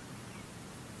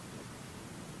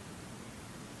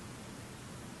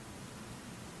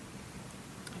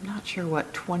 I'm not sure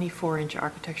what 24-inch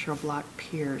architectural block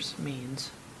piers means.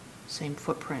 Same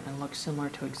footprint and looks similar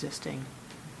to existing.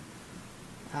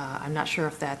 I'm not sure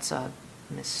if that's a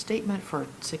misstatement for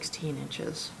 16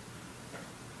 inches.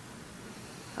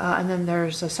 And then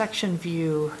there's a section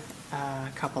view, a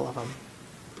couple of them.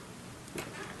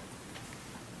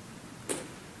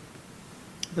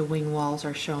 The wing walls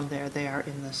are shown there. They are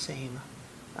in the same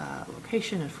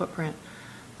location and footprint.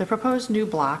 The proposed new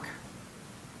block,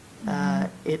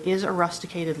 it is a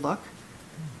rusticated look.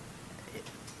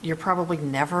 You're probably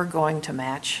never going to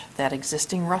match that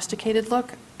existing rusticated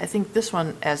look. I think this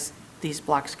one, as these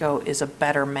blocks go, is a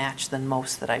better match than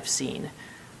most that I've seen.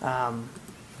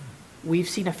 We've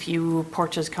seen a few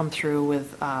porches come through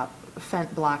with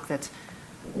Fent block that's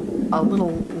a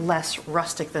little less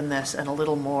rustic than this and a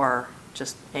little more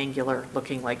just angular,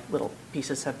 looking like little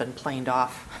pieces have been planed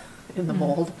off in the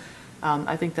mold.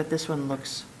 I think that this one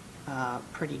looks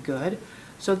pretty good.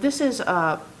 So this is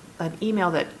an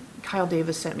email that Kyle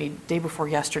Davis sent me day before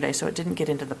yesterday, so it didn't get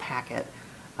into the packet.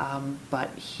 But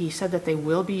he said that they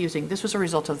will be using, this was a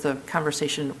result of the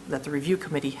conversation that the review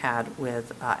committee had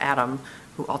with Adam,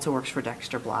 who also works for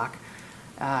Dexter Block.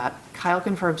 Kyle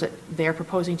confirms that they're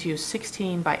proposing to use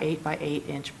 16 by 8 by 8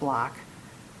 inch block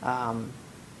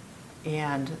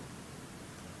and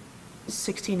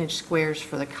 16-inch squares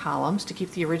for the columns. To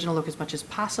keep the original look as much as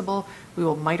possible, we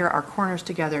will miter our corners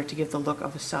together to give the look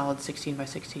of a solid 16 by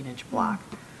 16-inch block.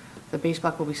 The base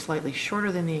block will be slightly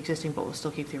shorter than the existing, but will still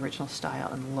keep the original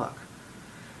style and look.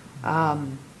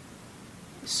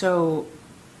 So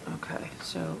Okay,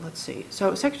 so let's see.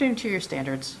 So Secretary of Interior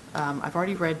Standards, I've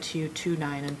already read to you 2,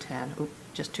 9, and 10. Oop,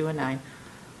 just 2 and 9.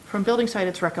 From building site,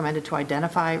 it's recommended to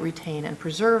identify, retain, and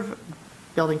preserve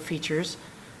building features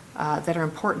that are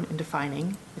important in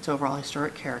defining its overall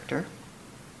historic character.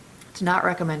 It's not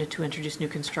recommended to introduce new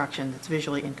construction that's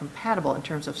visually incompatible in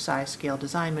terms of size, scale,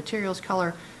 design, materials,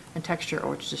 color, and texture,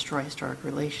 or to destroy historic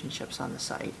relationships on the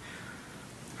site.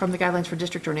 From the guidelines for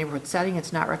district or neighborhood setting,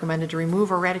 it's not recommended to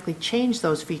remove or radically change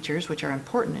those features which are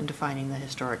important in defining the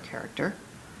historic character.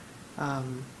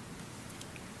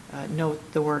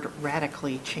 Note the word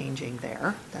radically changing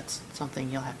there. That's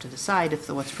something you'll have to decide if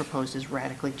what's proposed is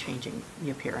radically changing the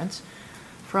appearance.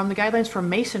 From the guidelines for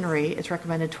masonry, it's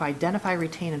recommended to identify,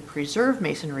 retain, and preserve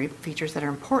masonry features that are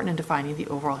important in defining the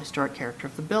overall historic character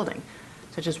of the building,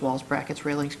 such as walls, brackets,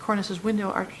 railings, cornices, window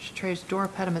architraves, door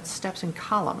pediments, steps, and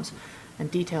columns,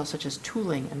 and details such as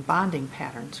tooling and bonding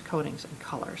patterns, coatings, and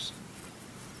colors.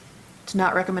 It's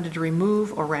not recommended to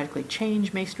remove or radically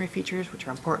change masonry features which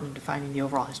are important in defining the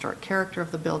overall historic character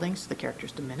of the building, so the character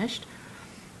is diminished,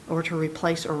 or to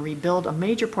replace or rebuild a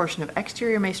major portion of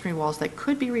exterior masonry walls that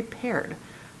could be repaired,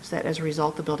 so that as a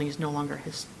result the building is no longer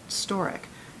historic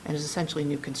and is essentially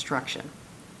new construction.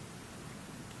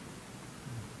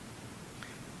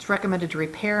 It's recommended to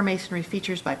repair masonry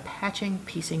features by patching,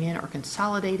 piecing in, or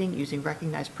consolidating using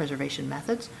recognized preservation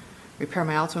methods. Repair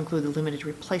may also include the limited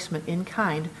replacement in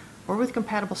kind or with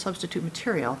compatible substitute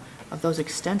material of those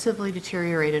extensively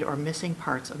deteriorated or missing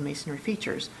parts of masonry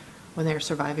features when they are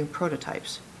surviving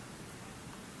prototypes.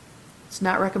 It's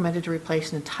not recommended to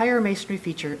replace an entire masonry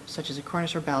feature, such as a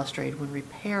cornice or balustrade, when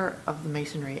repair of the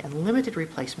masonry and limited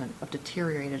replacement of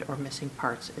deteriorated or missing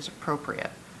parts is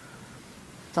appropriate.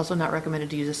 It's also not recommended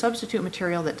to use a substitute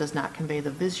material that does not convey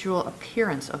the visual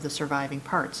appearance of the surviving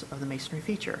parts of the masonry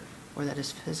feature, or that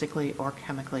is physically or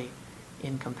chemically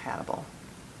incompatible.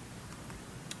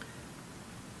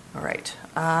 All right.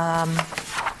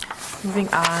 Moving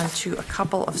on to a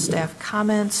couple of staff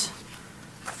comments.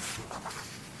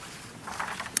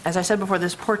 As I said before,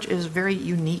 this porch is very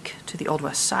unique to the Old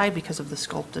West Side because of the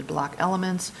sculpted block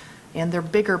elements, and they're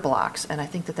bigger blocks, and I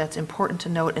think that that's important to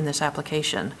note in this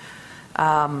application.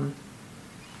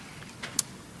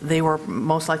 They were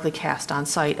most likely cast on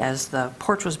site as the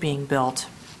porch was being built.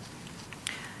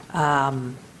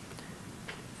 The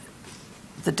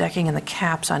decking and the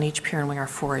caps on each pier and wing are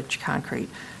 4-inch concrete.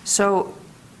 So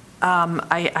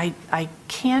I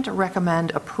can't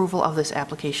recommend approval of this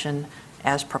application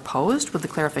as proposed, with the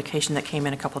clarification that came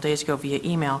in a couple days ago via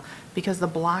email, because the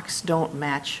blocks don't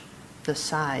match the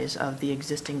size of the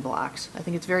existing blocks. I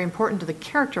think it's very important to the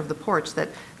character of the porch that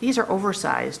these are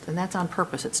oversized, and that's on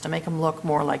purpose. It's to make them look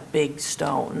more like big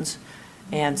stones.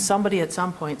 And somebody at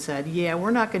some point said, yeah,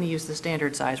 we're not going to use the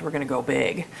standard size, we're going to go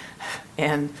big.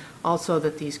 And also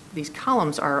that these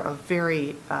columns are a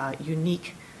very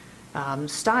unique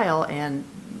style, and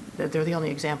they're the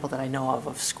only example that I know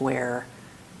of square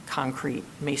concrete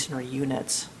masonry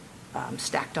units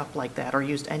stacked up like that or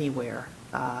used anywhere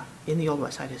in the Old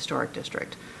West Side Historic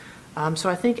District. So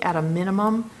I think at a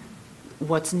minimum,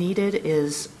 what's needed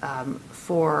is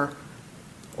for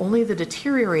only the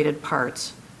deteriorated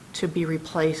parts to be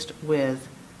replaced with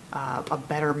a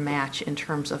better match in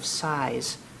terms of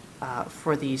size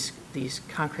for these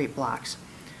concrete blocks.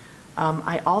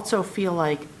 I also feel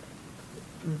like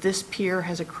this pier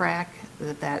has a crack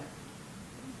that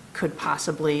could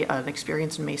possibly, an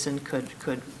experienced mason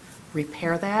could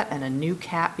repair that, and a new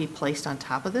cap be placed on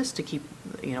top of this to keep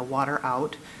water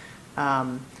out,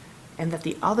 and that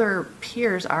the other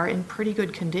piers are in pretty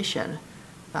good condition.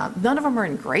 None of them are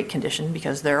in great condition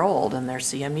because they're old and they're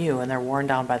CMU and they're worn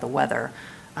down by the weather.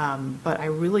 But I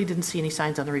really didn't see any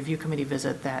signs on the review committee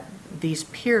visit that these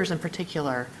piers in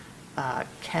particular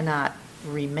cannot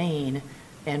remain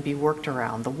and be worked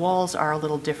around. The walls are a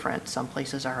little different. Some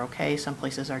places are okay, some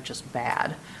places are just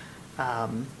bad.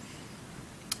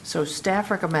 So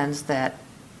staff recommends that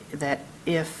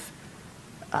if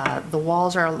the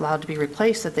walls are allowed to be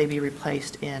replaced, that they be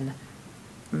replaced in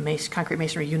concrete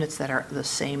masonry units that are the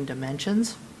same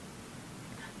dimensions,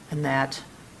 and that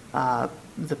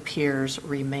the piers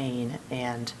remain.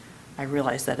 And I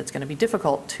realize that it's going to be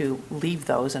difficult to leave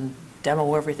those and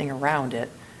demo everything around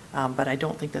it, but I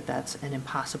don't think that that's an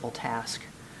impossible task.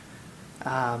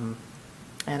 And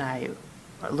I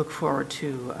look forward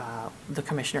to the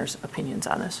commissioners' opinions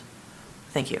on this.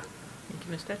 Thank you. Thank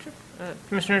you, Ms. Detcher.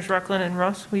 Commissioners Rockland and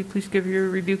Ross, will you please give your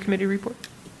review committee report?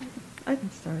 I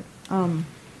can start.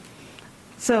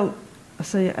 So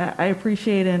I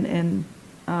appreciate and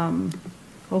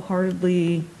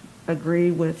wholeheartedly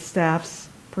agree with staff's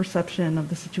perception of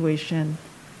the situation.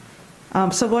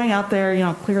 So going out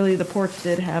there, clearly the porch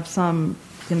did have some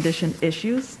condition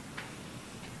issues.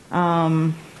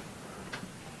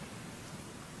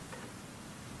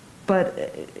 But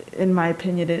in my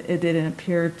opinion, it didn't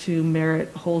appear to merit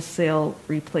wholesale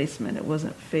replacement. It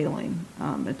wasn't failing.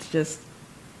 It's just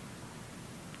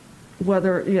kind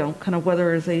of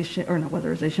weatherization, or not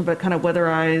weatherization, but kind of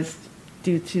weatherized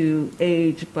due to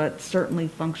age, but certainly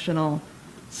functional,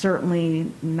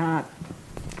 certainly not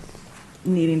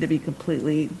needing to be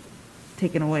completely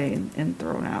taken away and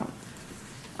thrown out.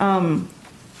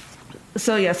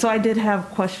 So I did have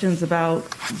questions about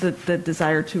the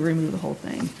desire to remove the whole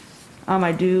thing.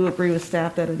 I do agree with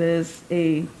staff that it is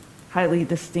a highly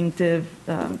distinctive,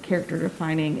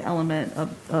 character-defining element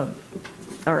of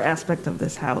or aspect of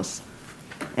this house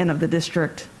and of the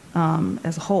district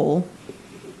as a whole.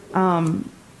 And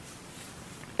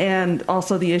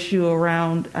also the issue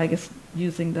around, I guess,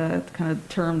 using the kind of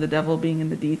term, the devil being in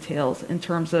the details, in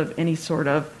terms of any sort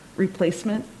of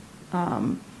replacement,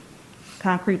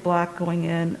 concrete block going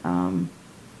in.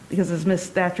 Because as Ms.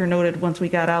 Thatcher noted, once we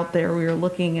got out there, we were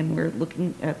looking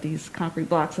at these concrete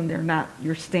blocks, and they're not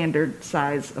your standard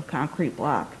size of concrete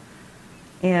block.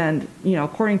 And,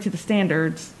 according to the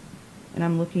standards, and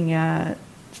I'm looking at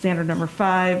standard number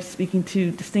 5, speaking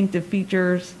to distinctive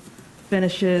features,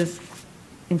 finishes,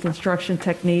 and construction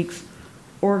techniques,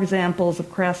 or examples of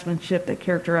craftsmanship that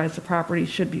characterize the property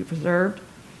should be preserved.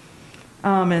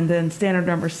 And then standard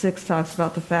number 6 talks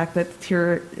about the fact that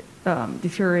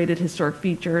deteriorated historic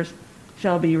features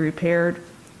shall be repaired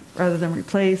rather than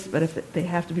replaced, but if they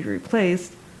have to be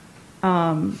replaced,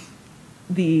 the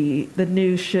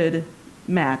new should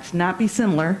match, not be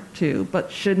similar to,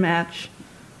 but should match.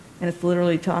 And it's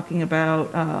literally talking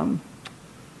about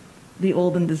the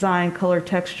olden design, color,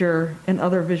 texture, and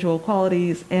other visual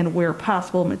qualities, and where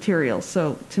possible, materials.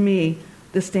 So to me,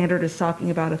 this standard is talking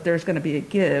about if there's going to be a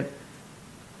give,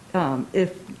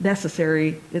 if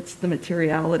necessary, it's the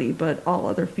materiality, but all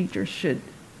other features should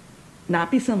not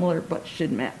be similar, but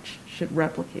should match, should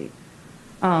replicate.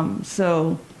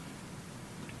 So,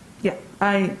 yeah,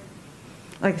 like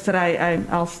I said,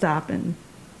 I'll stop and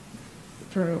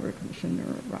turn it over to Commissioner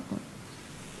Rockland.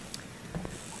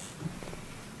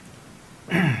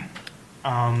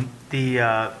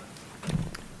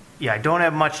 I don't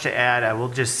have much to add. I will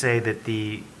just say that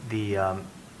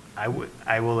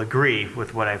I will agree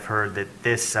with what I've heard, that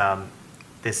this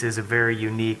is a very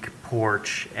unique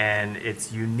porch, and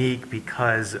it's unique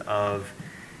because of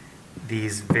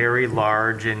these very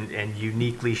large and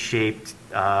uniquely shaped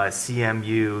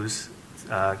CMUs,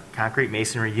 concrete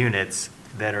masonry units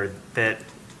that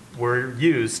were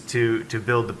used to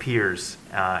build the piers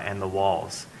and the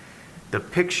walls. The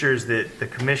pictures that the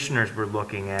commissioners were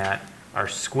looking at are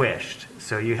squished,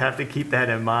 so you have to keep that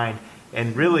in mind.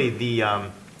 And really,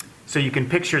 so you can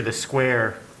picture the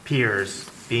square piers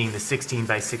being the 16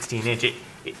 by 16 inch.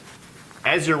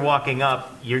 As you're walking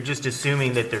up, you're just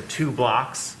assuming that they're 2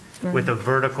 blocks with a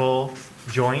vertical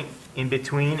joint in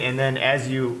between, and then as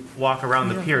you walk around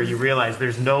the pier, you realize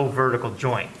there's no vertical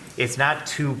joint. It's not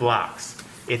 2 blocks.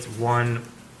 It's one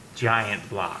giant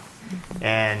block,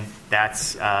 and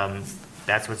that's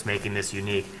what's making this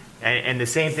unique. And the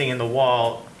same thing in the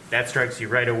wall, that strikes you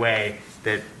right away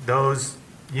that those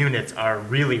units are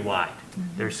really wide.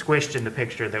 Mm-hmm. They're squished in the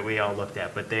picture that we all looked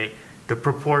at, but the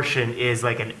proportion is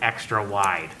like an extra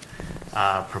wide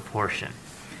proportion.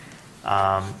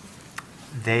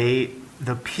 The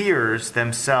piers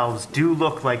themselves do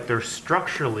look like they're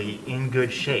structurally in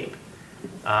good shape.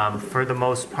 For the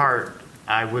most part,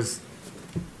 I was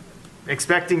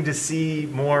expecting to see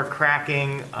more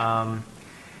cracking,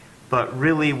 but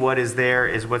really what is there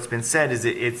is what's been said is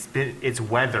it's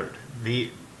weathered.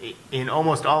 In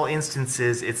almost all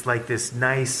instances, it's like this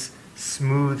nice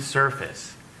smooth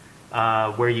surface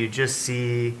where you just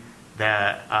see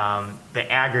the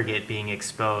aggregate being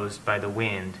exposed by the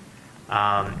wind,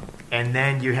 and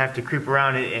then you have to creep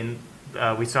around it. And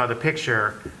we saw the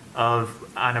picture of,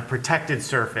 on a protected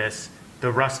surface,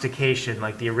 the rustication,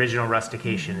 like the original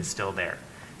rustication, is still there.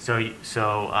 So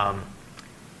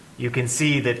you can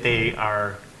see that they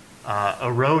are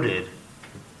eroded,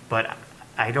 but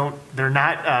they're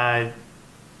not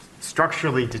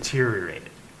structurally deteriorated.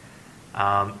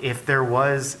 If there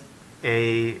was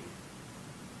if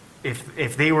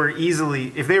they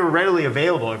were readily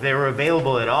available, if they were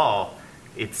available at all,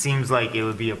 it seems like it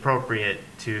would be appropriate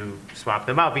to swap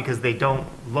them out because they don't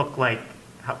look like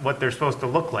what they're supposed to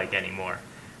look like anymore.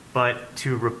 But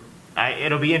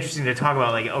it'll be interesting to talk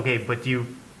about, like, okay, but do you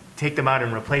take them out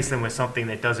and replace them with something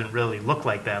that doesn't really look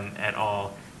like them at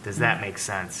all? Does that make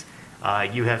sense?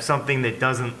 You have something that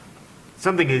doesn't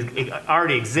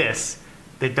already exists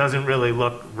that doesn't really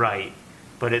look right,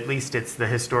 but at least it's the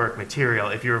historic material.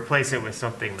 If you replace it with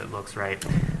something that looks right,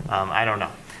 I don't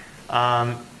know.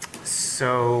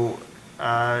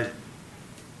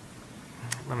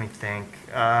 Let me think.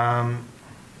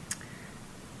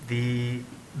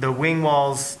 The wing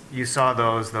walls, you saw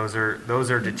those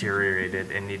are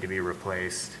deteriorated and need to be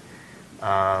replaced.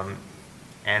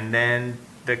 And then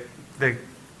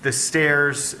the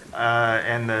stairs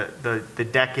and the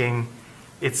decking,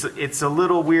 it's a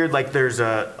little weird. Like there's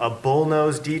a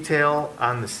bullnose detail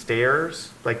on the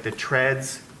stairs, like the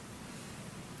treads,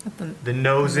 the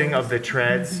nosing of the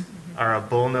treads are a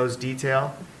bullnose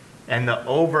detail, and the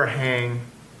overhang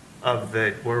of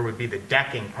where would be the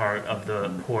decking part of the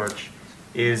porch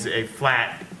is a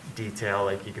flat detail,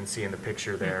 like you can see in the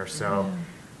picture there. So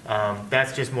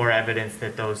that's just more evidence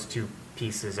that those two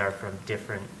pieces are from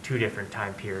two different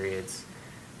time periods,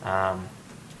 and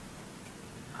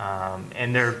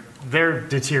they're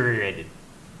deteriorated,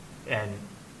 and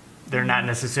they're not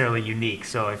necessarily unique.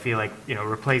 So I feel like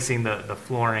replacing the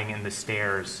flooring and the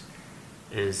stairs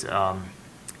is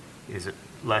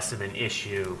less of an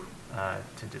issue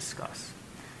to discuss.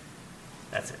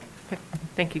 That's it. Okay.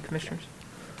 Thank you, commissioners.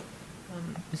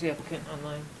 Is the applicant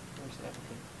online? Or is the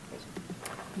applicant present?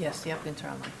 Yes, the applicants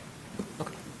are online.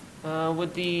 Okay.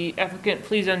 Would the applicant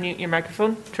please unmute your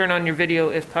microphone, turn on your video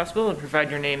if possible, and provide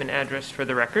your name and address for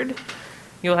the record?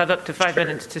 You'll have up to 5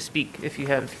 minutes to speak if you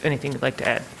have anything you'd like to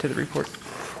add to the report.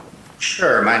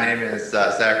 Sure. My name is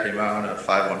Zachary Moan of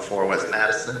 514 West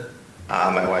Madison.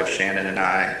 My wife Shannon and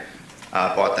I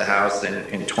bought the house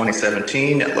in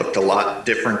 2017. It looked a lot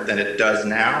different than it does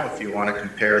now. If you want to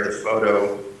compare the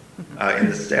photo in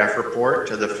the staff report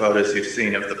to the photos you've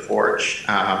seen of the porch,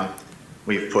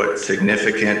 we've put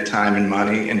significant time and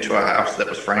money into a house that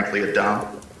was frankly a dump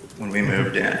when we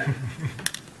moved in.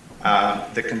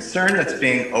 The concern that's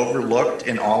being overlooked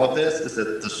in all of this is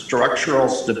that the structural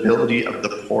stability of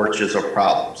the porch is a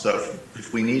problem. So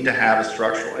if we need to have a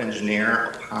structural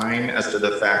engineer opine as to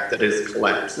the fact that it is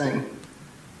collapsing,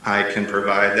 I can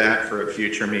provide that for a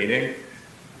future meeting.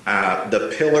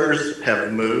 The pillars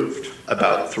have moved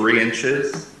about 3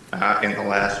 inches in the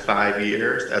last 5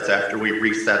 years. That's after we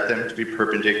reset them to be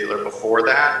perpendicular before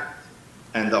that.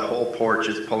 And the whole porch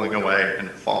is pulling away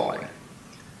and falling.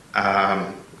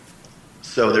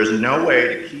 So there's no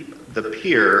way to keep the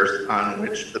piers on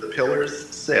which the pillars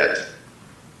sit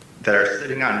that are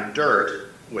sitting on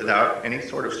dirt without any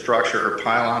sort of structure or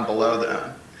pylon below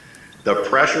them. The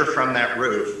pressure from that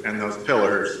roof and those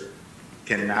pillars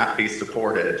cannot be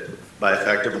supported by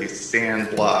effectively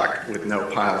sand block with no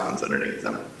pylons underneath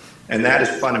them. And that is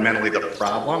fundamentally the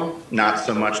problem, not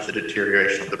so much the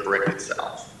deterioration of the brick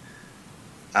itself.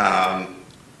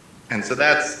 And so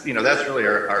that's really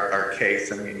our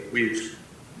case. I mean,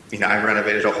 I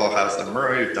renovated a whole house on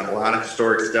Murray. We've done a lot of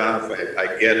historic stuff. I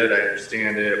get it. I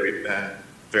understand it. We've been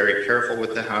very careful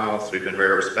with the house. We've been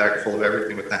very respectful of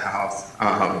everything with the house.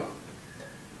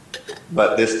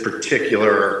 But this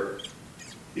particular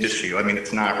issue, I mean,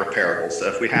 it's not repairable. So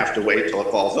if we have to wait till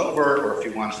it falls over, or if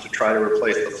you want us to try to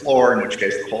replace the floor, in which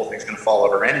case the whole thing's going to fall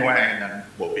over anyway, and then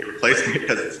we'll be replacing it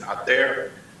because it's not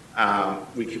there.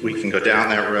 We can go down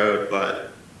that road,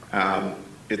 but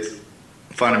it's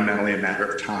fundamentally a matter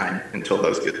of time until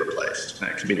those get replaced, and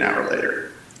it can be now or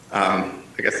later. I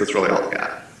guess that's really all I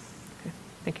got. Okay,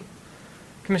 thank you.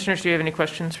 Commissioners, do you have any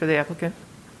questions for the applicant?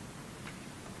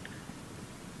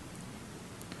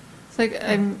 So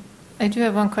I do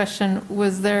have one question.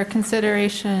 Was there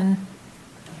consideration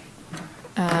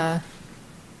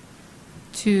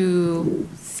to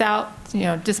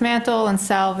dismantle and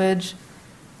salvage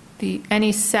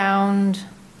any sound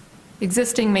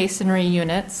existing masonry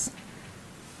units,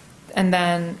 and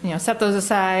then set those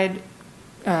aside,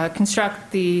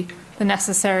 construct the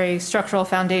necessary structural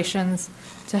foundations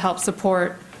to help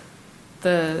support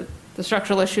the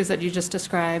structural issues that you just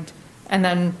described, and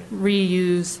then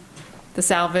reuse the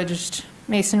salvaged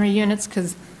masonry units?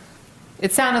 Because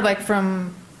it sounded like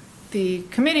from the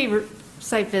committee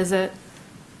site visit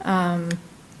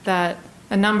that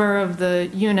a number of the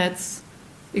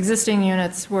existing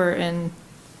units were in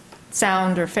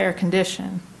sound or fair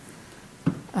condition,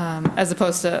 as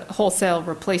opposed to wholesale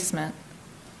replacement.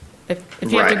 If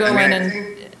you have to go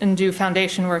in and do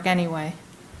foundation work anyway.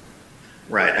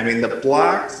 Right. I mean, the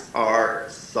blocks are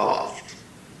soft.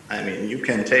 I mean, you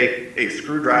can take a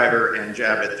screwdriver and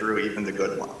jab it through even the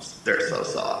good ones. They're so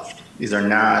soft. These are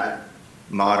not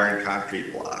modern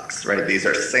concrete blocks, right? These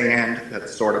are sand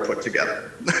that's sort of put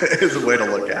together is a way to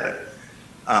look at it.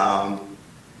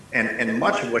 And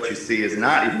much of what you see is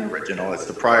not even original. It's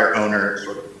the prior owner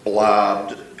sort of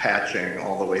blobbed patching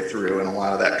all the way through, and a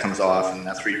lot of that comes off, and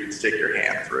that's where you can stick your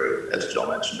hand through, as Jill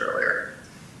mentioned earlier.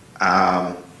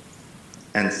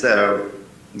 And so,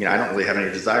 I don't really have any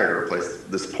desire to replace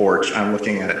this porch. I'm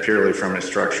looking at it purely from a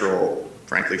structural,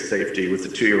 frankly, safety with the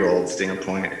 2-year-old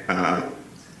standpoint,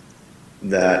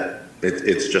 that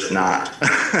it's just not.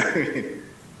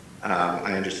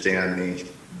 I understand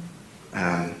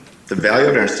the value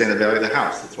of it, I understand the value of the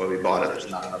house. That's why we bought it.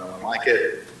 There's not another one like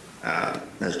it.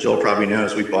 As Jill probably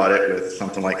knows, we bought it with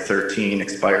something like 13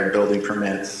 expired building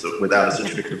permits without a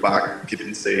certificate of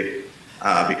occupancy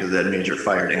because it had major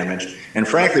fire damage. And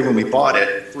frankly, when we bought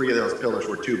it, 3 of those pillars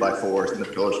were 2x4s, and the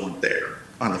pillars weren't there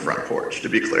on the front porch, to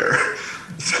be clear.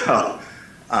 So,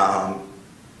 I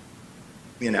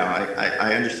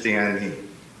understand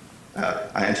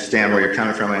I understand where you're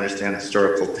coming from. I understand the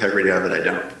historical integrity of it. I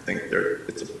don't think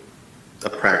it's a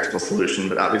practical solution,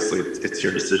 but obviously it's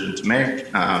your decision to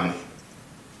make. I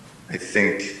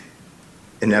think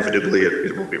inevitably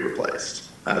it will be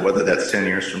replaced. Whether that's 10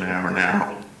 years from now or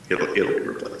now, it'll be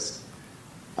replaced.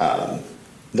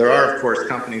 There are, of course,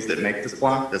 companies that make this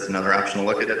block. That's another option to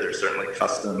look at it. There's certainly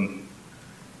custom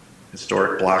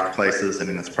historic block places. I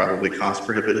mean, that's probably cost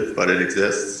prohibitive, but it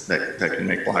exists that can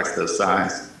make blocks this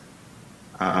size.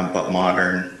 But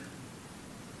modern,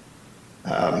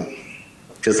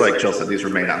 because like Jill said, these were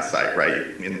made on site, right?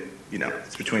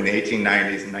 It's between the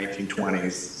 1890s and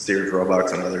 1920s. Sears,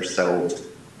 Roebuck, and others sold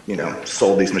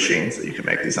these machines that you could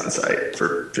make these on site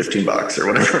for $15 or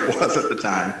whatever it was at the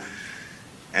time,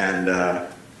 and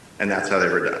that's how they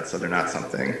were done. So they're not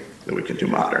something that we can do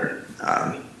modern.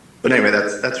 But anyway,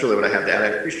 that's really what I have to add. I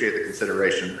appreciate the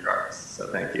consideration regardless. So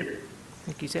thank you.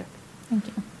 Thank you, Zach. Thank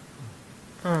you.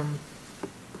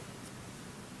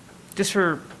 Just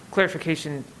for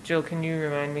clarification, Jill, can you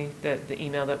remind me that the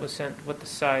email that was sent, what the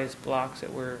size blocks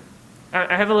that were?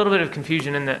 I have a little bit of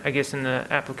confusion in the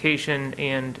application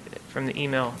and from the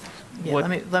email. Yeah,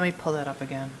 let me pull that up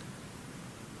again.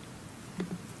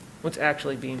 What's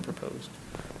actually being proposed?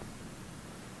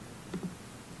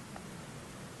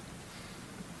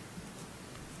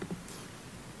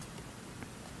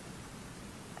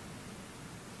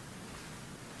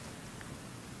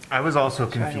 I was also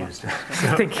confused. I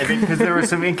think because there were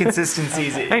some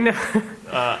inconsistencies I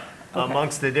know.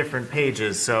 Amongst the different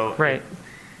pages. So right.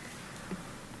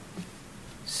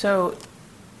 So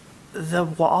the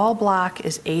wall block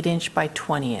is 8-inch by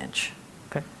 20-inch.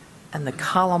 Okay. And the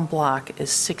column block is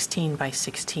 16 by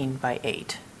 16 by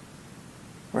 8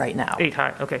 right now. 8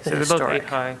 high. Okay. The So historic. they're both 8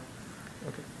 high.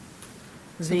 Okay.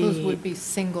 So those would be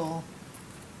single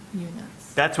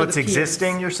units. That's For what's the piers.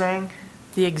 existing, you're saying?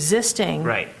 The existing.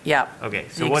 Right. Yep. Okay,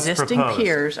 so the what's existing proposed?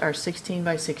 piers are 16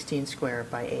 by 16 square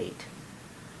by 8.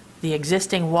 The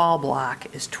existing wall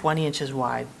block is 20 inches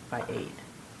wide by 8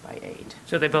 by 8.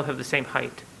 So they both have the same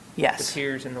height? Yes. The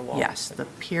piers and the wall? Yes, the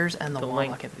piers and the wall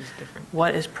length block. is different.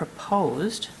 What is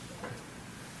proposed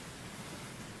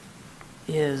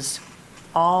is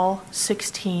all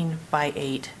 16 by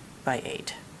 8 by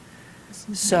 8.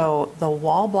 So the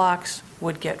wall blocks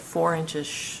would get 4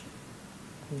 inches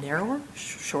narrower,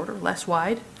 shorter, less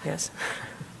wide. Yes.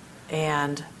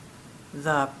 And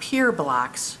the pier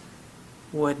blocks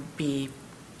would be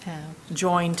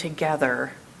joined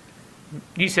together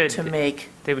You said to make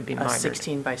they would be a mitered.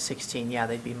 16 by 16. Yeah,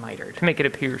 they'd be mitered. To make it a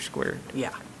pier squared.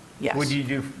 Yeah, yes.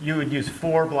 You would use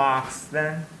 4 blocks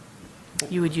then?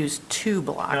 You would use 2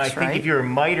 blocks, No, I think right? if you were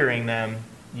mitering them,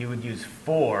 you would use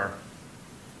 4,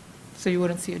 So you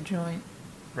wouldn't see a joint.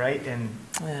 right? And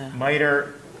Yeah.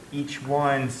 miter each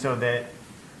one so that,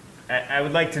 I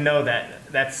would like to know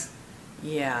that's,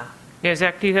 Yeah. Yeah,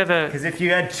 Zach, do you have a, because if you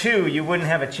had 2, you wouldn't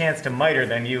have a chance to miter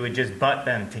them, you would just butt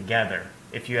them together.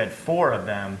 If you had 4 of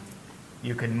them,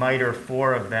 you could miter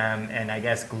 4 of them and I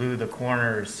guess glue the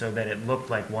corners so that it looked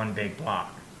like one big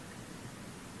block.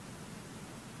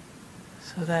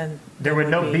 So then. There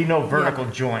would be no vertical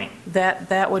yeah. joint.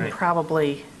 That would Right.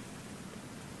 probably,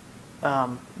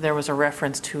 there was a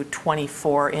reference to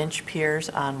 24-inch piers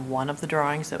on one of the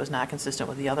drawings that was not consistent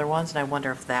with the other ones, and I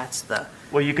wonder if that's the,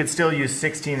 Well, you could still use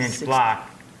 16-inch block,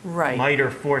 right.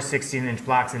 miter 4 16-inch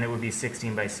blocks, and it would be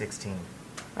 16 by 16.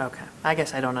 Okay. I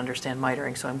guess I don't understand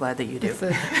mitering, so I'm glad that you do. It's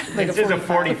like This is a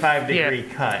 45-degree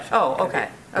cut. Oh, okay.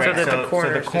 so Okay. that the So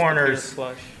corners, the just appear corners-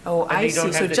 flush? Oh, And I you don't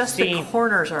see. So have the just the seam.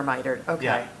 corners are mitered. Okay.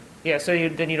 Yeah. Yeah, so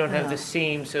then you don't have the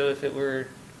seam, so if it were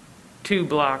 2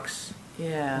 blocks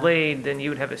Yeah. laid, then you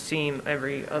would have a seam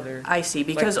every other. I see,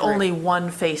 because brick. only one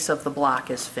face of the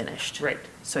block is finished. Right.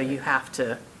 So you have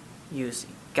to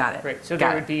got it. Right, so Got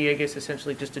there it. would be, I guess,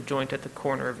 essentially just a joint at the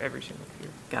corner of every single pier.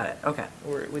 got it, okay.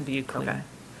 or it would be a clean. Okay.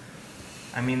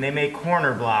 I mean, they make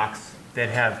corner blocks that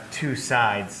have two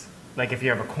sides. Like if you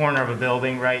have a corner of a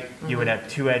building, right, you would have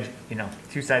two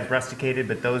sides rusticated,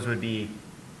 but those would be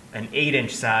an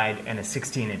 8-inch side and a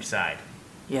 16-inch side.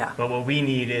 Yeah. But what we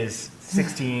need is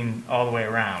 16 all the way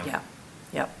around. Yeah,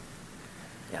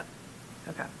 yep,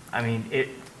 okay. I mean,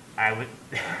 I would,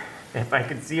 if I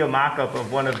could see a mock-up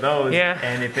of one of those, Yeah.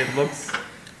 and if it looks,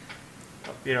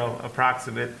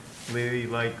 approximately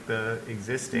like the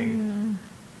existing,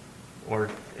 or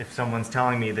if someone's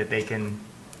telling me that they can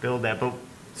build that, but,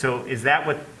 so is that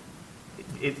what,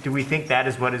 do we think that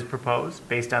is what is proposed,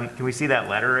 based on, can we see that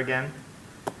letter again?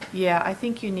 Yeah, I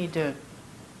think you need to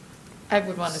I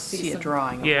would want to see see a some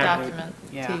drawing. of Yeah. it.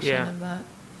 documentation Yeah. of that.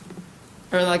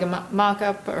 Or like a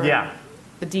mock-up or Yeah.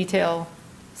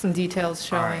 some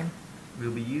details All right. showing.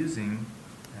 We'll be using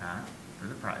that for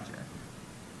the project.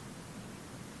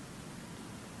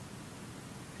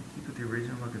 To keep with the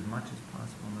original look as much as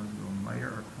possible, those will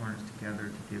miter our corners together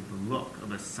to give the look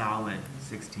of a solid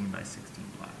 16 by 16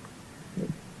 block.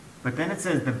 But then it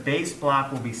says the base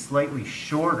block will be slightly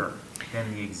shorter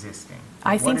than the existing.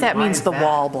 I think that why means is the that?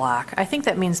 wall block. I think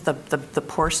that means the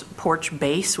porch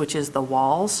base, which is the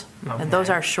walls, and those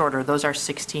Okay. are shorter. Those are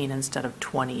 16 instead of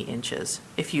 20 inches.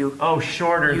 If you Oh,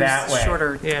 shorter use that way.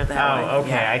 shorter Yeah. that way. Oh, okay.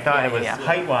 Yeah, I thought yeah, it was yeah.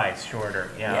 height-wise shorter.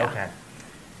 Yeah, Yeah. okay.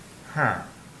 Huh.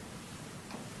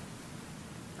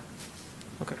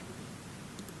 Okay.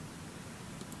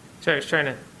 Sorry, I was trying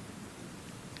to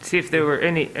see if there were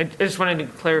any, I just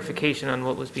wanted clarification on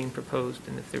what was being proposed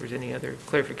and if there was any other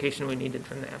clarification we needed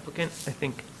from the applicant. I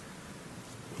think,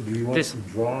 Do you want This- some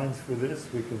drawings for this?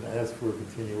 We can ask for a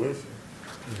continuation,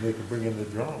 and they can bring in the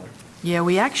drawing. Yeah,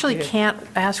 we actually Yeah. can't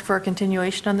ask for a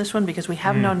continuation on this one because we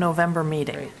have no November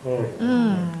meeting.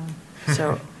 Oh,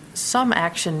 So some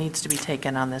action needs to be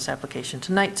taken on this application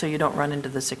tonight so you don't run into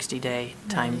the 60-day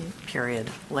time period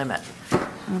limit.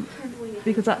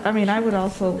 Because, I would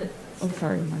also,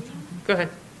 sorry, am I talking? go ahead,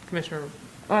 Commissioner.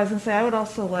 I was going to say, I would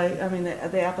also like,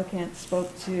 the applicant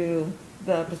spoke to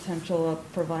the potential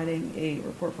of providing a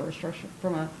report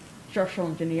from a structural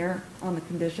engineer on the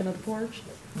condition of the porch.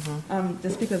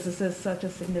 Just because this is such a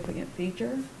significant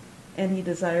feature, and he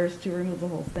desires to remove the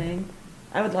whole thing,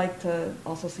 I would like to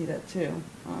also see that too.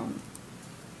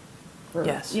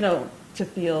 Yes. To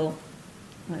feel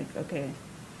like, okay,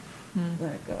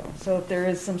 let it go. So if there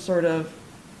is some sort of,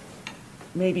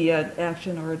 maybe an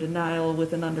action or a denial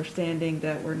with an understanding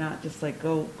that we're not just like,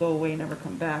 go away, never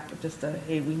come back, but just a,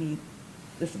 hey, we need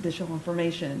this additional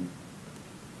information.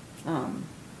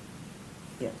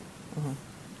 Yeah. well,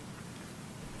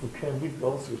 can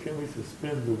we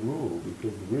suspend the rule?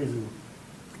 Because the reason,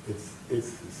 it's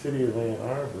the city of Ann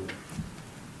Arbor,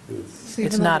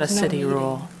 It's not a city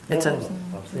rule. It's No, a, no,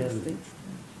 I'm saying that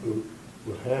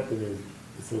what happened is,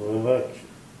 it's an election.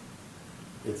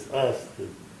 It's us that's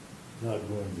not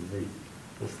going to meet.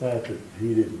 It's not that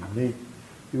he didn't meet,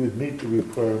 he would meet the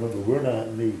requirement, but we're not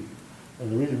meeting.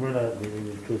 And the reason we're not meeting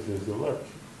is because there's an election.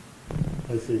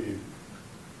 I say,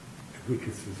 if we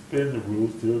could suspend the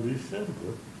rules till December,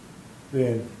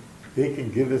 then they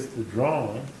can give us the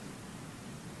drawings.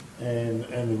 And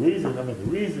the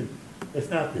reason, it's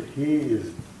not that he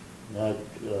is not,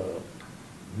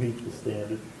 meet the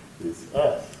standard, it's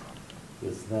us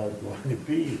that's not going to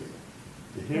be here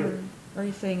to hear it. Are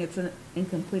you saying it's an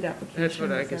incomplete application? That's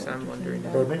what I Is guess that I'm you're wondering.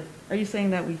 saying, Pardon me? Are you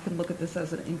saying that we can look at this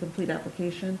as an incomplete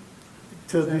application?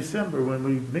 Till December when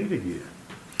we meet again.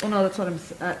 Well, no, that's what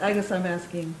I guess I'm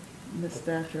asking Ms.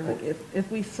 Thatcher, like,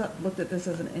 if we looked at this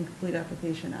as an incomplete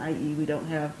application, i.e. we don't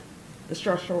have the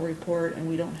structural report and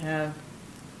we don't have,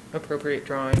 Appropriate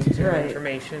drawings or Right.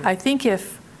 information. I think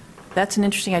that's an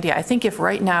interesting idea. I think if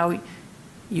right now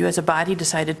you as a body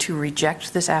decided to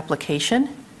reject this application,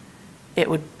 it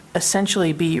would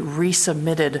essentially be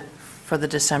resubmitted for the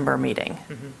December meeting.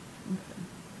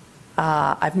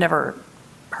 I've never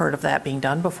heard of that being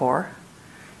done before.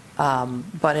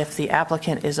 But if the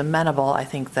applicant is amenable, I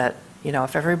think that,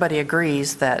 if everybody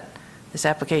agrees that this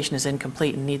application is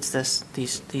incomplete and needs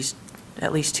these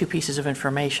at least two pieces of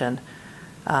information,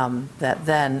 that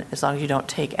then, as long as you don't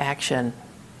take action,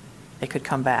 it could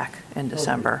come back in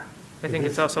December. I think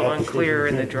it's also unclear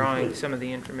in the drawing, some of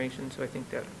the information, so I think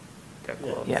that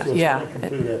qualifies. Yeah, So it's yeah. an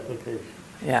incomplete application.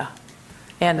 Yeah.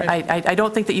 And I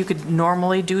don't think that you could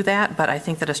normally do that, but I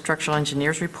think that a structural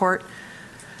engineer's report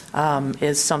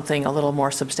is something a little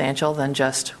more substantial than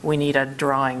just, we need a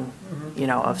drawing,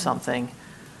 of something.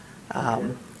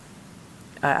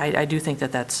 I do think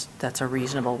that that's a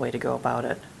reasonable way to go about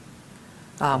it.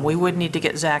 We would need to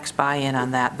get Zach's buy-in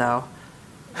on that, though.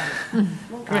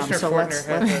 Commissioner So Fortner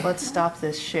has a- let's stop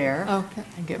this share Okay.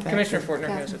 and get back. Commissioner to- Fortner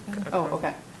has a Oh,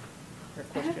 okay. a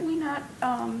Have question. we not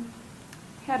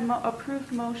had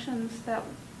approved motions that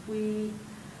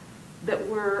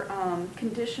were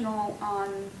conditional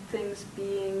on things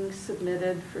being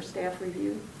submitted for staff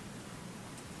review?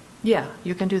 Yeah,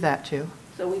 you can do that too.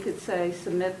 So we could say,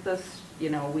 submit this,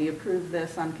 we approve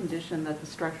this on condition that the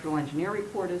structural engineer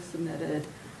report is submitted,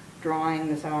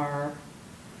 drawings are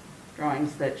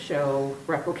drawings that show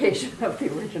replication of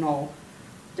the original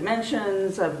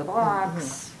dimensions of the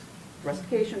blocks,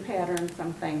 rustication pattern,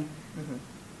 something,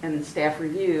 and staff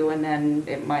review, and then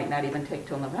it might not even take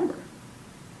till November.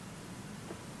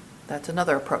 That's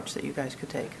another approach that you guys could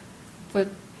take. But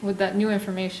would that new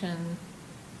information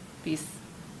be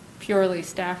purely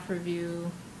staff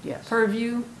review? Yes.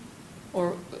 Purview?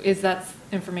 Or is that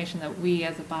information that we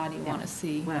as a body want to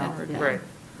see? Well, and review? Right.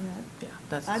 Yeah,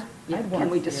 that's. Can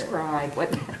we describe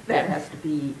what that has to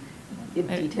be in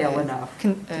detail enough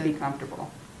to be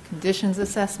comfortable? Conditions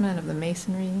assessment of the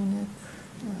masonry units?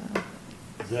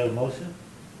 Is that a motion?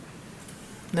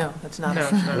 No, that's not. No,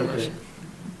 it's not a motion.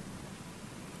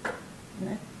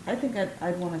 I think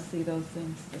I'd want to see those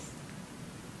things just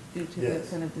due to the Yes.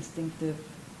 kind of distinctive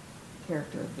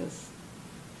character of this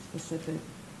specific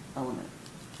element.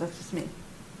 That's just me.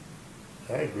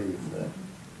 I agree with that.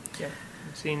 Yeah,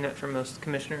 I'm seeing that from most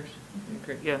commissioners.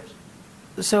 Great, yes.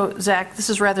 So Zach, this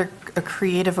is rather a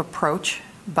creative approach,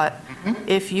 but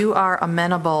if you are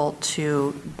amenable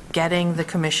to getting the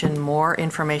commission more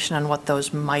information on what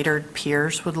those mitered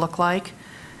piers would look like,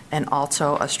 and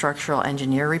also a structural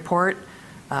engineer report,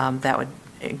 that would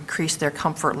increase their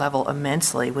comfort level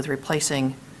immensely with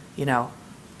replacing,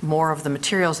 more of the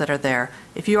materials that are there.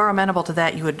 If you are amenable to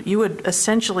that, you would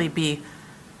essentially be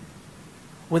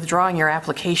withdrawing your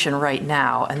application right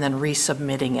now and then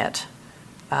resubmitting it.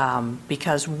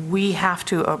 Because we have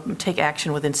to take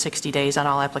action within 60 days on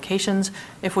all applications.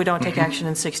 If we don't take action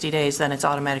in 60 days, then it's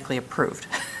automatically approved.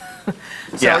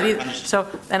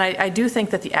 And I do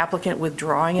think that the applicant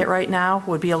withdrawing it right now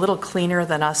would be a little cleaner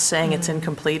than us saying it's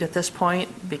incomplete at this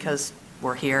point, because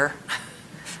we're here.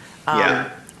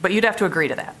 Yeah. But you'd have to agree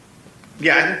to that.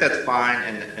 Yeah, I think that's fine,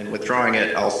 and withdrawing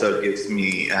it also gives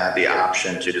me the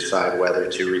option to decide whether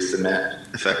to resubmit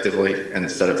effectively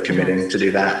instead of committing to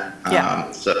do that.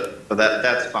 Yeah. So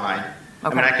that's fine. Okay. I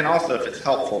mean, I can also, if it's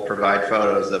helpful, provide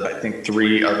photos of, I think,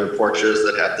 3 other porches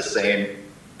that have the same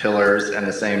pillars and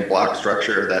the same block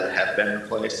structure that have been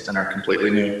replaced and are completely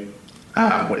new,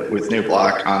 with new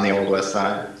block on the old west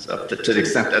side. So to the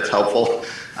extent that's helpful,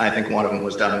 I think one of them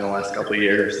was done in the last couple of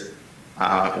years.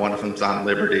 One of them's on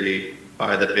Liberty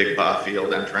by the Big Ba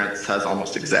Field entrance, has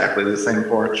almost exactly the same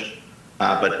porch,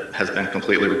 but has been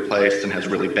completely replaced and has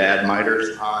really bad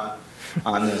miters on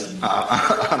this,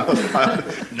 on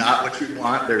those, not what you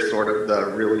want. They're sort of the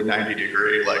really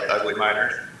 90-degree, like ugly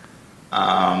miters.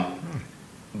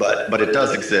 But it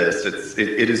does exist.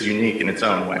 It is unique in its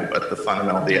own way, but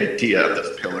the idea of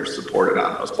those pillars supported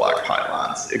on those block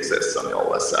pylons exists on the old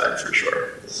west side for sure.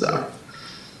 So.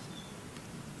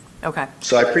 Okay.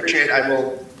 So I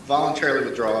will voluntarily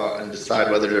withdraw and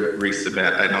decide whether to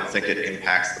resubmit. I don't think it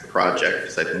impacts the project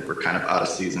because I think we're kind of out of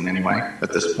season anyway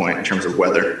at this point in terms of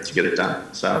weather to get it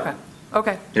done. So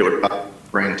Okay. it would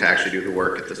rain to actually do the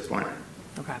work at this point.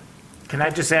 Okay. Can I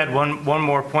just add one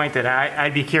more point that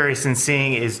I'd be curious in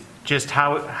seeing is just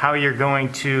how you're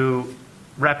going to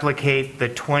replicate the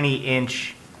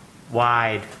 20-inch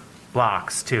wide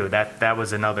blocks too. That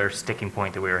was another sticking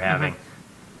point that we were having.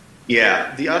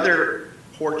 Yeah, the other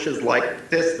porches like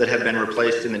this that have been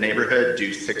replaced in the neighborhood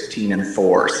do 16 and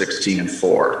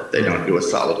 4. They don't do a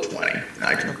solid 20.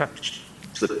 I can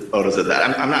the photos of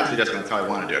that. I'm not suggesting that's how I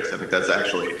want to do it, because I think that's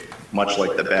actually much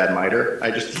like the bad miter I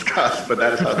just discussed, but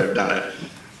that is how they've done it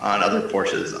on other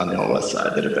porches on the old west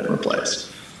side that have been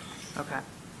replaced. Okay.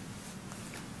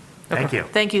 Thank you.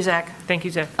 Thank you, Zach. Thank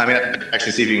you, Zach. I mean, I'd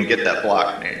actually see if you can get that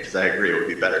block made, because I agree it would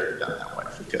be better to be done that way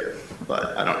if we could,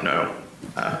 but I don't know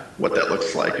what that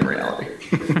looks like in reality.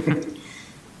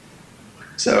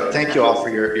 So thank you all for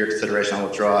your consideration. I'll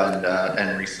withdraw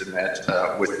and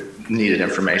resubmit with needed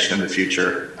information in the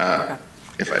future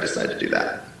if I decide to do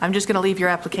that. I'm just going to leave your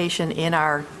application in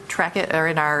our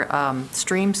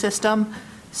stream system,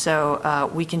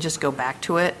 so we can just go back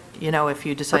to it. If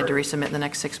you decide to resubmit in the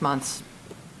next 6 months,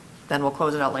 then we'll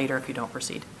close it out later if you don't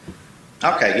proceed.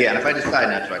 Okay, yeah, and if I decide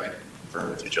not to, I can confirm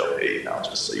with you, Jill, via email,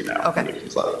 just so you know. Okay.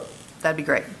 That'd be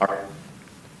great. All right.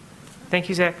 Thank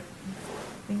you, Zach.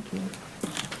 Thank you.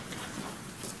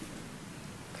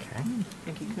 Okay.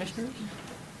 Thank you, Commissioners.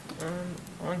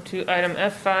 On to item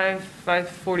F5,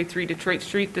 543 Detroit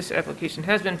Street. This application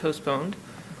has been postponed.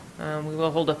 We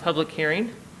will hold a public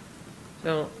hearing.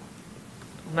 So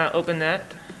I'll now open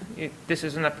that. This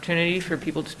is an opportunity for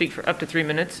people to speak for up to 3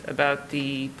 minutes about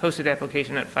the posted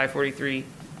application at 543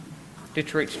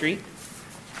 Detroit Street.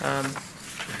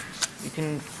 You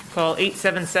can call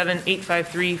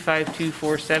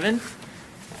 877-853-5247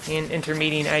 and enter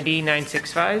meeting ID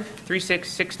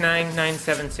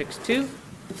 965-3669-9762.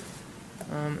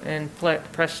 And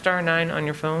press star 9 on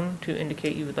your phone to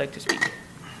indicate you would like to speak.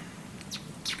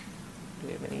 Do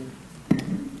we have any?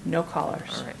 No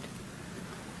callers. All right.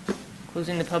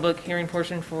 Closing the public hearing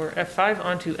portion for F5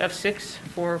 onto F6,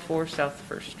 404 South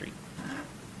 1st Street.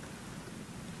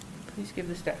 Please give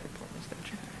the staff report, Ms.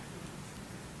 Dutcher.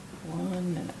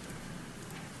 1 minute.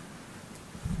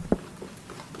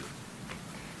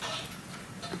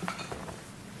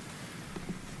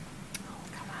 Oh,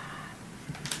 come on.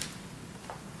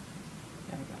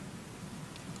 There we go.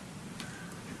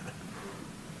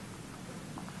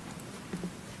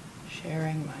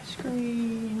 Sharing my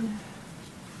screen.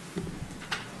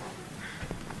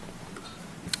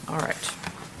 All right.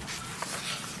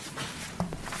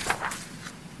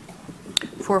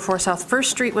 404 South 1st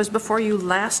Street was before you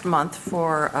last month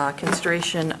for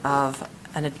consideration of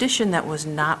an addition that was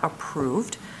not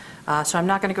approved. So I'm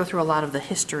not going to go through a lot of the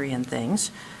history and things.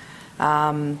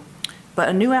 But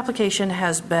a new application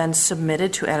has been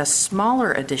submitted to add a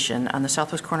smaller addition on the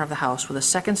southwest corner of the house with a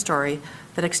second story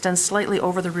that extends slightly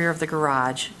over the rear of the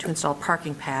garage to install a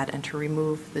parking pad and to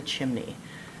remove the chimney.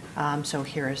 So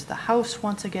here is the house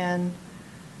once again.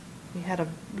 We had a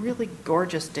really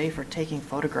gorgeous day for taking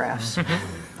photographs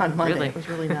on Monday. Really? It was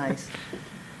really nice.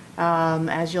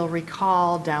 As you'll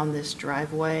recall, down this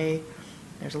driveway,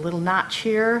 there's a little notch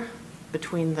here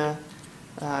between the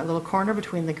little corner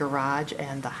between the garage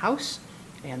and the house.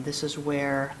 And this is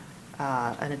where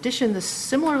an addition that's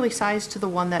similarly sized to the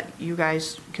one that you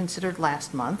guys considered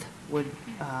last month would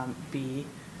be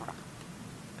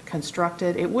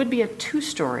constructed. It would be a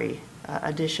 2-story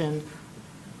addition,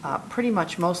 pretty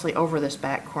much mostly over this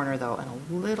back corner though, and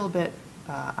a little bit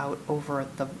out over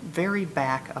the very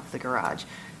back of the garage.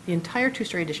 The entire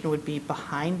 2-story addition would be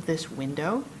behind this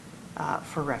window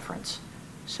for reference.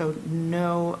 So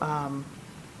no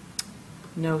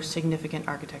significant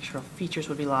architectural features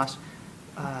would be lost.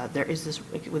 There is this,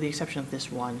 with the exception of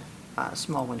this one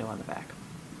small window on the back.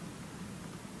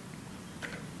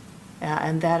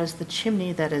 And that is the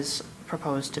chimney that is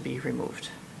proposed to be removed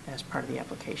as part of the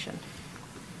application.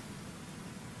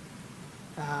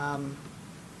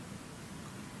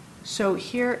 So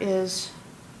here is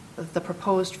the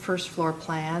proposed first floor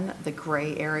plan. The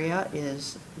gray area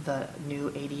is the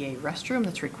new ADA restroom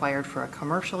that's required for a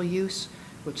commercial use,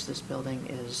 which this building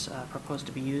is proposed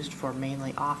to be used for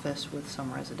mainly office with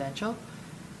some residential.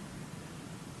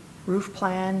 Roof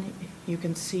plan, you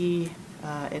can see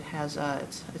it has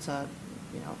it's a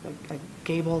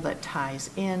gable that ties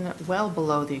in well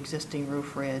below the existing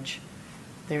roof ridge.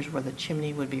 There's where the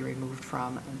chimney would be removed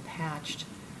from and patched.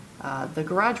 The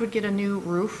garage would get a new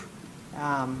roof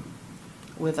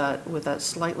with a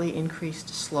slightly increased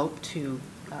slope to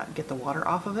get the water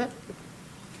off of it.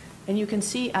 And you can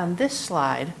see on this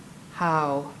slide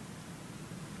how,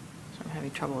 so I'm having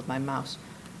trouble with my mouse,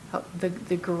 how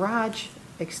the garage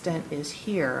extent is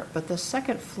here, but the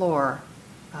second floor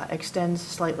extends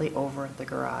slightly over the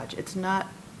garage. It's not,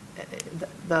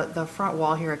 the front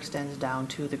wall here extends down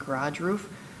to the garage roof,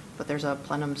 but there's a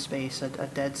plenum space, a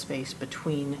dead space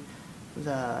between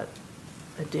the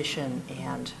addition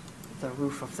and the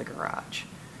roof of the garage.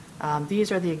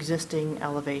 These are the existing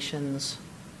elevations.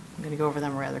 I'm going to go over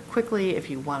them rather quickly. If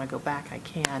you want to go back, I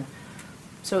can.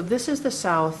 So this is the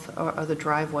south or the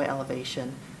driveway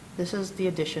elevation. This is the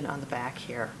addition on the back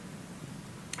here.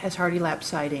 It has hardy lap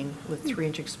siding with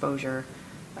 3-inch exposure,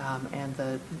 and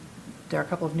there are a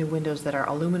couple of new windows that are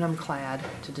aluminum clad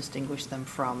to distinguish them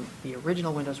from the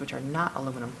original windows, which are not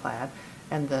aluminum clad,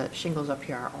 and the shingles up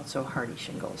here are also hardy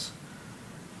shingles.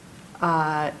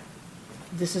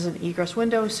 This is an egress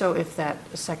window, so if that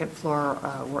second floor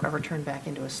were ever turned back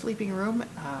into a sleeping room,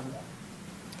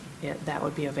 that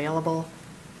would be available.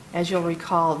 As you'll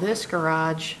recall, this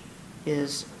garage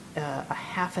is a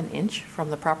 1/2 inch from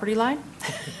the property line.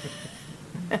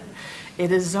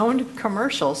 It is zoned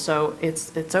commercial, so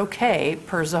it's okay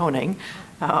per zoning.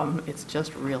 It's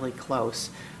just really close.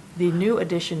 The new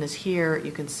addition is here.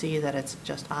 You can see that it's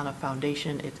just on a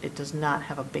foundation. It does not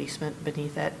have a basement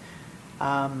beneath it.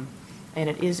 And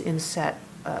it is inset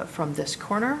from this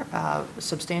corner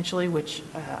substantially, which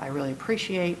I really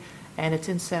appreciate. And it's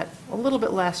inset a little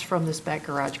bit less from this back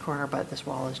garage corner, but this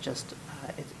wall is just,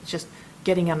 it's just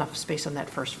getting enough space on that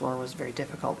first floor was very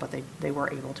difficult, but they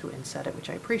were able to inset it, which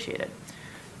I appreciated.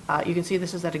 You can see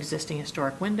this is that existing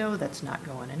historic window that's not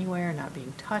going anywhere, not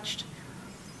being touched.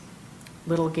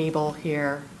 Little gable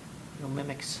here,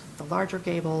 mimics the larger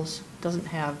gables. Doesn't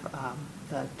have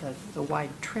the wide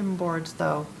trim boards,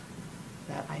 though,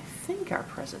 that I think are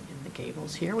present in the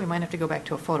gables here. We might have to go back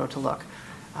to a photo to look.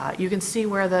 You can see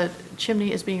where the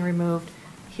chimney is being removed.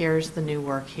 Here's the new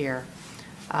work here.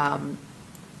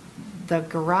 The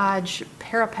garage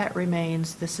parapet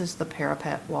remains. This is the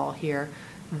parapet wall here.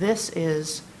 This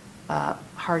is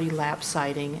hardy lap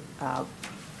siding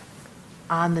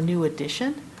on the new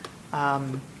addition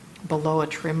below a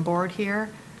trim board here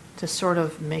to sort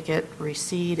of make it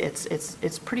recede.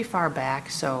 It's pretty far back,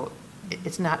 so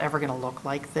it's not ever going to look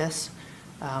like this.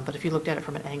 But if you looked at it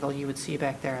from an angle, you would see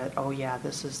back there that, oh yeah,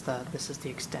 this is the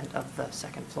extent of the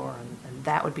second floor, and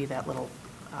that would be that little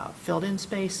filled-in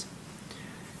space.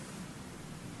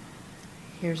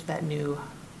 Here's that new,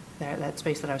 that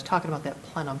space that I was talking about, that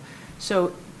plenum.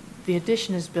 So the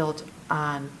addition is built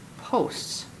on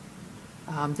posts.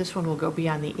 This one will be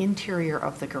on the interior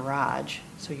of the garage,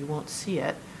 so you won't see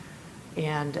it.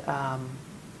 And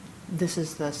this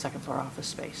is the second floor office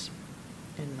space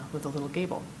with a little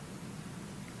gable.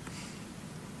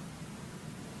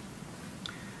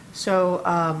 So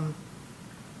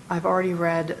I've already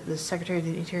read the Secretary of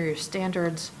the Interior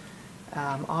standards,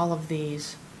 all of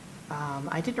these.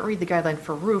 I didn't read the guideline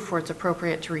for roof, where it's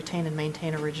appropriate to retain and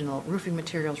maintain original roofing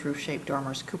materials, roof shape,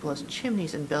 dormers, cupolas,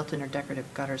 chimneys, and built-in or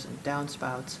decorative gutters and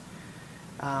downspouts,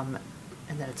 and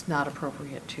that it's not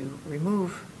appropriate to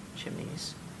remove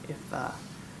chimneys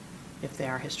if they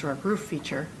are a historic roof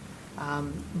feature.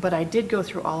 But I did go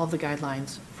through all of the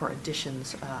guidelines for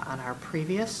additions on our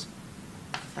previous,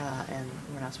 and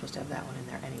we're not supposed to have that one in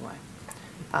there anyway.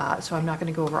 So I'm not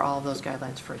going to go over all of those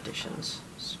guidelines for additions,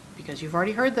 because you've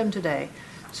already heard them today.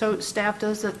 So staff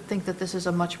does think that this is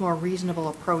a much more reasonable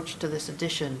approach to this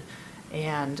addition,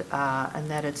 and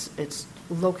that it's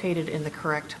located in the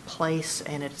correct place,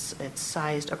 and it's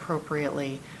sized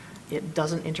appropriately. It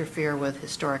doesn't interfere with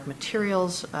historic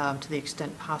materials to the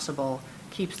extent possible,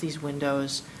 keeps these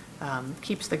windows,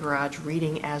 keeps the garage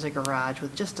reading as a garage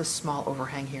with just a small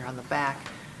overhang here on the back,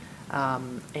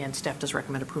 and staff does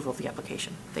recommend approval of the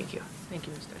application. Thank you. Thank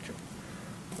you, Ms. Dutcher.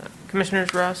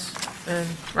 Commissioners Ross and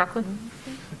Rockland?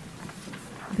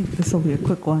 I think this will be a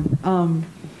quick one.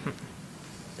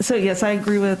 So yes, I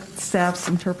agree with staff's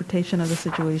interpretation of the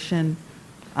situation.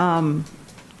 So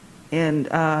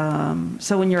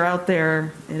when you're out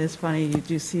there, it is funny, you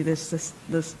do see this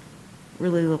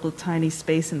really little tiny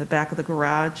space in the back of the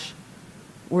garage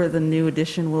where the new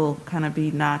addition will kind of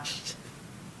be notched,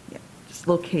 just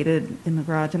located in the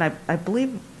garage. And I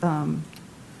believe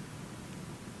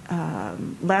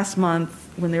last month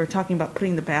when they were talking about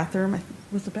putting the bathroom,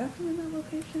 was the bathroom in that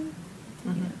location?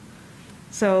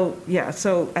 Mm-hmm. Yeah.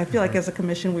 So I feel like as a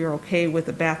commission, we were okay with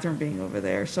the bathroom being over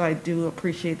there. So I do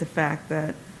appreciate the fact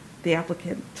that the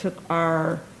applicant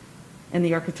and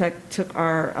the architect took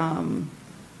our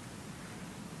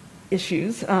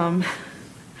issues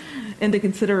into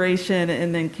consideration,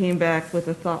 and then came back with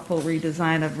a thoughtful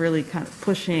redesign of really kind of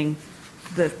pushing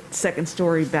the second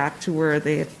story back to where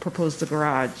they had proposed the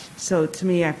garage. So to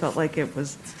me, I felt like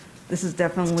this is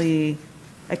definitely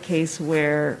a case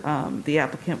where the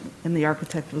applicant and the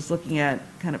architect was looking at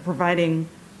kind of providing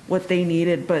what they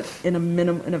needed, but in a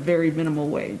very minimal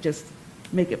way, just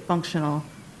make it functional.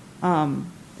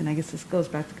 And I guess this goes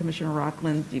back to Commissioner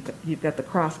Rockland. You've got the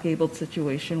cross-gabled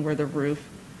situation where the roof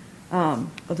of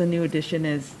the new addition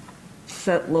is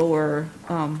set lower,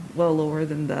 well lower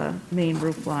than the main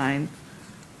roof line.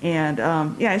 And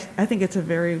I think it's a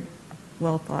very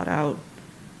well thought out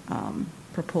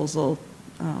proposal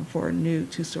for a new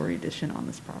two-story addition on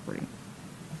this property.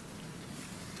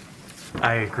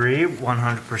 I agree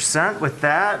 100% with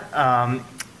that.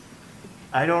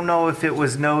 I don't know if it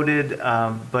was noted,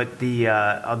 but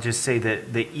I'll just say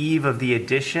that the eave of the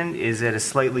addition is at a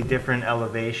slightly different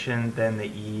elevation than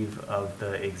the eave of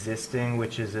the existing,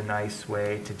 which is a nice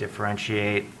way to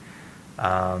differentiate.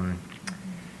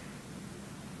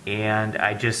 And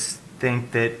I just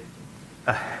think that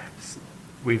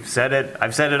I've said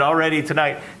it already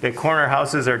tonight, that corner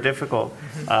houses are difficult,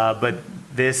 but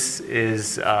this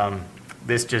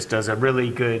just does a really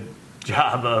good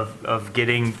job of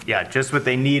getting, just what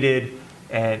they needed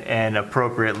and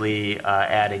appropriately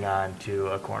adding on to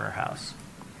a corner house.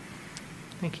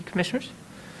 Thank you, Commissioners.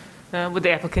 Would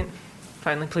the applicant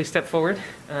finally please step forward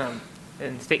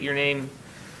and state your name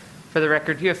for the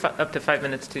record? You have up to 5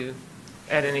 minutes to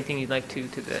add anything you'd like to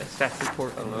the staff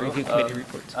report or review committee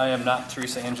reports. I am not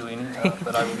Teresa Angelini,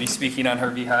 but I will be speaking on her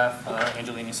behalf,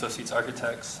 Angelini Associates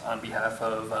Architects, on behalf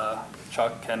of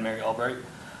Chuck, Ken, Mary Albright.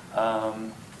 I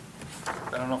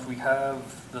don't know if we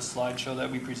have the slideshow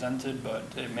that we presented, but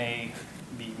it may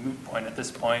be moot point at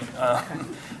this point.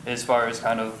 As far as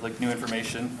kind of like new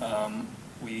information,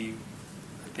 we,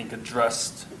 I think,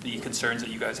 addressed the concerns that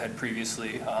you guys had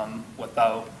previously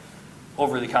without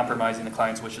overly compromising the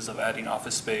client's wishes of adding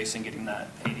office space and getting that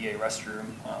ADA restroom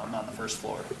on the first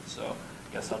floor. So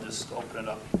I guess I'll just open it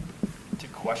up to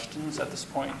questions at this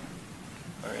point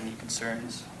or any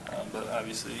concerns. But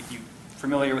obviously you're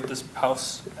familiar with this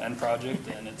house and project,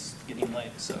 and it's getting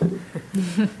late, so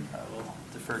I will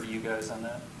defer to you guys on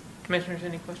that. Commissioners,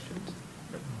 any questions?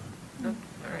 No?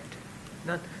 All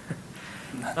right.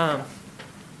 None?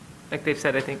 Like they've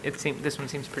said, I think this one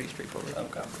seems pretty straightforward.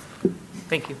 Okay.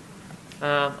 Thank you.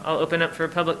 I'll open up for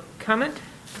public comment.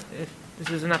 If this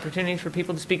is an opportunity for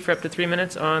people to speak for up to 3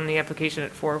 minutes on the application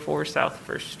at 404 South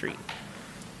 1st Street.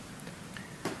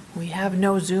 We have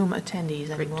no Zoom attendees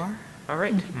anymore. All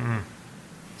right.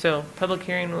 So public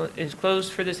hearing is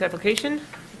closed for this application.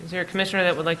 Is there a commissioner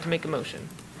that would like to make a motion?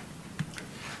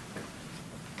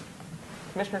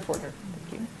 Commissioner Fortner.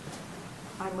 Thank you.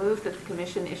 I move that the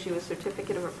commission issue a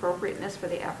certificate of appropriateness for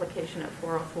the application at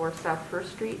 404 South 1st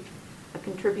Street, a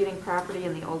contributing property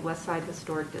in the Old West Side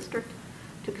Historic District,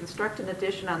 to construct an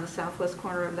addition on the southwest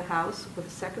corner of the house with a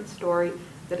second story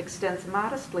that extends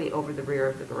modestly over the rear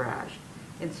of the garage,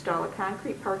 install a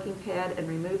concrete parking pad, and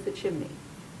remove the chimney,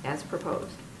 as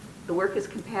proposed. The work is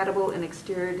compatible in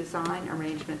exterior design,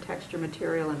 arrangement, texture,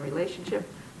 material, and relationship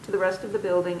to the rest of the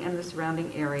building and the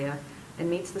surrounding area, and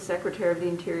meets the Secretary of the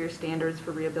Interior standards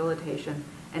for rehabilitation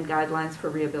and guidelines for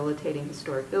rehabilitating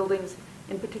historic buildings,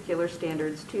 in particular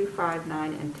standards 2, 5,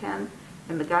 9, and 10,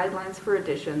 and the guidelines for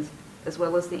additions, as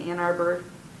well as the Ann Arbor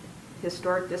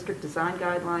Historic District Design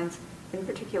Guidelines, in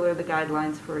particular the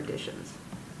guidelines for additions.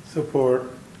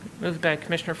 Support. Moved by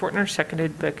Commissioner Fortner,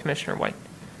 seconded by Commissioner White.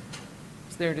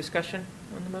 Is there a discussion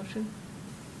on the motion?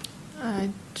 I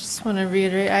just want to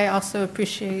reiterate, I also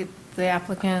appreciate the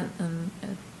applicant and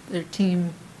their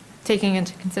team taking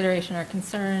into consideration our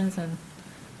concerns, and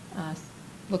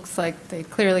looks like they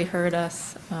clearly heard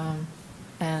us,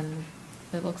 and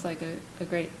it looks like a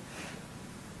great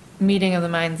meeting of the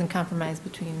minds and compromise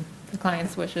between the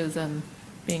client's wishes and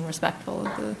being respectful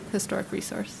of the historic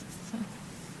resource. So.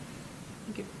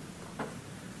 Thank you.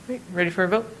 Great. Ready for a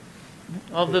vote?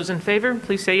 All of those in favor,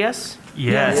 please say yes.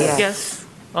 Yes. Yes.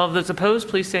 All of those opposed,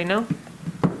 please say no.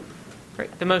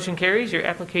 Great. The motion carries. Your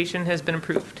application has been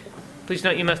approved. Please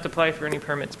note you must apply for any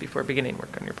permits before beginning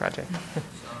work on your project.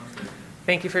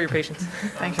 Thank you for your patience.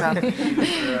 Thanks, Rob. Thank you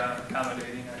for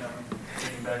accommodating. I know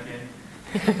getting back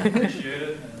in. Appreciate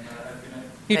it. And have a good night.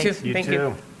 You too. Thanks. Thank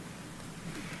you.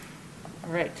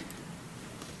 All right.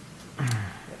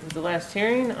 That was the last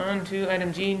hearing. On to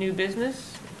item G, new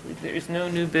business. I believe there is no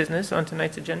new business on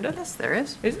tonight's agenda. Yes, there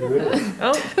is. Is there?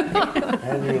 Oh.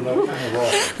 Annual election of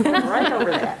office. Right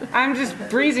over that. I'm just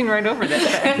breezing right over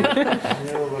that.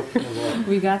 Annual election of office.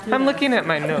 We got through I'm that. looking at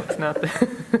my notes, not the.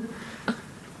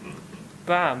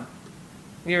 Bob,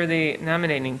 you're the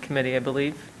nominating committee, I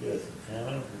believe. Yes,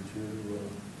 Anna, would you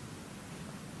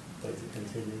like to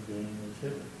continue being the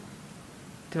chair?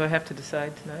 Do I have to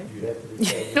decide tonight? You have to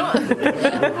decide.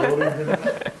 Voting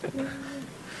tonight?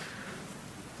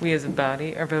 We as a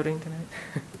body are voting tonight.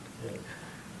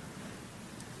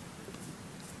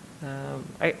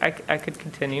 Yes. I could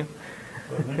continue.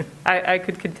 Pardon me? I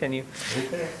could continue.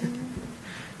 Okay.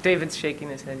 David's shaking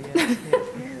his head, yes.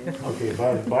 Okay,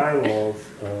 by bylaws,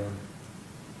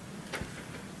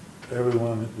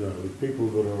 everyone, the people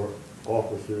that are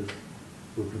officers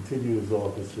will continue as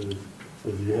officers, so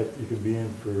you can be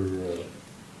in for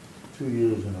 2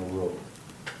 years in a row.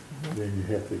 Then you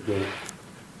have to go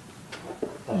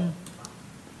up.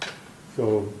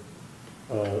 So,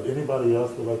 anybody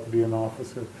else would like to be an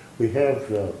officer? We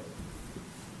have a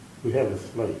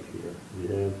slate here. We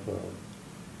have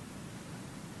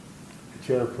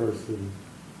chairperson,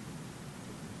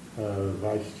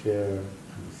 vice chair,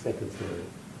 and secretary,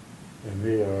 and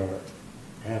they are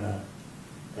Anna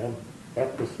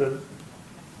Epperson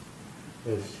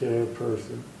as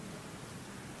chairperson.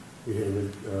 We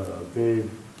have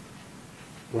Dave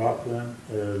Rockland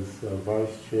as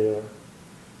vice chair,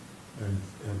 and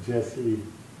Jessica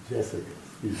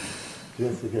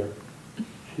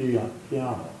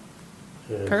Chiano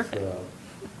as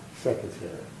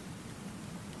secretary.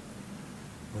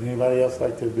 Would anybody else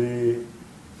like to be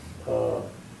an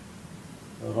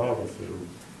officer?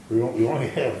 We only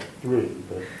have 3,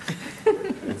 but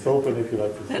it's open if you'd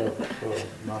like to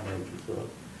self-nominate yourself.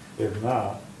 If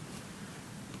not,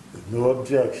 there's no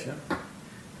objection.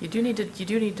 You do need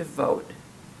to vote.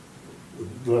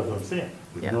 That's what I'm saying.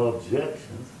 With no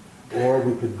objections, Or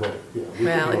we could vote, yeah. we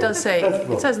Well, could it vote. does say, Let's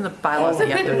vote. it says in the bylaws that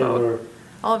you have to vote.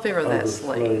 All in favor of All in this,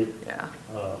 favor of like, the slate.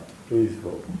 yeah. Please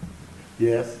vote.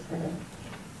 Yes?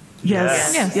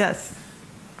 Yes, Yes. yes.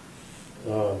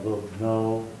 Vote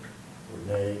no or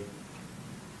nay.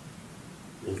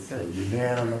 It's a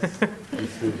unanimous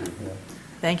decision, yeah.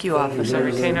 Thank you, Thank you officer.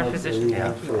 very Retain our much, position.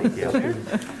 everyone, for accepting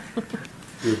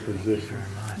your position.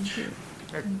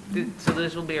 So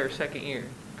this will be our second year,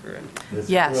 correct? That's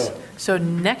Yes, correct. so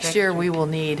next year we will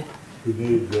need We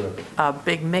need a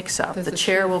big mix-up. There's The a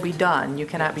chair will shift. be done. You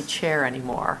cannot be chair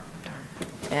anymore.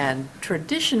 And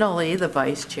traditionally, the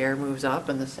vice chair moves up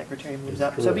and the secretary moves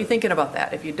up. So be correct. thinking about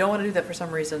that. If you don't want to do that for some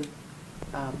reason,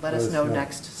 let us know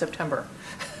next September.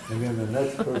 And then the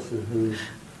next person who's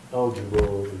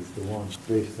eligible is the one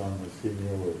based on the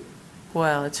seniority.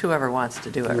 Well, it's whoever wants to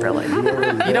do it, really.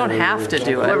 Whoever's You don't have to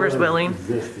do it. Whoever's willing.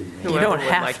 existing, yeah. You Whoever don't would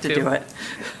have like to to. do it.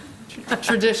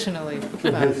 Traditionally.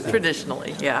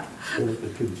 Traditionally, yeah.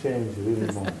 It could change at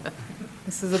any moment.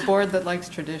 This is a board that likes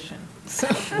tradition.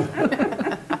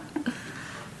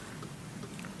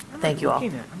 Thank you all.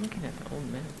 I'm looking at the old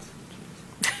minutes.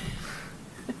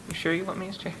 Jeez. You sure you want me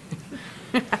as chair?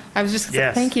 I was just,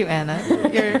 Yes. thank you, Anna.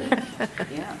 You're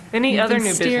Yeah. Any You've other been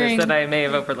new steering- business that I may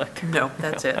have overlooked? No,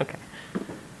 that's it. Okay.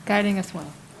 guiding us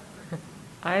well.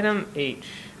 Item H,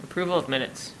 approval of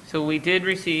minutes. So we did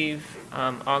receive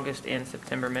August and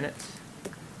September minutes.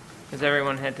 Has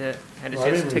everyone had a Well, I chance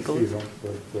to didn't take a receive look?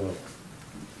 them,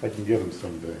 but I can get them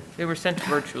someday. They were sent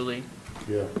virtually.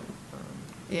 Yeah,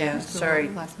 Yeah, sorry.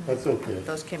 that's okay.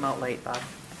 Those came out late, Bob.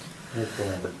 No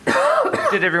problem.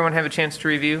 Did everyone have a chance to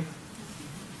review?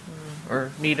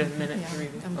 Or need a minute to Yeah,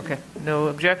 review? I'm good. Okay, no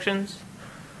objections?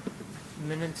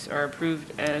 Minutes are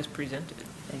approved as presented.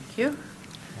 Thank you.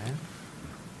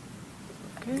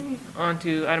 Okay, on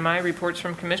to item I, reports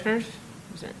from commissioners.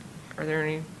 Are there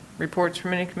any reports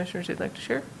from any commissioners they'd like to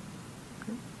share?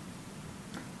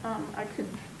 I could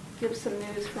give some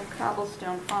news from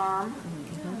Cobblestone Farm,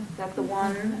 that the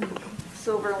one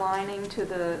silver lining to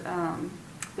the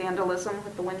vandalism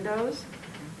with the windows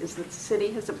is that the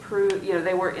city has approved,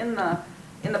 they were in the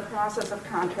process of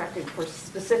contracting for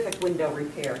specific window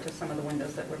repair to some of the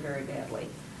windows that were very badly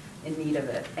in need of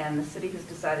it. And the city has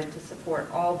decided to support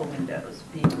all the windows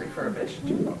being refurbished.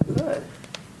 Good.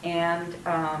 And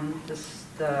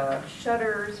the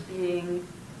shutters being,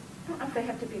 I don't know if they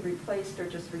have to be replaced or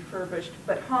just refurbished,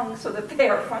 but hung so that they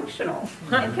are functional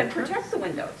and can protect the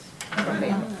windows from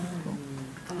vandals.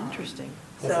 Interesting.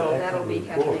 So That's an that'll be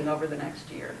excellent report. happening over the next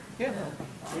year. Yeah,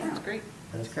 Yeah. that's great.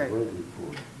 That's great. a great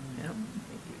report. Yep.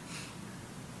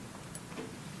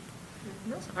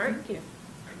 All right. Thank you.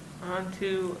 On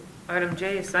to item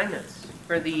J, assignments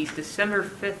for the December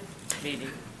 5th meeting,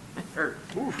 or,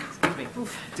 excuse me,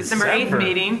 December 8th December.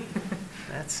 meeting.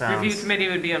 That Review sounds committee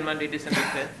would be on Monday, December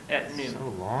 5th at noon. so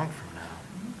long from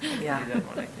now. Yeah. Do that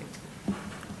one, I think.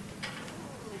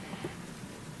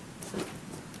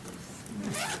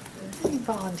 Any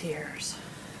volunteers?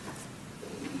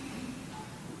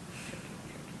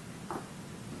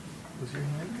 Was your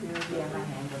hand? Yeah, my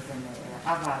hand was in there.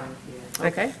 I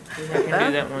volunteered. Okay. I can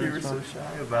do that one You were as well. so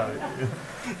shy about it.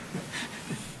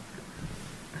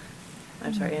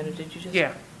 I'm sorry, Anna, did you just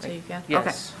Yeah. say you can?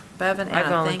 Yes. Okay. Bev and I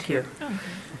Anna, thank you. volunteer.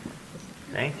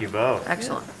 Thank you both.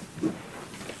 Excellent.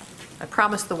 I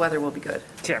promise the weather will be good.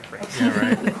 Yeah, right. Yeah,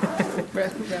 right.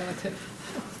 Relative.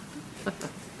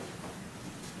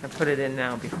 I put it in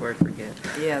now before I forget,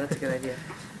 Yeah, that's a good idea.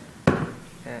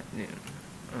 at noon.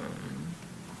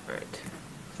 Right.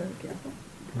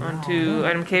 On to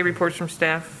item K, reports from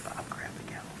staff.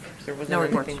 There wasn't No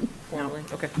reports. anything No. formally?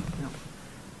 Okay.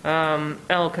 No.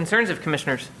 L, concerns of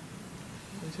commissioners.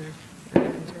 Is there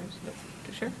any concerns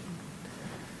to share?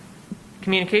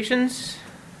 Communications?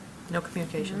 No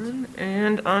communications.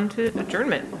 And on to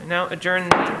adjournment. I now adjourn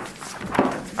the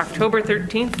October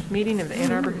 13th meeting of the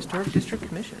Ann Arbor Historic District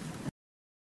Commission.